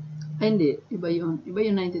 threshold. Ay, hindi. Iba yun. Iba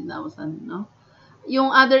yung 19,000, no? Yung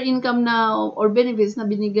other income na or benefits na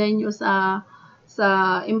binigay nyo sa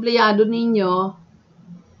empleyado ninyo,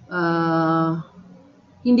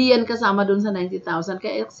 hindi yan kasama dun sa 90,000.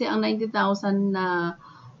 Kasi ang 90,000 na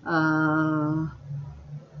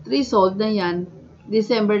threshold na yan,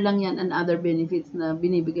 December lang yan and other benefits na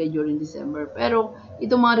binibigay during December. Pero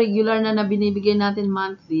itong mga regular na binibigay natin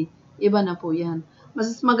monthly, iba na po yan.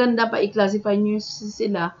 Mas maganda pa i-classify nyo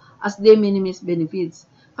sila as de minimis benefits.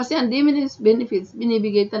 Kasi ang de minimis benefits,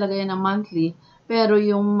 binibigay talaga yan ng monthly, pero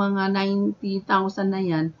yung mga 90,000 na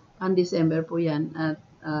yan, ang December po yan, at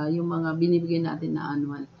yung mga binibigay natin na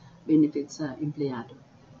annual benefits sa empleyado.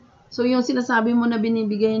 So, yung sinasabi mo na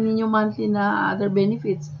binibigay ninyo monthly na other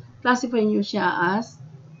benefits, classify nyo siya as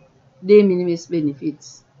de minimis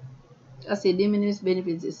benefits. Kasi de minimis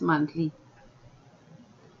benefits is monthly.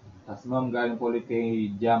 Tapos ma'am, galing po ulit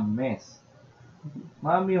kay Jam Mess.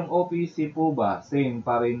 Ma'am, yung OPC po ba, same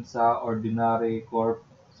pa rin sa ordinary corp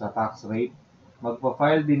sa tax rate?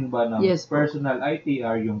 Magpa-file din ba ng Yes, personal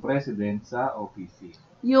ITR yung president sa OPC?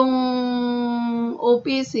 Yung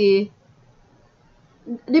OPC,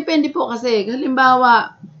 depende po kasi.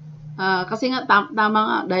 Halimbawa, kasi nga tama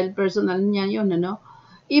nga dahil personal niya yun, ano?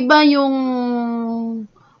 Iba yung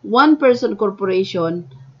one-person corporation,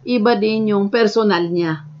 iba din yung personal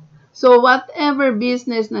niya. So, whatever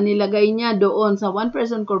business na nilagay niya doon sa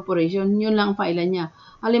one-person corporation, yun lang file niya.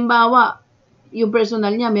 Halimbawa, yung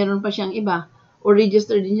personal niya, meron pa siyang iba, o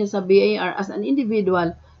registered din siya sa BIR as an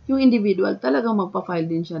individual, yung individual talagang magpa-file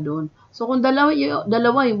din siya doon. So, kung dalawa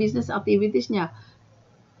yung business activities niya,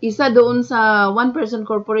 isa doon sa one-person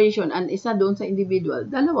corporation and isa doon sa individual,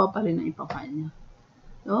 dalawa pa rin ang ipafile niya.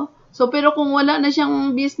 No? So, pero kung wala na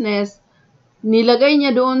siyang business, nilagay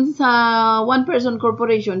niya doon sa one-person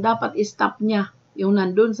corporation, dapat i-stop niya yung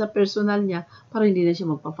nandun sa personal niya para hindi na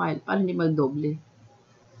siya magpa-file, para hindi magdoble.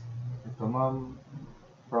 Ito ma'am,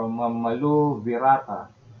 from Ma'am Malu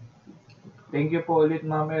Virata. Thank you po ulit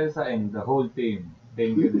Ma'am Elsa and the whole team.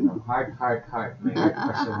 Thank you din. Heart. May heart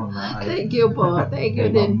pa siya mga Thank you po. Thank you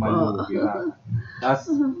din po. Malu Virata.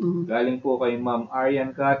 Tapos, galing po kay Ma'am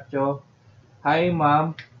Arian Cacho. Hi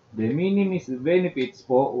Ma'am, the minimis benefits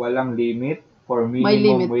po, walang limit for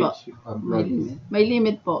minimum wage employees. May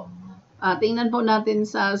limit po. Tingnan po natin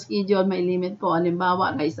sa schedule, may limit po.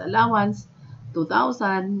 Halimbawa, rice allowance,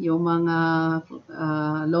 2,000. Yung mga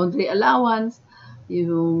laundry allowance,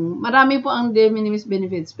 yung marami po ang de minimis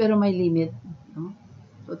benefits, pero may limit. No?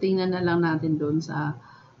 So, tingnan na lang natin doon sa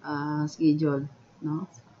schedule. No?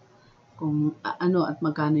 Kung ano at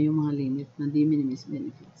magkano yung mga limit na de minimis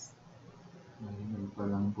benefits.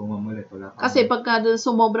 Kasi pagka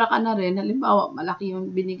sumobra ka na rin, halimbawa, malaki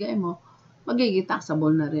yung binigay mo, magiging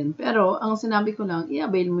taxable na rin. Pero, ang sinabi ko lang,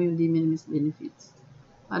 i-avail mo yung de minimis benefits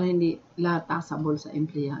para hindi lahat taxable sa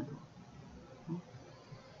empleyado.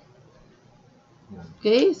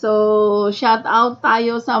 Okay, so, shout out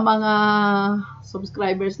tayo sa mga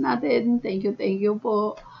subscribers natin. Thank you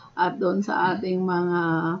po. At doon sa ating mga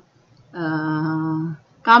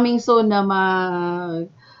coming soon na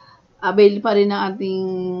avail pa rin ang ating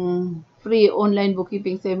free online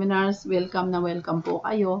bookkeeping seminars. Welcome po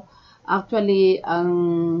kayo. Actually,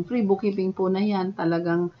 ang free bookkeeping po na yan,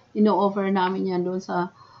 talagang ino-offer namin yan doon sa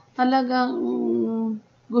talagang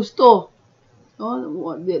gusto. No?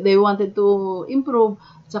 They wanted to improve.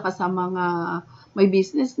 Tsaka sa mga may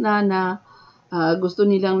business na gusto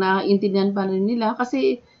nilang naintindihan pa rin nila.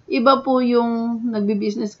 Kasi iba po yung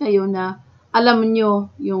nagbi-business kayo na alam nyo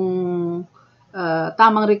yung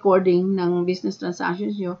tamang recording ng business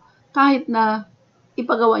transactions nyo, kahit na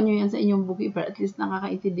ipagawa nyo yan sa inyong bookkeeper, at least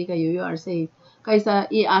nakakaintindi kayo, you are safe. Kaysa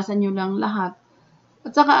iasa nyo lang lahat.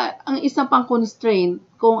 At saka, ang isa pang constraint,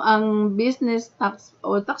 kung ang business tax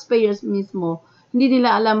o taxpayers mismo, hindi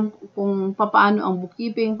nila alam kung paano ang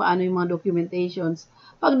bookkeeping, paano yung mga documentations.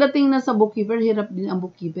 Pagdating na sa bookkeeper, hirap din ang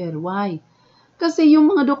bookkeeper. Why? Kasi yung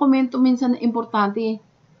mga dokumento minsan na importante,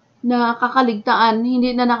 na kakaligtaan,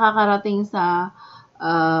 hindi na nakakarating sa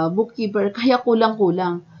bookkeeper, kaya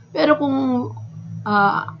kulang-kulang. Pero kung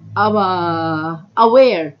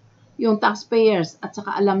aware yung taxpayers at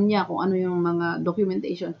saka alam niya kung ano yung mga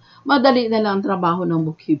documentation, madali na lang ang trabaho ng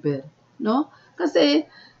bookkeeper, no? Kasi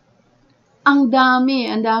ang dami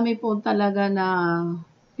po talaga na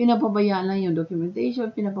pinapabayaan lang yung documentation,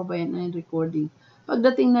 pinapabayaan lang yung recording.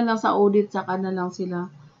 Pagdating na lang sa audit, saka na lang sila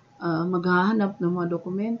maghahanap ng mga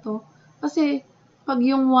dokumento. Kasi pag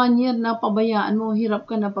yung 1 year na pabayaan mo, hirap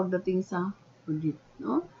ka na pagdating sa audit,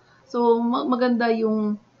 no? So maganda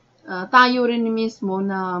yung tayo rin mismo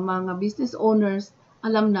na mga business owners,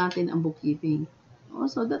 alam natin ang bookkeeping. No?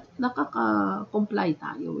 So that nakaka-comply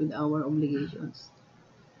tayo with our obligations.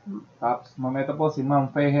 Tapos, ma'am, ito po si Ma'am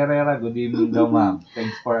Faye Herrera. Good evening daw, ma'am.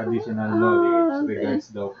 Thanks for additional knowledge. Regards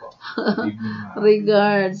daw po. Good evening, ma'am.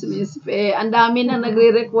 Regards, Miss Faye. Ang dami na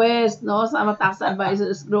nagre-request, no, sa Tax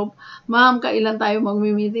Advisors Group. Ma'am, kailan tayo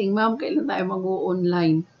mag-meeting? Ma'am, kailan tayo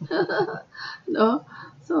mag-online? No?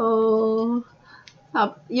 So,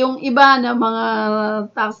 yung iba na mga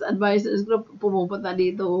Tax Advisors Group pumupunta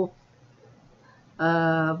dito,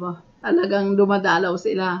 talagang dumadalaw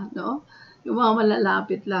sila, no? Yung mga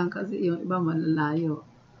malalapit lang kasi yung iba malalayo.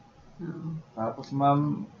 Tapos,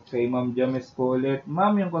 ma'am, kay Ma'am James po ulit.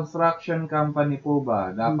 Ma'am, yung construction company po ba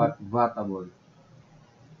dapat vatable?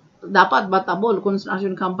 Dapat vatable.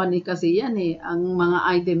 Construction company kasi yan eh. Ang mga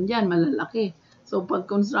item dyan malalaki. So, pag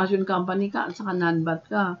construction company ka at saka non-VAT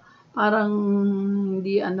ka, parang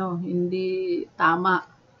hindi tama.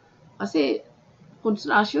 Kasi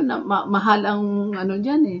construction, mahal ang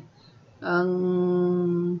dyan eh. Ang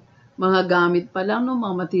mga gamit pa lang, no,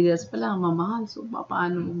 mga materials pa lang, mamahal. So,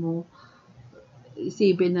 paano mo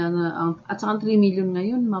isipin na at saka 3 million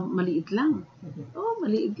ngayon, maliit lang. Oh,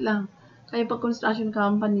 maliit lang. Kaya pag construction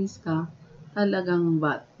companies ka, talagang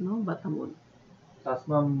vatable. Tapos,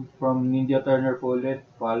 ma'am, from Ninja Turner po ulit,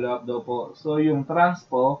 follow-up daw po. So, yung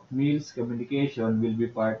transpo, meals, communication will be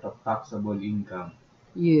part of taxable income.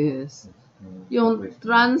 Yes. Yung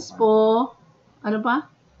transpo, ano pa?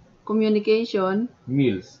 Communication.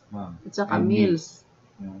 Meals, ma'am. At saka meals.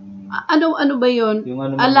 Ano ba yun?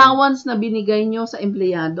 Allowance na binigay nyo sa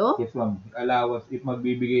empleyado? Yes, ma'am. Allowance. If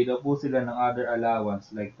magbibigay daw po sila ng other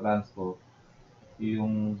allowance like transpo,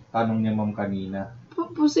 yung tanong niya, ma'am, kanina.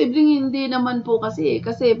 Posibleng hindi naman po kasi.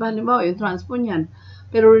 Kasi, halimbawa, yung transpo niyan.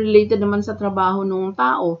 Pero related naman sa trabaho ng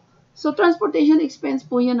tao. So, transportation expense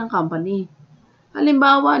po yan ng company.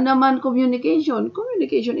 Halimbawa naman,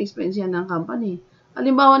 communication expense yan ng company.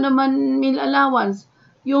 Halimbawa naman, meal allowance.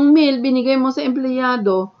 Yung meal, binigay mo sa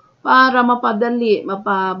empleyado para mapadali,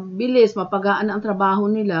 mapabilis, mapagaan ang trabaho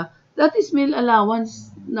nila. That is meal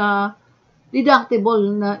allowance na deductible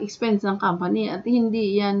na expense ng company at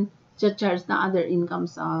hindi yan charge na other income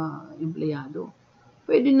sa empleyado.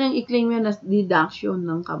 Pwede nang i-claim yan as deduction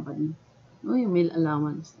ng company. No, yung meal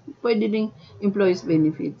allowance. Pwede ding employees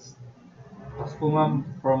benefits. Tapos po, ma'am,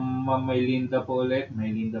 from Ma'am Maylinda po ulit,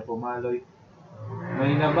 Maylinda po Maloy.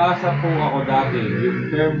 May nabasa po ako dati, yung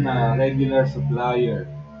term na regular supplier.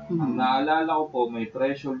 Ang naalala ko po, may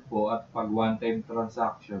threshold po at pag one-time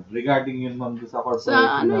transaction. Regarding yun, ma'am, sa corporation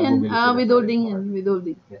sa na bumili sila withholding yan,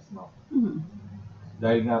 withholding. Yes, ma'am.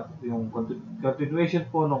 Dahil nga, yung continuation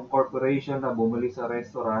po ng corporation na bumili sa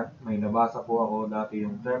restaurant, may nabasa po ako dati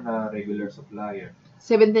yung term na regular supplier.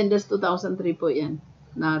 17-2003 po yan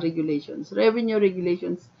na regulations. Revenue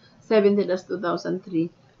regulations 17-2003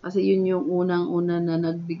 kasi yun yung unang-una na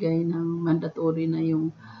nagbigay ng mandatory na yung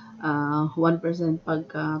 1%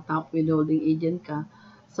 pagka top withholding agent ka.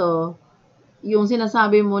 So, yung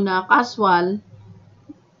sinasabi mo na casual,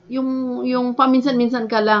 yung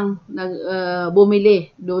paminsan-minsan ka lang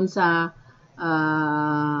bumili doon sa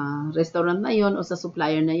restaurant na yon o sa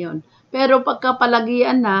supplier na yon. Pero pagka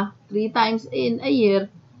palagian na 3 times in a year,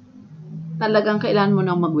 talagang kailangan mo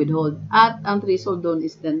nang mag-withhold. At ang threshold doon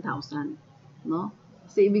is 10,000. No?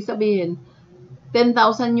 Kasi ibig sabihin,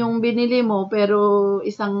 10,000 yung binili mo, pero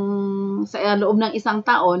sa loob ng isang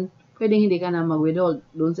taon, pwedeng hindi ka na mag-withhold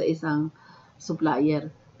doon sa isang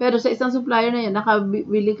supplier. Pero sa isang supplier na yun,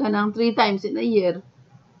 nakabili ka ng 3 times in a year,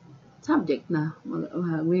 subject na.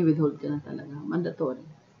 Mag-withhold ka na talaga. Mandatory.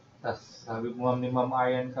 Tapos sabi po, ma'am, ni Ma'am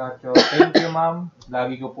Ayan Cacho, thank you, ma'am.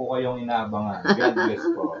 Lagi ko po kayong inaabangan. God bless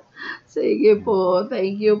po. Sige po.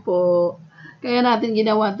 Thank you po. Kaya natin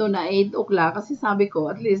ginawa to na 8 o'clock kasi sabi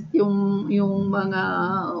ko, at least yung mga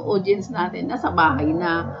audience natin nasa bahay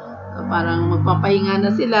na. Parang magpapahinga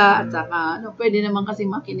na sila at saka pwede naman kasi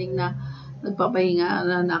makinig na nagpapahinga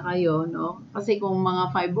na kayo, no? Kasi kung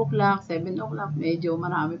mga 5 o'clock, 7 o'clock, medyo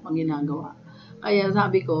marami pang ginagawa. Kaya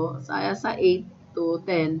sabi ko, sa 8 to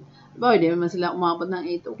 10, hindi naman sila umabot ng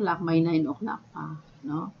 8 o'clock, may 9 o'clock pa,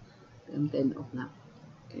 no? 10 o'clock.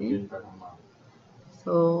 Okay?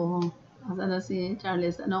 So, Asan na si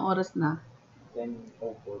Charles? Anong oras na?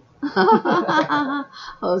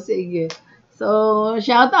 10:04. Sige. So,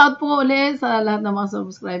 shout out po ulit sa lahat ng mga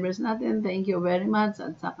subscribers natin. Thank you very much.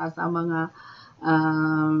 At saka sa mga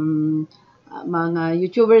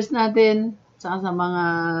YouTubers natin, saka sa mga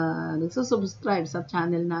nagsusubscribe sa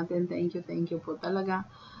channel natin. Thank you po talaga.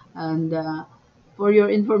 And for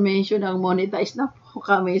your information, ang monetize na po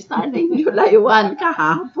kami starting July 1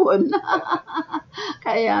 kahapon.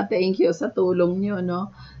 Kaya thank you sa tulong nyo,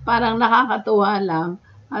 no? Parang nakakatuwa lang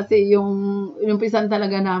kasi yung inumpisan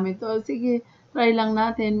talaga namin to. Sige, try lang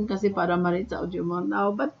natin kasi para ma-reach out yung mga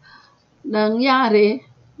tao. But nangyari,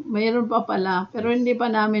 mayroon pa pala. Pero hindi pa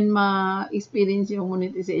namin ma-experience yung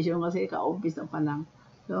monetization kasi ka-umpisa pa lang.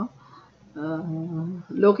 So,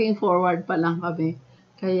 looking forward pa lang kami.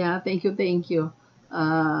 Kaya, thank you.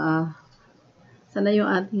 Sana yung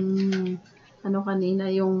ating, kanina,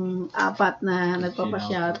 yung apat na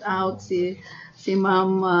nagpapa-shout out, si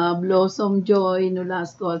Ma'am Blossom Joy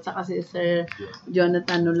Nolasco, at saka si Sir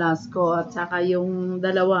Jonathan Nolasco, at saka yung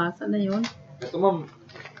dalawa, sana yun? Ito ma'am,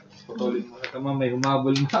 patuloy mo. Ito ma'am, may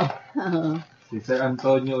humabol ma'am. Si Sir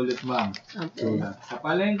Antonio ulit ma'am. Okay. Sa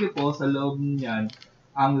palengke po, sa loob niyan,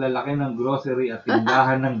 ang lalaki ng grocery at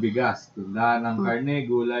tindahan ng bigas, tindahan ng karne,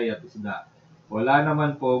 gulay at isda. Wala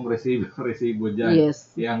naman pong resibo dyan.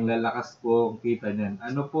 Yes. Ang lalakas po ang kita niyan.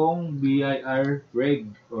 Ano pong BIR reg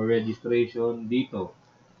o registration dito?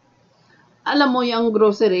 Alam mo yung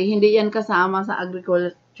grocery, hindi yan kasama sa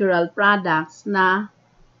agricultural products na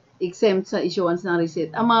exempt sa issuance ng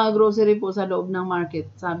receipt. Ang mga grocery po sa loob ng market,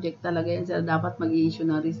 subject talaga yan sila dapat mag-i-issue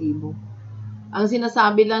ng resibo. Ang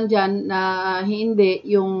sinasabi lang dyan na hindi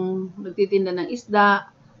yung nagtitinda ng isda,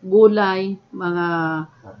 gulay, mga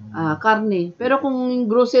karne. Pero kung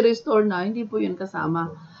grocery store na, hindi po yun kasama.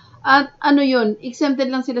 At ano yun, exempted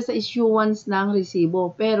lang sila sa issuance ng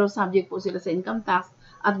resibo. Pero subject po sila sa income tax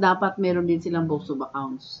at dapat meron din silang books of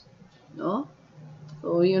accounts. No?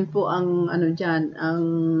 So, yun po ang dyan, ang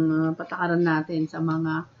patakaran natin sa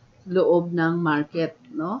mga loob ng market,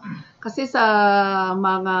 no? Kasi sa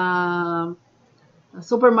mga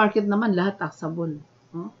supermarket naman, lahat taxable,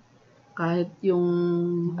 no? Kahit yung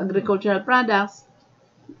agricultural products,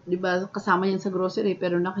 di ba, kasama yan sa grocery,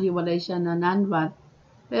 pero nakahiwalay siya na non-VAT,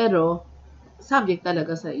 pero subject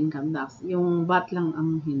talaga sa income tax. Yung VAT lang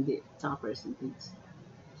ang hindi, saka percentage.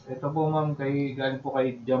 Ito po ma'am, galing po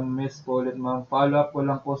kay James po ulit ma'am. Follow up ko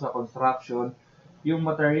lang po sa construction. Yung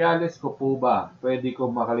materials ko po ba, pwede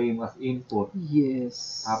ko makalim as input?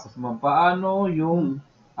 Yes. Tapos ma'am, paano yung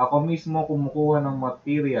ako mismo kumukuha ng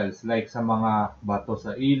materials like sa mga bato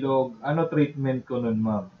sa ilog? Ano treatment ko nun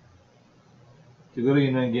ma'am? Siguro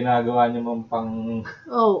yun yung ginagawa niyo ma'am pang...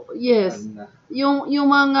 Oh, yes. Yung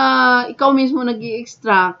mga, ikaw mismo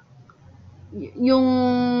nag-i-extract, yung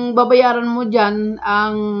babayaran mo dyan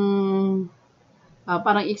ang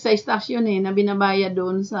parang excise tax yun na binabayad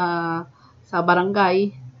doon sa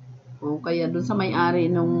barangay o kaya doon sa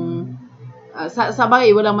may-ari nung sa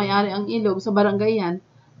bagay walang may-ari ang ilog, sa barangay yan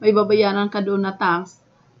may babayaran ka doon na tax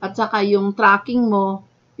at saka yung tracking mo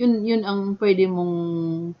yun ang pwede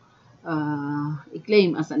mong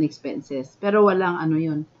i-claim as an expenses, pero walang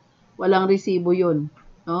walang resibo yun,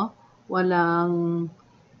 no? Walang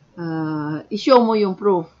i-show mo yung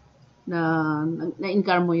proof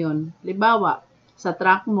na-incur mo yun. Halimbawa, sa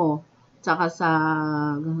truck mo, saka sa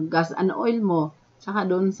gas and oil mo, saka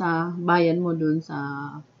doon sa bayan mo doon sa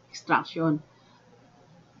extraction.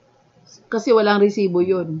 Kasi walang resibo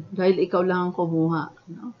yun dahil ikaw lang ang kumuha.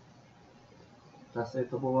 No? Tapos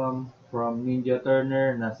ito po ma'am, from Ninja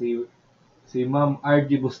Turner na si Ma'am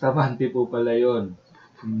RG Bustamante po pala yun.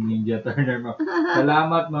 Ninja Turner ma'am.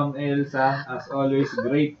 Salamat ma'am Elsa. As always,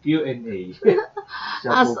 great Q&A.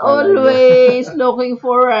 As always, looking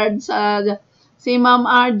forward sa si Ma'am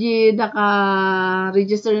RG,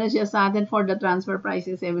 naka-register na siya sa atin for the transfer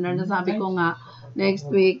pricing seminar. Nasabi ko nga, next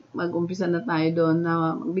week, mag-umpisa na tayo doon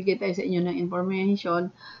na magbigay tayo sa inyo ng information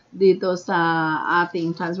dito sa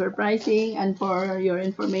ating transfer pricing. And for your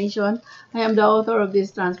information, I am the author of this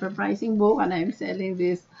transfer pricing book and I'm selling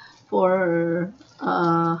this for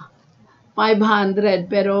 500.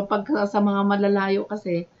 Pero pag sa mga malalayo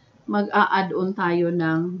kasi, mag-a-add on tayo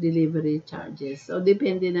ng delivery charges. So,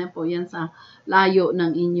 depende na po yan sa layo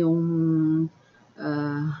ng inyong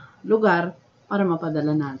lugar para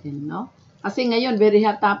mapadala natin, no? Kasi ngayon, very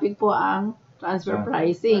hot topic po ang transfer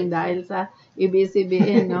pricing dahil sa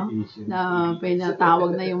ABS-CBN, no? Na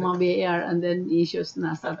pinatawag na yung mga BAR and then issues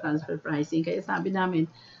na sa transfer pricing. Kaya sabi namin,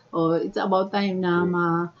 it's about time na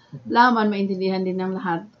malaman, maintindihan din ng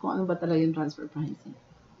lahat kung ano ba talaga yung transfer pricing.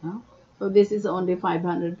 No? So, this is only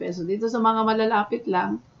 500 pesos. Dito sa mga malalapit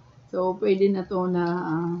lang, So, pwede na to na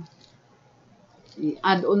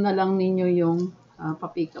i-add on na lang ninyo yung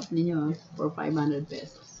pa-pick up ninyo for 500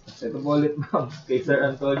 pesos. Ito po ulit, ma'am. Kay Sir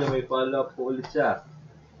Antonio, may follow-up po ulit siya.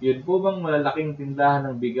 Yun po bang malalaking tindahan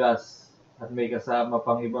ng bigas at may kasama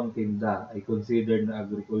pang ibang tinda ay considered na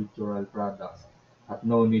agricultural products at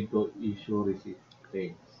no need to issue receipt?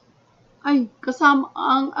 Thanks. Ay, kasama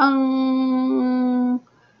ang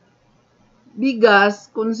bigas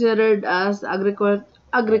considered as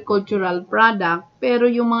agricultural product, pero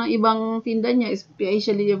yung mga ibang tinda niya,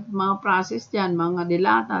 especially yung mga process yan, mga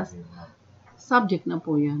dilatas, subject na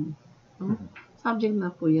po yan. Subject na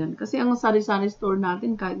po yan. Kasi ang sari-sari store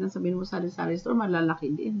natin, kahit na sabihin mo sari-sari store, malalaki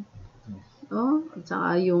din. At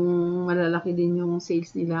saka yung malalaki din yung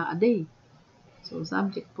sales nila a day. So,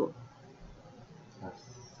 subject po.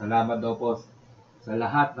 Salamat daw po sa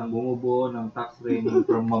lahat ng bumubuo ng tax training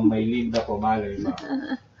from Ma'am Maylinda po, Malay ba?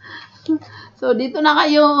 So, dito na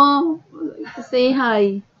kayo. Say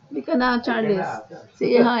hi. Hindi ka na, Charles.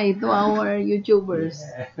 Say hi to our YouTubers.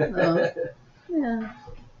 Yeah.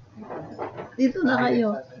 Dito na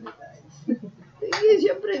kayo. Sige,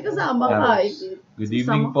 syempre kasama ka. Good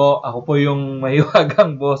evening po. Ako po yung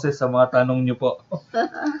mahiwagang boses sa mga tanong nyo po.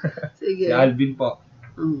 Sige. Si Alvin po.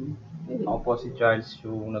 Ako po si Charles,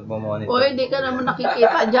 yung nagmamonitor. O, hindi ka naman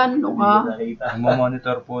nakikita dyan, no ka?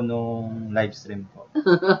 Nagmamonitor po nung live stream po.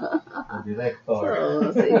 Director.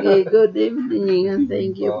 So, sige, good evening and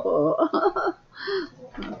thank you po.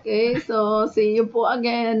 Okay, so see you po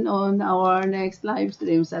again on our next live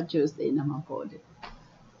stream sa Tuesday naman po ulit.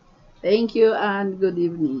 Thank you and good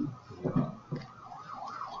evening.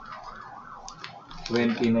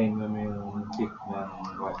 29 na yung peak ng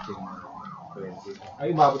watching 20.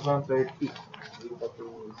 Ay, umabot ng 30.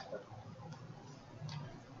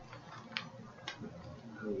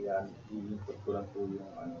 Ayan, i-input ko lang po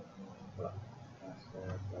yung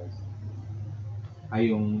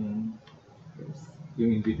Ay, yung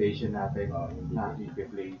invitation natin na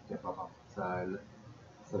i-play sa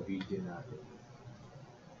video natin.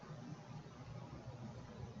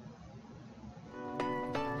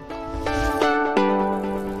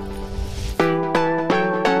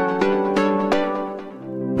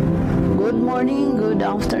 Good morning, good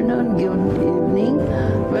afternoon, good